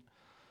Virgin?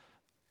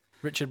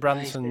 Richard He's a bit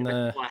Branson, of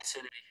a twat,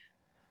 isn't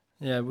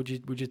yeah, would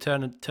you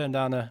turn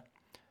down a he?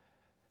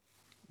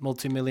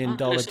 multi-million I know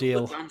dollar some good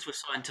deal? bands were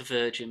signed to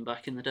Virgin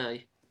back in the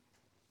day.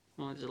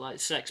 Well, like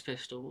Sex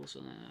Pistols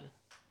and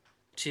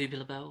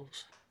Tubular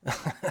Bells.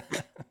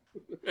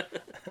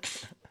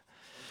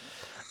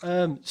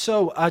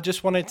 So I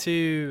just wanted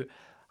to,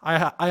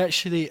 I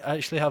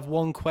actually have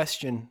one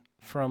question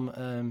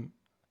from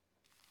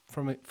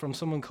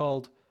someone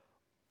called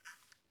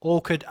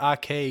Orchid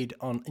Arcade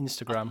on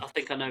Instagram. I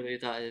think I know who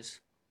that is.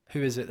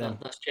 Who is it then?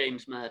 That's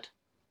James Med.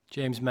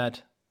 James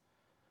Med.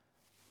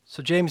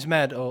 So James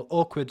Med or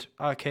Awkward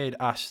Arcade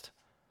asked,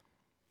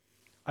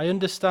 I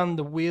understand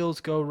the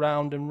wheels go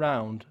round and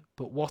round,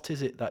 but what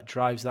is it that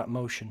drives that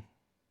motion?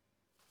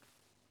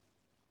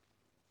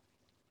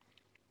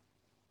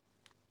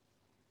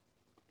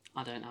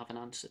 I don't have an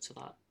answer to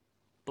that.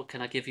 But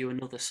can I give you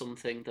another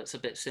something that's a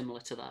bit similar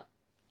to that?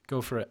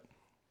 Go for it.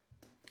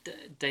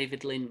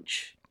 David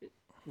Lynch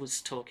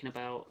was talking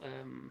about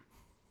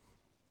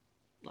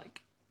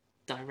like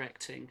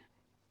directing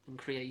and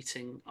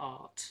creating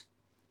art,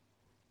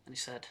 and he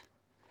said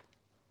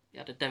he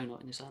had a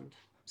donut in his hand.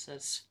 It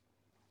says,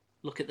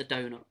 "Look at the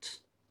donut.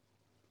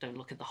 Don't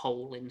look at the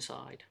hole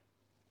inside."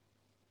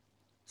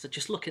 So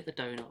just look at the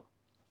donut.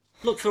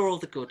 Look for all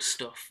the good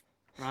stuff,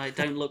 right?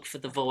 Don't look for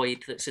the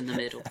void that's in the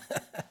middle.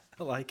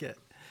 I like it.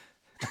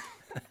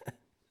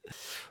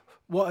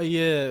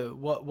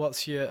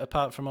 What's your,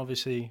 apart from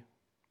obviously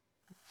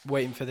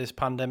waiting for this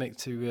pandemic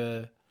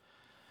to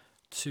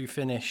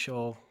finish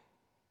or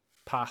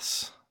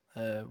pass,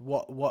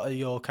 what are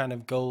your kind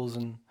of goals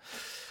and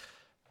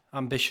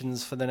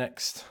ambitions for the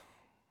next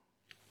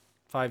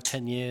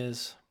 5-10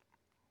 years?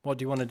 What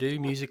do you want to do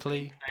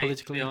musically, To be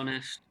politically?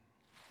 honest,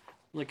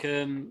 like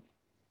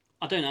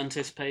I don't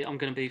anticipate I'm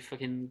going to be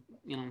fucking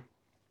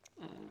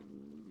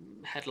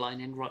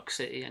headlining Rock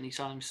City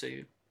anytime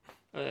soon.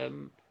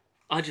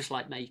 I just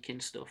like making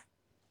stuff.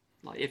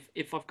 Like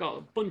if I've got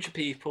a bunch of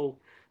people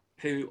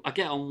who I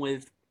get on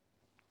with,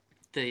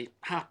 they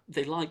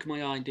like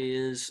my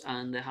ideas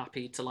and they're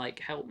happy to like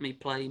help me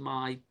play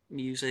my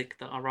music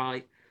that I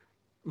write.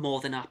 More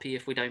than happy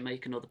if we don't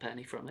make another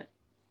penny from it.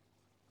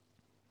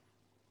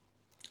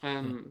 Yeah.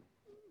 Um,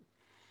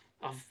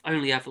 I've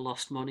only ever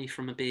lost money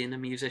from being a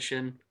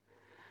musician.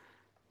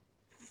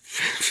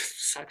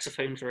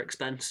 Saxophones are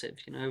expensive,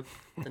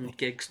 and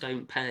gigs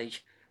don't pay.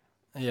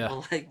 Yeah.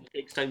 Well, like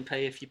gigs don't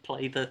pay if you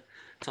play the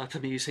type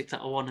of music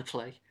that I want to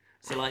play.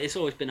 So like, it's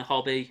always been a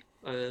hobby.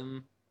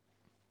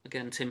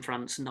 Again, Tim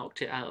France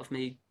knocked it out of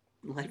me,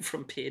 like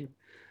from being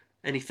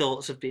any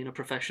thoughts of being a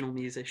professional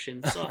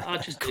musician. So I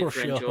just do it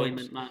for Crush your hopes,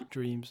 enjoyment, man.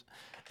 dreams.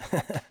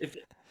 If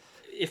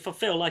if I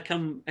feel like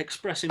I'm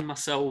expressing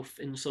myself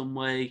in some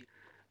way,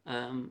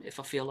 if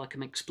I feel like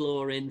I'm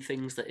exploring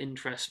things that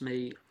interest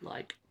me,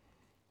 like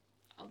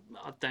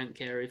I don't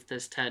care if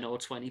there's 10 or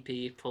 20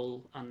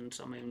 people and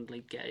I'm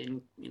only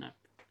getting,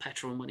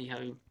 petrol money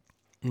home.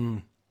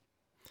 Mm.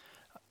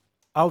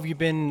 How have you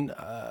been,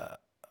 I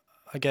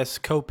guess,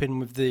 coping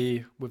with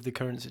the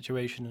current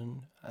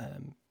situation,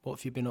 and what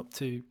have you been up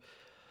to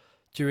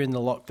during the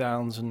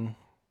lockdowns and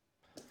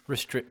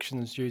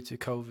restrictions due to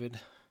COVID?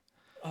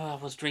 Oh,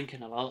 I was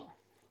drinking a lot.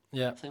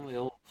 Yeah. I think we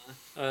all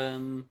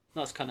were.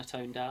 That's kind of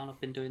toned down. I've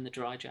been doing the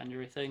dry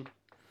January thing.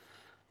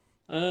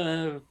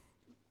 Uh,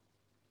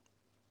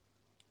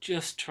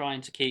 just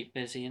trying to keep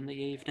busy in the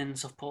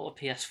evenings. I've bought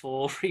a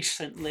PS4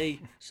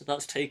 recently, so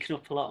that's taken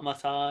up a lot of my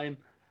time.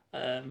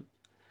 Um,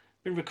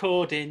 been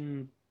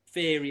recording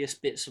various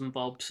bits and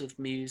bobs of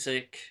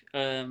music.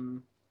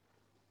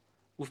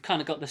 We've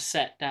kind of got the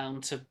set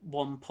down to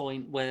one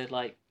point where,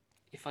 like,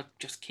 if I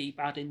just keep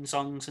adding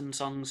songs and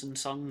songs and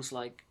songs,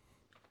 like,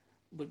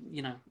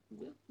 you know,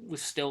 we're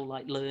still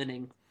like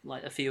learning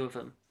like a few of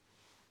them.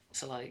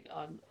 So like,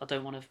 I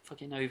don't want to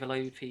fucking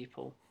overload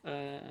people.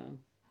 I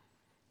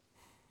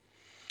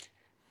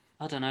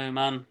don't know,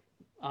 man.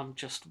 I'm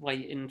just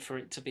waiting for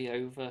it to be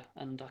over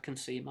and I can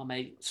see my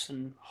mates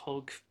and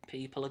hug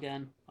people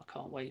again. I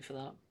can't wait for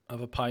that.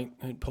 Have a pint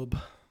at pub.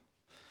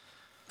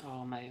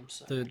 Oh, mate, I'm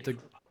so The ready the for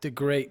it. the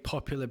great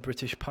popular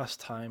British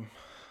pastime.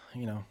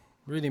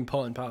 Really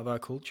important part of our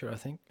culture, I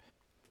think.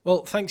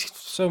 Well, thanks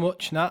so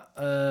much, Nat.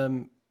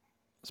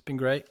 It's been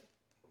great.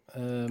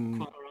 Quite all right,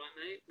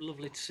 mate.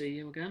 Lovely to see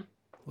you again.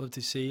 Love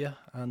to see you,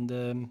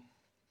 and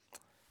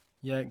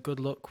yeah, good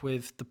luck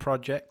with the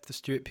project, the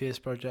Stuart Pearce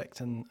project,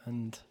 and Yeah,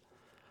 man.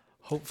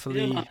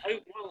 hopefully,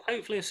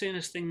 Hopefully, as soon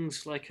as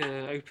things like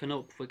open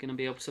up, we're going to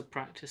be able to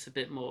practice a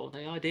bit more.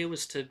 The idea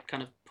was to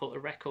kind of put a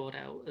record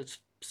out as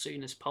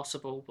soon as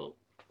possible,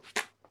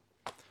 but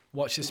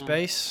watch the you know,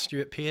 space,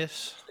 Stuart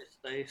Pearce. this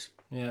days.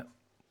 Yeah.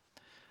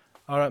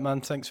 All right, man.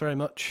 Thanks very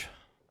much.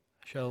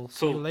 Shall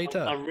see you Cool.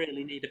 later. I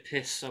really need a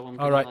piss, so I'm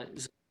All gonna right. like.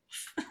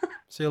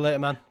 See you later,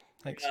 man.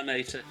 Thanks. Yeah,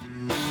 mate.